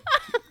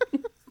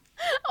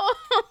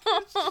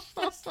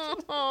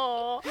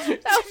 Oh,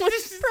 that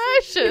was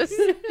precious.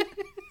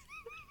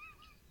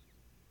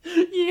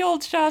 Ye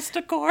old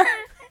Shasta core.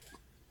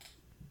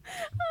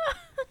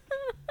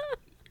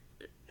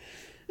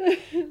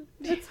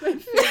 That's my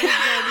favorite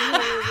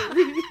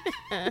Zombie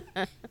horror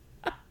movie.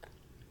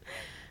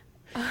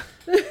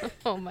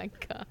 Oh my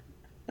god.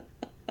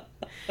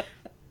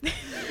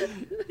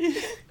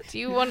 Do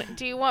you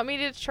want me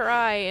to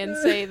try and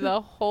say the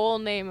whole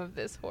name of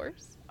this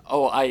horse?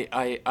 Oh, I,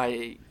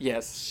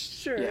 yes.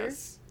 Sure.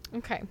 Yes.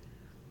 Okay.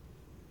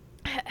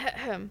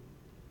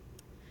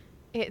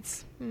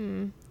 It's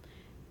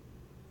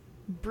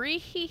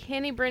Breehy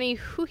Henny Brenny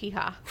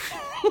Hoo-hee-ha.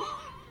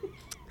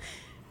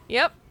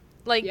 Yep.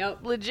 Like Yep.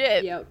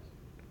 legit. Yep.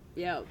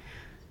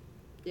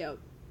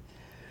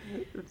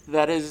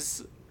 That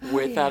is,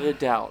 without a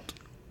doubt,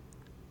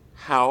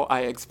 how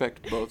I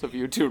expect both of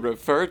you to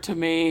refer to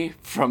me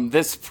from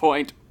this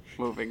point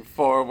moving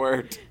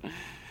forward.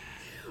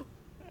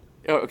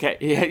 Okay,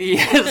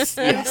 yes.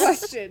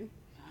 Question.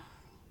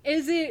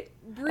 Is it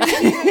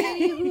Breezy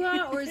Honey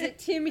Hoo-ha or is it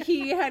Tim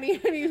He Honey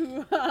Honey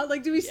Hoo-ha?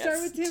 Like, do we start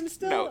Yes. with Tim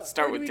still? No,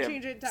 start or with do we Tim.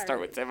 change it entirely? Start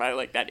with Tim. I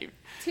like that even.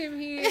 Tim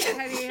He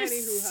Honey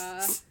Honey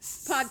Hoo-ha.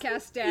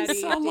 Podcast Daddy.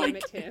 sound Damn like-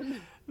 it,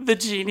 Tim. The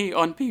genie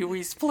on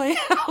Pee-wee's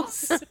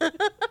Playhouse.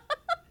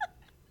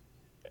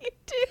 You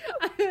do.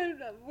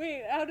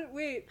 Wait.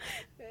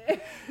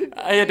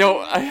 I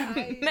don't.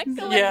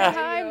 Mecca Yeah. like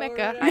hi,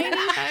 Mecca. Heiny,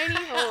 heiny,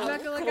 ho.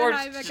 Mecca like Of a course,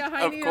 hi, Mecca of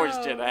hiney course,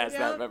 ho. Jenna has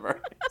that Yep.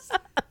 memorized.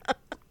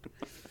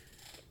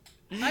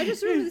 I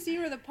just remember the scene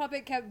where the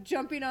puppet kept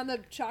jumping on the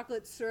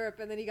chocolate syrup,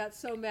 and then he got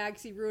so mad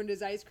 'cause he ruined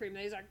his ice cream.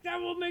 And he's like, "That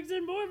will mix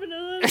in more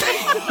vanilla."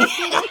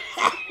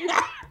 I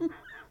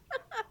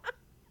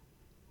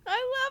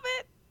love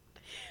it.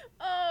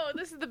 Oh,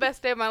 this is the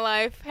best day of my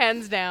life,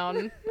 hands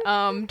down.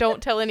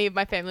 Don't tell any of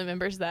my family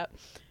members that.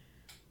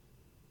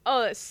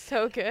 Oh, that's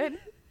so good.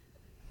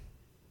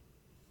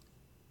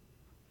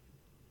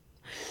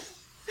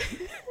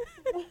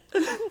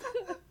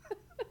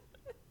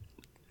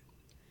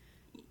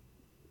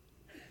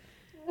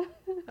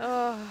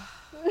 Oh,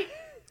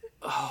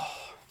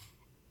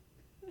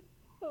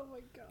 Oh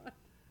my god.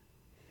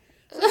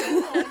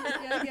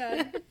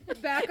 Yeah.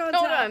 Back on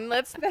hold top. on.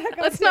 Let's Back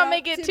on not top.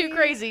 make it too Timmy-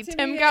 crazy. Timmy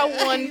Tim got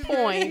and- 1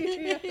 point.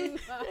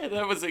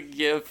 That was a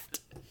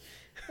gift.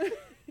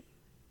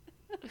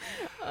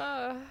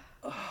 Uh,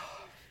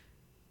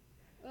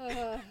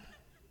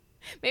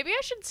 Maybe I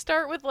should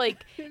start with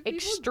like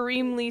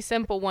extremely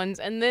simple ones,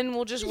 and then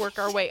we'll just work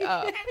our way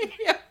up.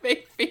 Yeah,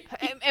 maybe.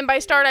 And by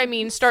start, I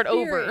mean start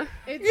over.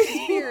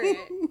 It's spirit.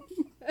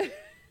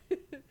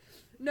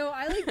 No,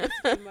 I like this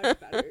one much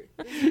better.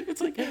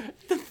 It's like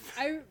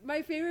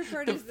My favorite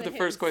part the is the first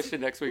hints. question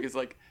next week is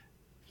like,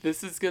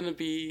 this is gonna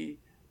be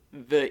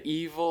the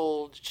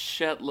evil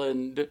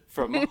Shetland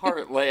from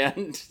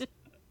Heartland.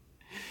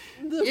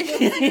 The book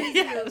series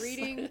we are Yes.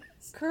 reading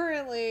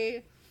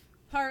currently,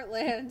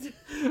 Heartland.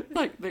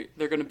 Like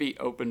they're gonna be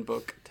open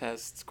book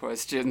tests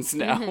questions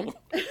now.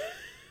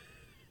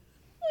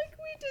 Like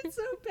we did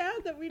so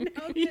bad that we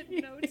now get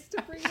notes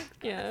to bring across.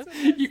 Yeah.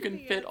 You can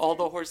fit all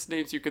the horse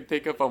names you can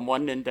think of on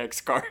one index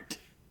card.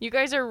 You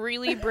guys are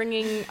really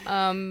bringing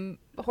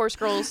Horse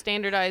Girls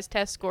standardized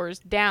test scores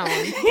down,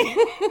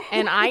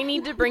 and I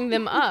need to bring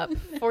them up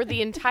for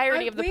the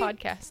entirety of the Wait.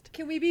 podcast.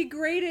 Can we be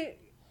graded?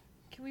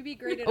 Can we be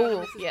graded Oh,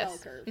 on Mrs. yes. Bell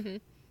curve?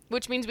 Mhm.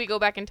 Which means we go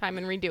back in time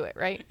and redo it,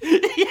 right?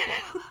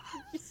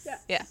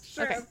 Yeah,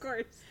 Sure, okay. of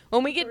course.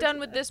 When we get done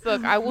with this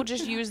book, I will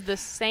just use the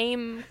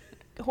same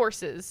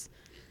horses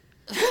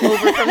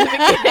over from the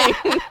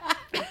beginning,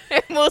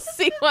 and we'll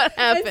see what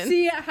And happens.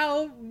 see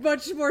how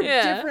much more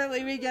Yeah.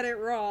 differently we get it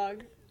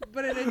wrong,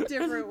 but in a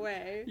different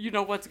way. You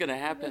know what's gonna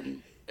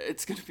happen?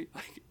 It's gonna be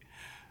like,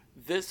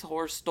 this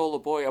horse stole a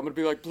boy. I'm gonna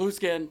be like,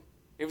 Blueskin.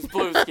 It was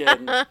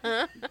Blueskin.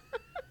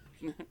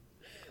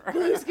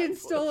 Blueskin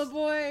stole a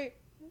boy.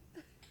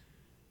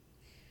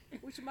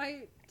 Which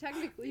might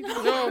technically be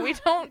No, we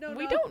don't. know.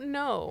 We don't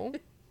know.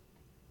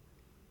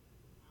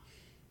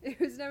 It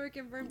was never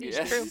confirmed he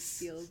Yes. didn't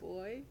steal a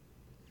boy.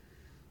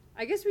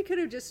 I guess we could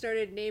have just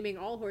started naming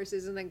all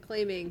horses and then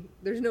claiming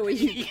there's no way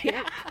you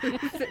can't prove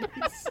that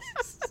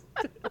he's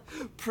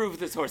Prove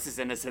this horse's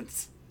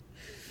innocence.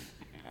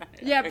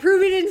 Yeah,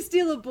 prove he didn't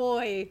steal a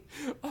boy.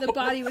 The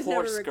body was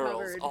never Horse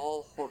girls. recovered.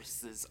 All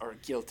horses are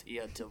guilty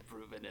until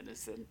proven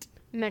innocent.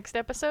 Next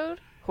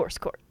episode, Horse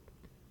Court.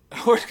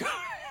 Horse court.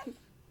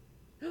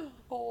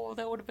 Oh,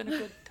 that would have been a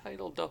good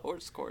title, The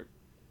Horse Court.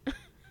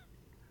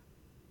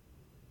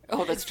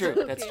 Oh, that's true.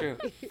 That's Okay.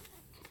 true.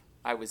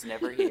 I was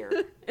never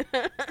here.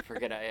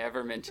 Forget I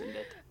ever mentioned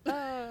it.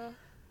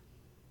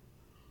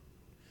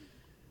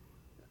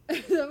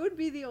 That would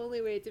be the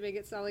only way to make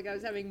it sound like I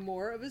was having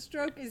more of a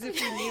stroke, is if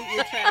you mute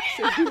your tracks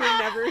so you were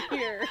never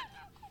here.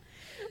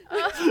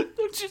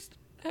 Don't just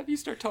have you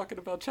start talking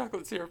about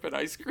chocolate syrup and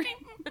ice cream.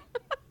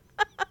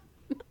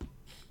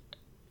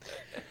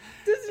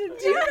 Do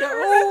you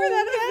remember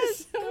that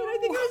episode? I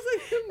think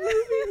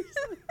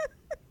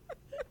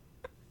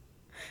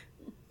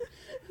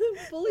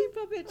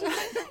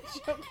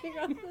walking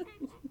on the...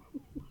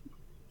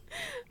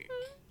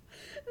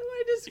 Am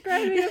I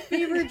describing a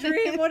fever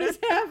dream? What is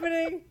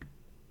happening?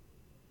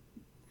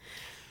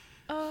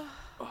 Oh,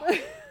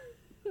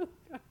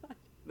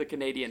 The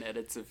Canadian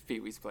edits of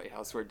Pee-wee's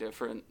Playhouse were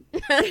different.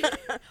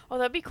 oh,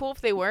 that'd be cool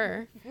if they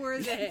were. Were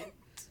they?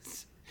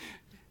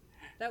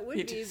 That would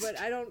He be, just- but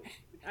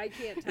I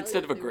can't tell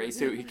Instead you of a if they gray were.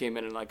 suit, he came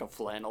in like a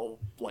flannel,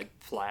 like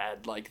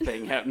plaid, like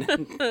thing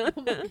happening. Oh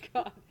my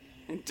god.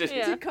 Just-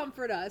 Yeah. To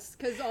comfort us,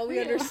 because all we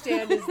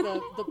understand is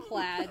the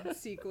plaid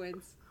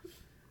sequence.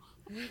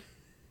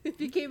 If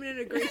he came in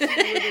a gray suit,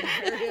 we would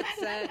have been very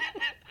upset.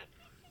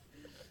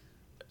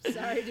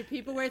 Sorry, do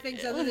people wear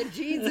things other than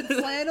jeans and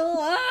flannel?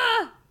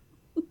 Ah!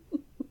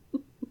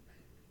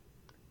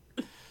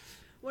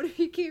 What if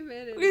he came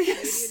in a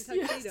Yes,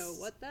 Canadian tuxedo? yes.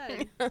 What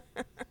then?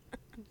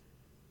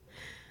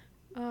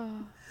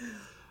 Oh.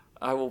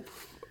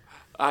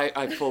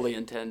 I fully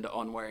intend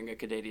on wearing a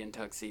Canadian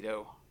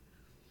tuxedo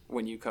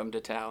when you come to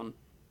town.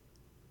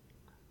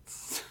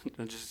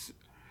 Just,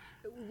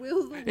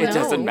 Will the It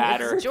doesn't weather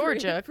matter. It's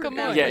Georgia, for come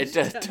now? on. yeah, it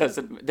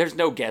doesn't. There's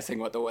no guessing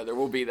what the weather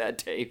will be that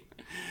day.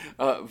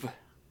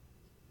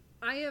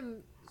 I am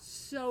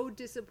so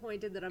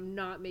disappointed that I'm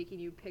not making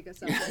you pick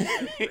us up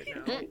right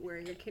now,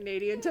 wearing a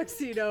Canadian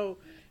tuxedo,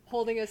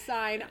 holding a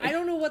sign. I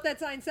don't know what that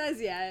sign says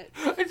yet.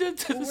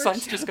 The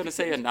sign's just gonna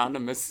say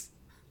anonymous.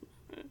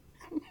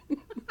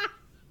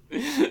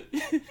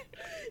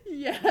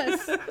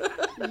 Yes.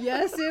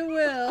 Yes, it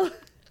will.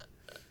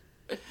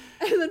 And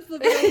then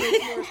flip it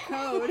over, it's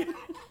Morse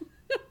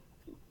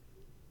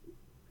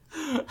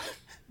code.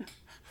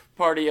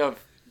 Party of ...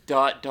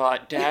 dash ...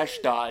 dash ...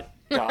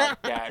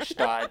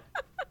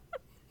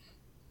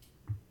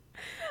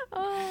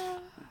 Oh.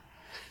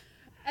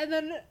 And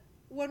then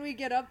when we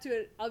get up to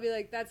it, I'll be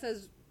like, that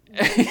says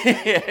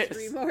Yes.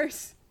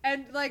 remorse.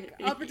 And like,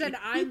 I'll pretend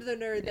I'm the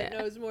nerd that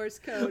knows Morse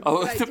code.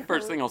 Oh, but I the don't.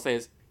 first thing I'll say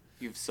is,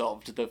 "You've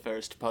solved the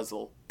first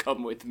puzzle.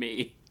 Come with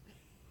me.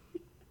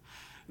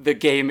 The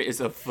game is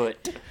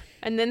afoot."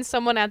 And then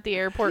someone at the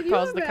airport Can you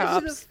calls the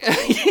imagine cops.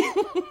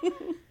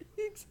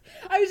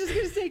 I was just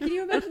gonna say, can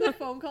you imagine the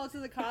phone call to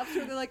the cops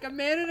where they're like, a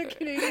man in a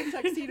Canadian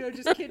tuxedo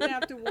just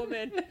kidnapped a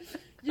woman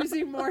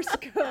using Morse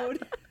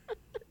code?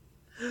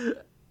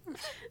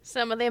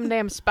 Some of them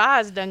damn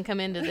spies done come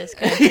into this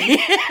country.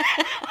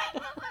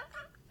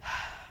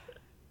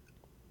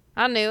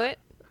 I knew it.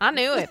 I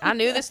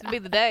knew this would be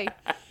the day.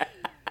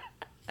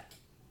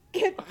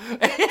 Get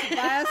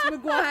Tobias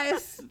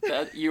McGuire's.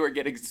 That, you are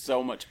getting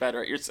so much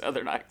better at your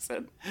southern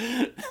accent.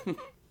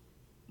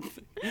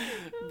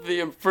 The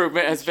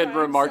improvement has been Trying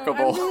so-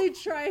 remarkable.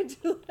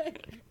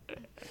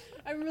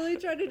 I'm really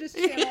trying to just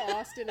channel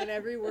Austin in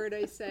every word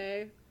I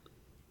say.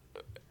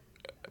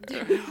 Do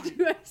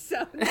I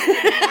sound like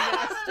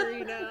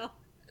mastery now?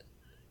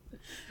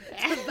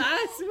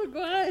 Tobias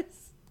McGuire's.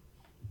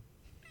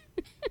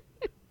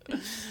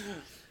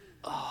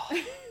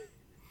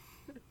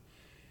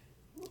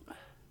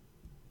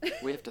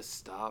 We have to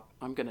stop.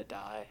 I'm gonna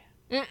die.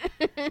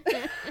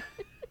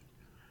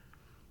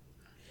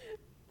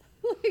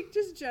 Like,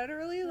 just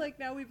generally, like,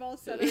 now we've all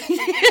said our speeches,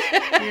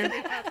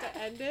 we have to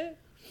end it.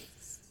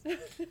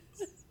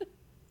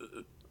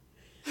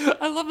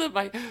 I love that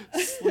my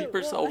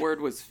sleeper cell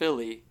word was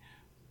Philly,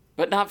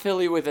 but not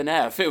Philly with an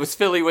F. It was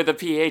Philly with a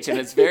PH, and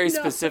it's very No.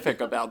 specific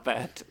about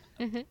that.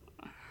 And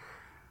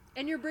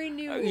your brain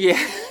knew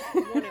Yeah.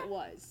 what it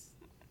was.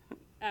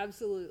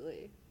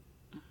 Absolutely.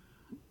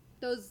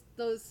 Those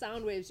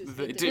sound waves just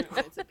They hit do. different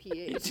when it's a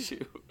PH.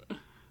 You.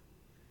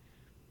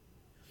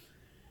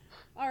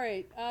 All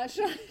right,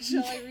 shall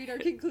I read our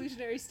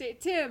conclusionary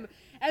state? Tim,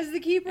 as the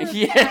keeper of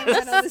Yes. the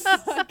timeline on this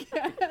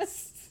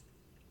podcast.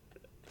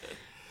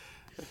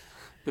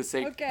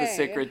 The Okay.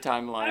 sacred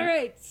timeline. All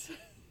right.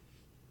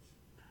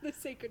 The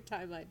sacred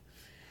timeline.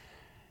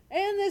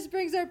 And this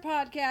brings our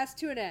podcast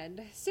to an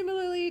end,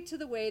 similarly to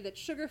the way that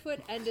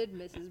Sugarfoot ended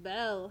Mrs.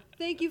 Bell.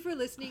 Thank you for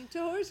listening to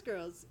Horse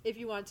Girls. If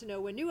you want to know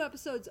when new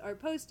episodes are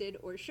posted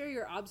or share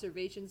your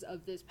observations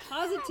of this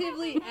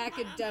positively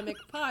academic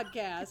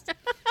podcast,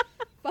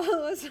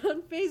 follow us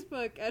on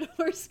Facebook at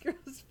Horse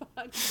Girls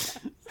Podcast.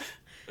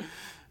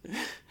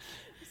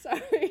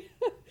 Sorry.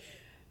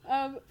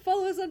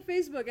 Follow us on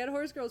Facebook at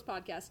Horse Girls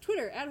Podcast,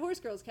 Twitter at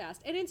Horse Girls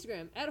Cast, and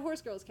Instagram at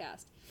Horse Girls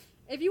Cast.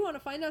 If you want to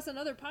find us on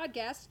other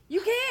podcasts,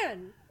 you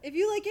can. If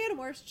you like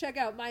Animorphs, check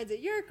out Minds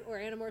at Yerk or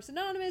Animorphs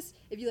Anonymous.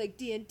 If you like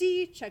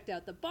D&D, check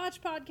out the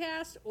Botch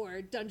Podcast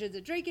or Dungeons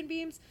and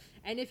Drakenbeams.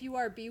 And if you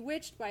are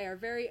bewitched by our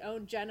very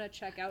own Jenna,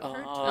 check out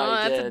her Oh,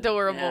 I that's did.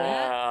 adorable.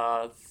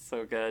 Yeah, it's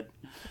so good.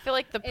 I feel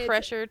like the It's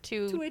pressure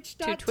to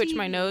twitch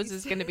my nose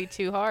is going to be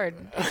too hard.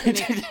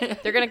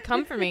 They're going to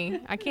come for me.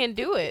 I can't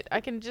do it. I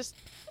can just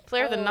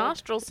flare the Oh.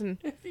 nostrils and...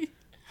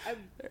 I'm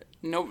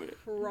No,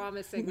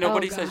 promising.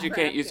 nobody Oh, says God. you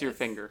can't use your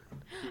Practice. finger.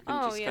 You can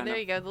Oh, just yeah, kinda- there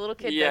you go. The little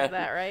kid Yeah. does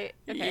that, right?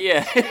 Okay.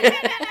 Yeah.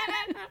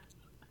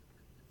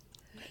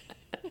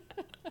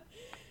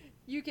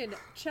 You can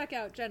check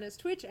out Jenna's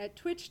Twitch at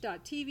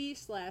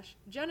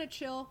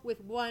twitch.tv/JennaChill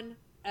with one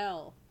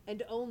L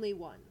and only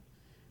one.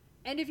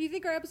 And if you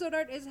think our episode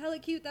art is hella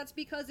cute, that's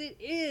because it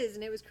is.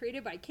 And it was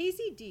created by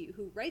Casey D,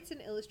 who writes and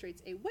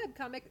illustrates a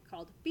webcomic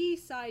called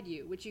B-Side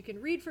You, which you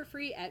can read for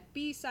free at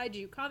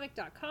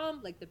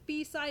bsideyoucomic.com, like the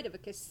B-side of a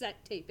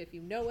cassette tape, if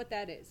you know what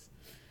that is.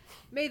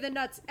 May the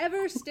nuts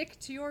ever stick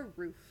to your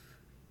roof.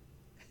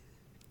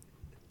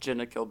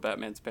 Jenna killed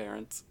Batman's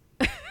parents.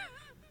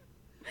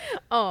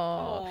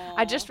 Oh,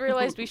 I just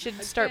realized we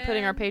should start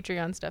putting our Again.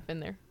 Patreon stuff in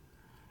there.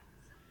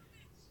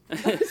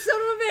 Son of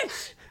a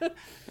bitch!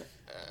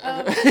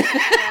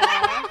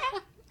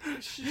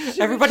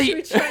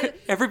 Everybody,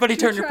 everybody,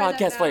 turn your try that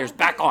podcast now? players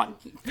back on.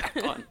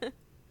 Back on.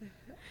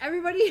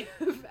 Everybody,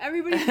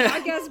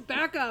 podcast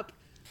backup.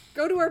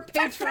 Go to our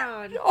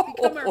Patreon.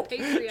 Become our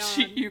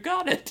Patreon. You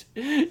got it.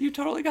 You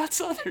totally got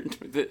Southern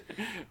with it.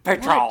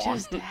 Patreon. What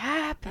just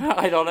happened?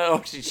 I don't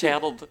know. She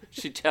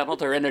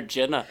channeled her inner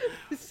Jenna.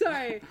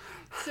 Sorry.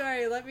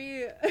 Let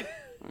me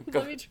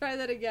try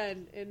that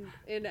again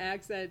in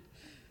accent.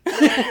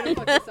 I'm gonna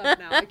fuck this up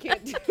now. I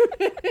can't do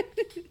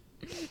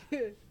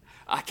it.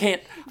 I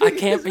can't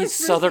Because be my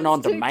Southern first on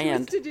instinct was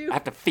demand. to do- I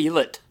have to feel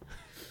it.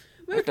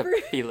 I My, have to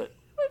fir- feel it.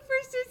 my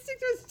first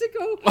instinct was to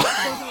go to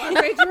our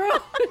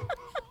Patreon.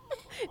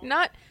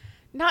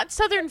 Not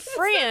Southern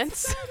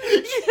France.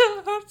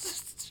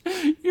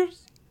 You're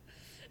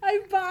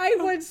I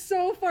went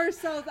so far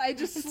south. I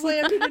just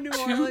slammed into New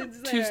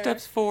Orleans there. 2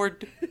 steps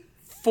forward,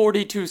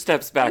 42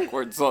 steps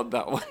backwards on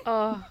that one.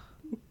 Oh,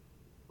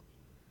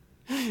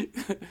 We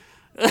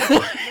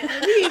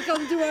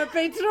come to our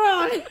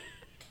Patreon.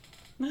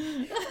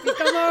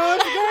 Become our own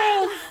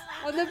girls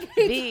on the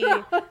be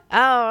Patreon.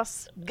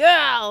 us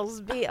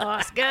girls. Be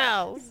us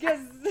girls. Yes.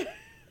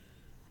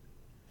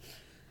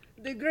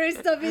 The gray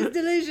stuff is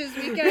delicious.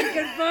 We can't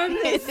confirm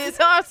It this. is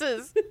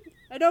horses.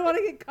 I don't want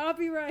to get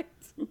copyright.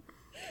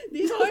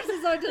 These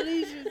horses are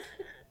delicious.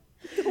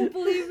 Don't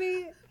believe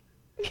me.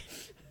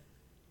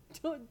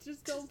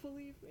 Don't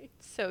believe me.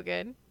 So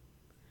good.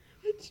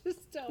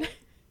 Just don't.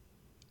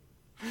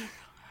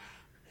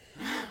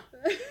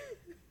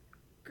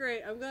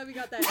 Great. I'm glad we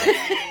got that.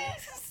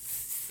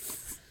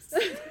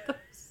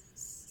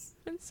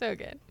 It's so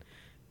good.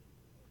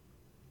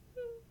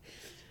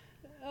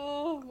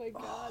 Oh my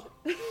god.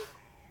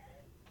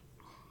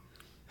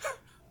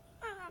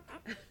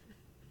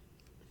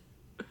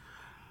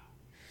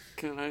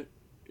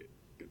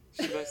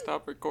 Should I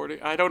stop recording?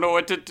 I don't know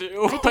what to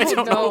do. I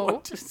don't know.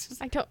 what to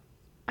do.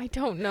 I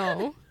don't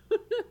know.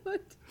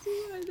 What to do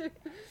either.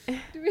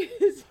 Do we-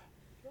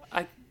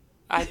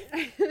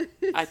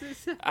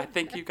 I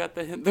think you got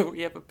the hint that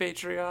we have a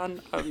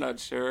Patreon. I'm not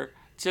sure.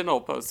 Jen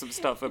will post some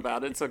stuff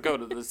about it, so go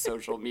to the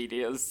social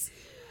medias.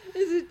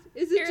 Is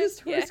it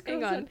just Yeah, horse hang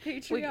girls on. on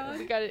Patreon?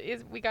 We got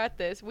it. We got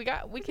this. We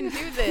can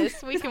do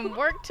this. We can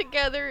work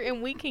together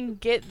and we can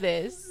get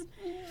this.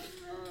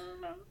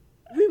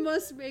 We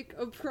must make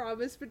a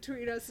promise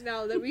between us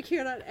now that we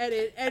cannot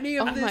edit any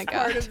of Oh my this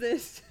part God. of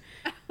this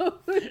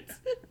out.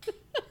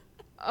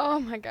 Oh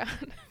my god.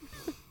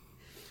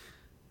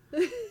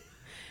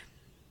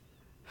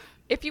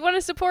 If you want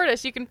to support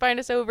us, you can find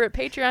us over at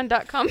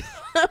patreon.com.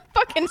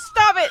 Fucking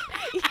stop it!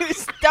 You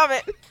stop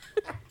it!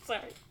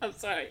 I'm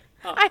sorry.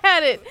 Oh, I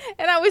had it,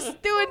 and I was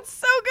doing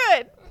so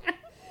good.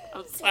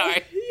 I'm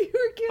sorry. You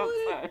were killing I'm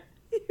it. sorry.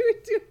 You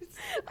were doing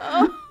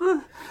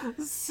Oh,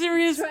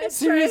 Serious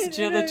Try it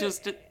Jenna in a-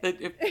 just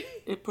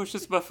it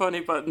pushes my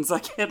funny buttons. I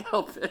can't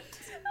help it.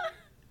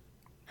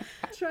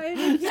 Try it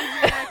in your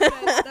accent.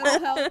 That'll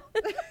help.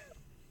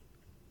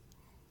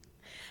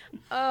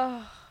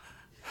 oh.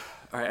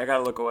 All right, I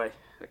gotta look away.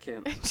 I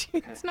can't.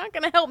 It's not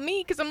gonna help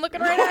me because I'm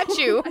looking right at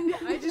you.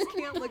 I just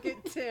can't look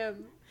at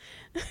Tim.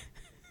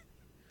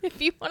 If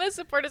you want to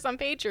support us on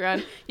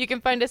Patreon, you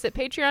can find us at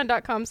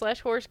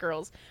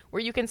patreon.com/horsegirls,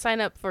 where you can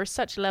sign up for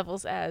such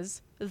levels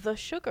as the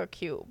Sugar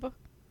Cube.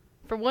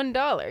 For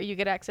 $1, you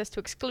get access to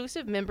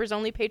exclusive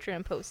members-only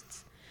Patreon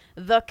posts.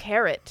 The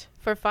Carrot.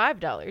 For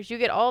 $5, you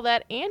get all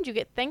that, and you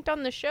get thanked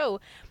on the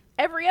show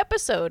every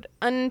episode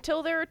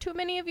until there are too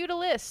many of you to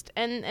list,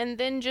 and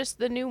then just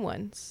the new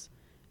ones,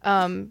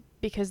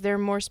 because they're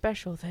more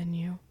special than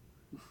you,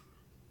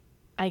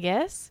 I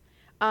guess.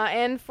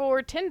 And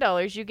for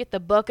 $10, you get the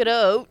Bucket of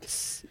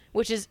Oats,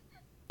 which is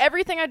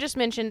everything I just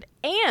mentioned,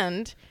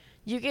 and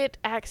you get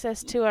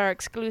access to our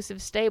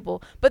exclusive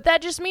stable. But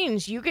that just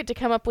means you get to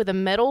come up with a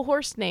metal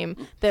horse name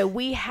that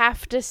we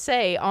have to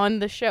say on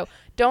the show.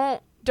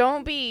 Don't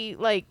be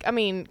like, I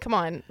mean, come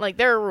on. Like,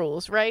 there are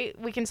rules, right?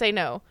 We can say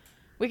no.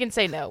 We can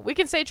say no. We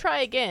can say try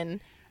again.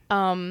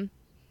 Can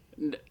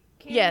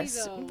Yes.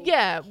 we, though?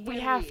 Yeah, we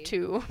Can have we?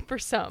 to for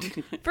some.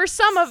 For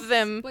some of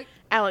them, Like-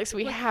 Alex,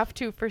 we like- have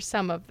to for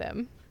some of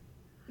them.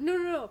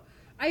 No.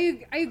 I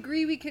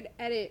agree we could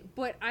edit,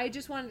 but I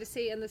just wanted to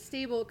say in the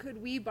stable, could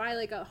we buy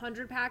like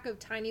 100-pack of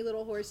tiny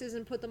little horses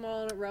and put them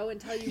all in a row and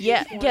tell you?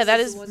 Yeah, which one yeah, that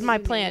the is one that my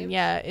you plan. named?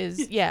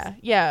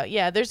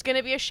 Yeah. There's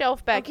gonna be a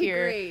shelf back Okay,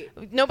 here.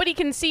 great. Nobody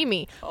can see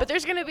me, but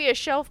there's gonna be a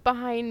shelf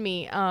behind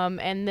me.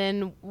 And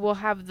then we'll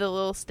have the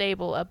little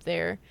stable up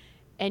there,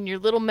 and your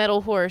little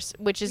metal horse,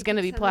 which is You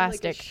gonna be sound like a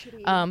plastic,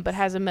 shitty but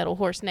has a metal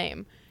horse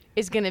name.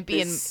 is gonna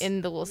be This-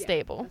 in the little Yeah,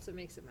 stable. That's what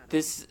makes it matter.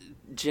 This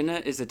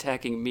Jenna is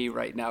attacking me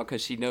right now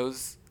because she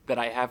knows that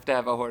I have to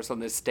have a horse on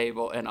this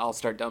stable, and I'll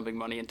start dumping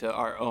money into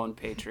our own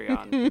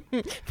Patreon.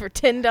 For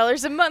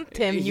 $10 a month,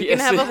 Tim, you can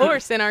Yes. have a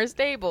horse in our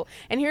stable.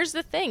 And here's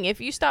the thing: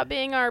 if you stop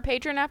being our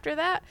patron after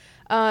that,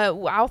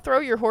 I'll throw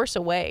your horse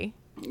away.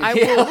 I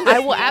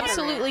will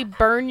absolutely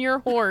burn your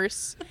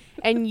horse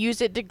and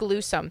use it to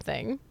glue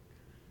something.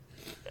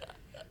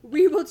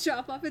 We will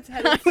chop off its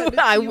head and send it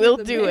to I you will in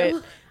the do mail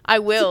it. I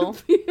will.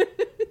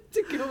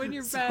 to go in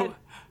your bed.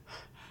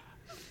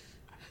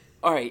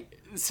 All right,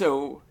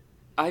 so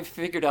I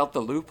figured out the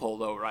loophole,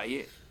 though,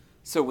 right?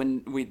 So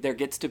when there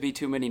gets to be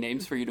too many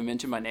names for you to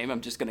mention my name,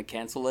 I'm just gonna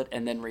cancel it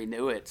and then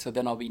renew it. So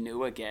then I'll be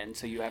new again.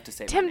 So you have to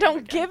say my Tim, name don't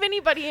again. give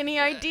anybody any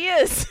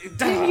ideas.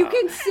 Tim, you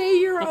can say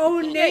your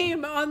own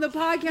name on the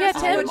podcast Yeah,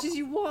 as Tim, much as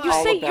you want. You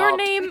All say your about-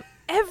 name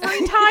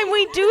every time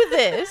we do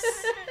this.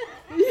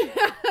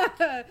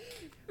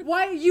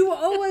 Why you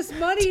owe us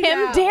money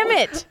Tim, now? damn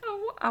it.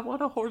 I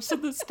want a horse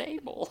in the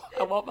stable.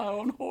 I want my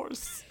own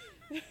horse.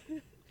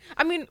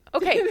 I mean,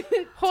 okay,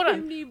 hold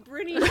on. Timney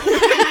Brinny.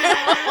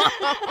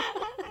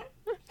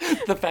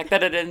 The fact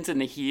that it ends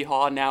in a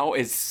hee-haw now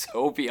is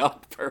so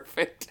beyond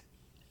perfect.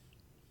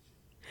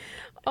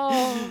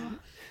 Oh,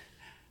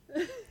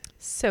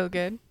 so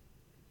good.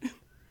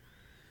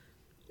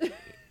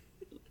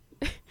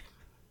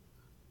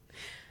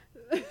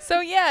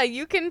 So yeah,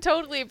 you can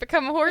totally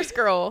become a horse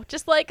girl,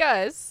 just like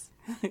us.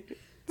 It's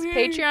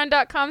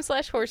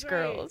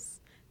patreon.com/horsegirls.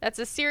 That's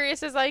as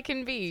serious as I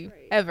can be, That's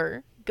right.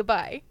 ever.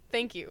 Goodbye.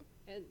 Thank you.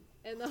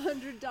 And the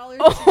 $100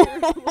 Oh. tier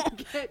will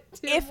get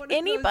Tim If one of those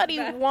anybody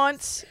vests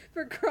wants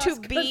for cross to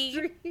be-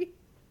 country.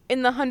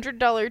 in the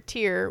 $100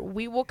 tier,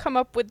 we will come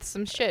up with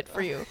some shit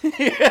for you.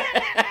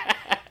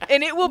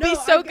 And it will be No,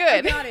 so I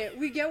good. got it.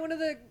 We get one of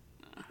the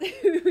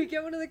we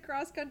get one of the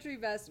cross country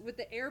vests with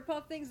the air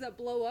puff things that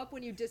blow up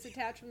when you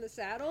disattach from the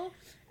saddle,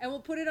 and we'll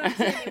put it on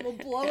Tim and we'll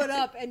blow it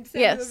up and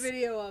send you a Yes.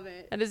 video of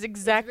it. That is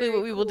exactly very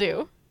what we will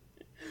do.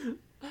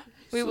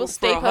 We So will for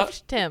stay a hu-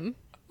 puffed Tim.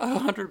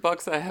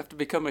 $100, I have to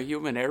become a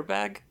human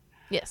airbag?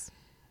 Yes.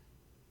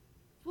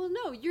 Well,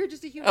 no, you're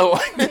just a human. Oh,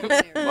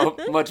 airbag. oh,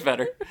 much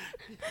better.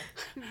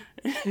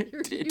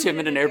 You're Tim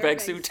in an airbag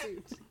suit.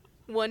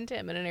 One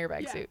Tim in an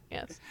airbag Yeah. suit.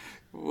 Yes.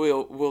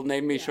 We'll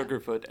name me Yeah.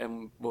 Sugarfoot,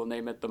 and we'll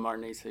name it the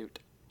Marnie suit.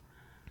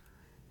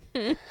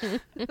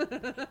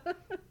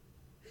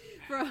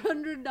 For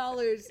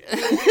 $100, in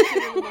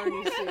the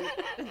Marnie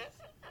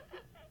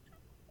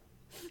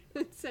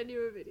suit. Send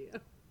you a video.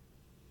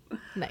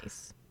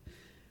 Nice.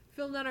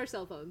 Filmed on our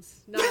cell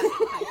phones, not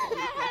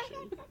high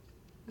quality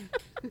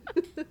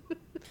production.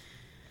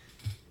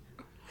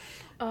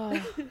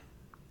 Oh.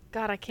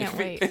 God, I can't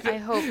wait. I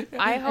hope.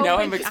 Now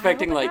I'm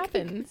expecting, I hope like- it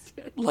happens.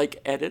 Like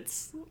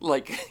edits,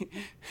 like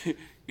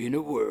in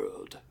a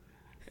world.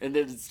 And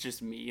then it's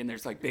just me, and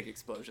there's like big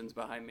explosions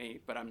behind me,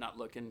 but I'm not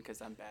looking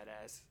because I'm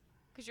badass.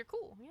 Because you're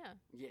cool. Yeah.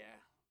 Yeah.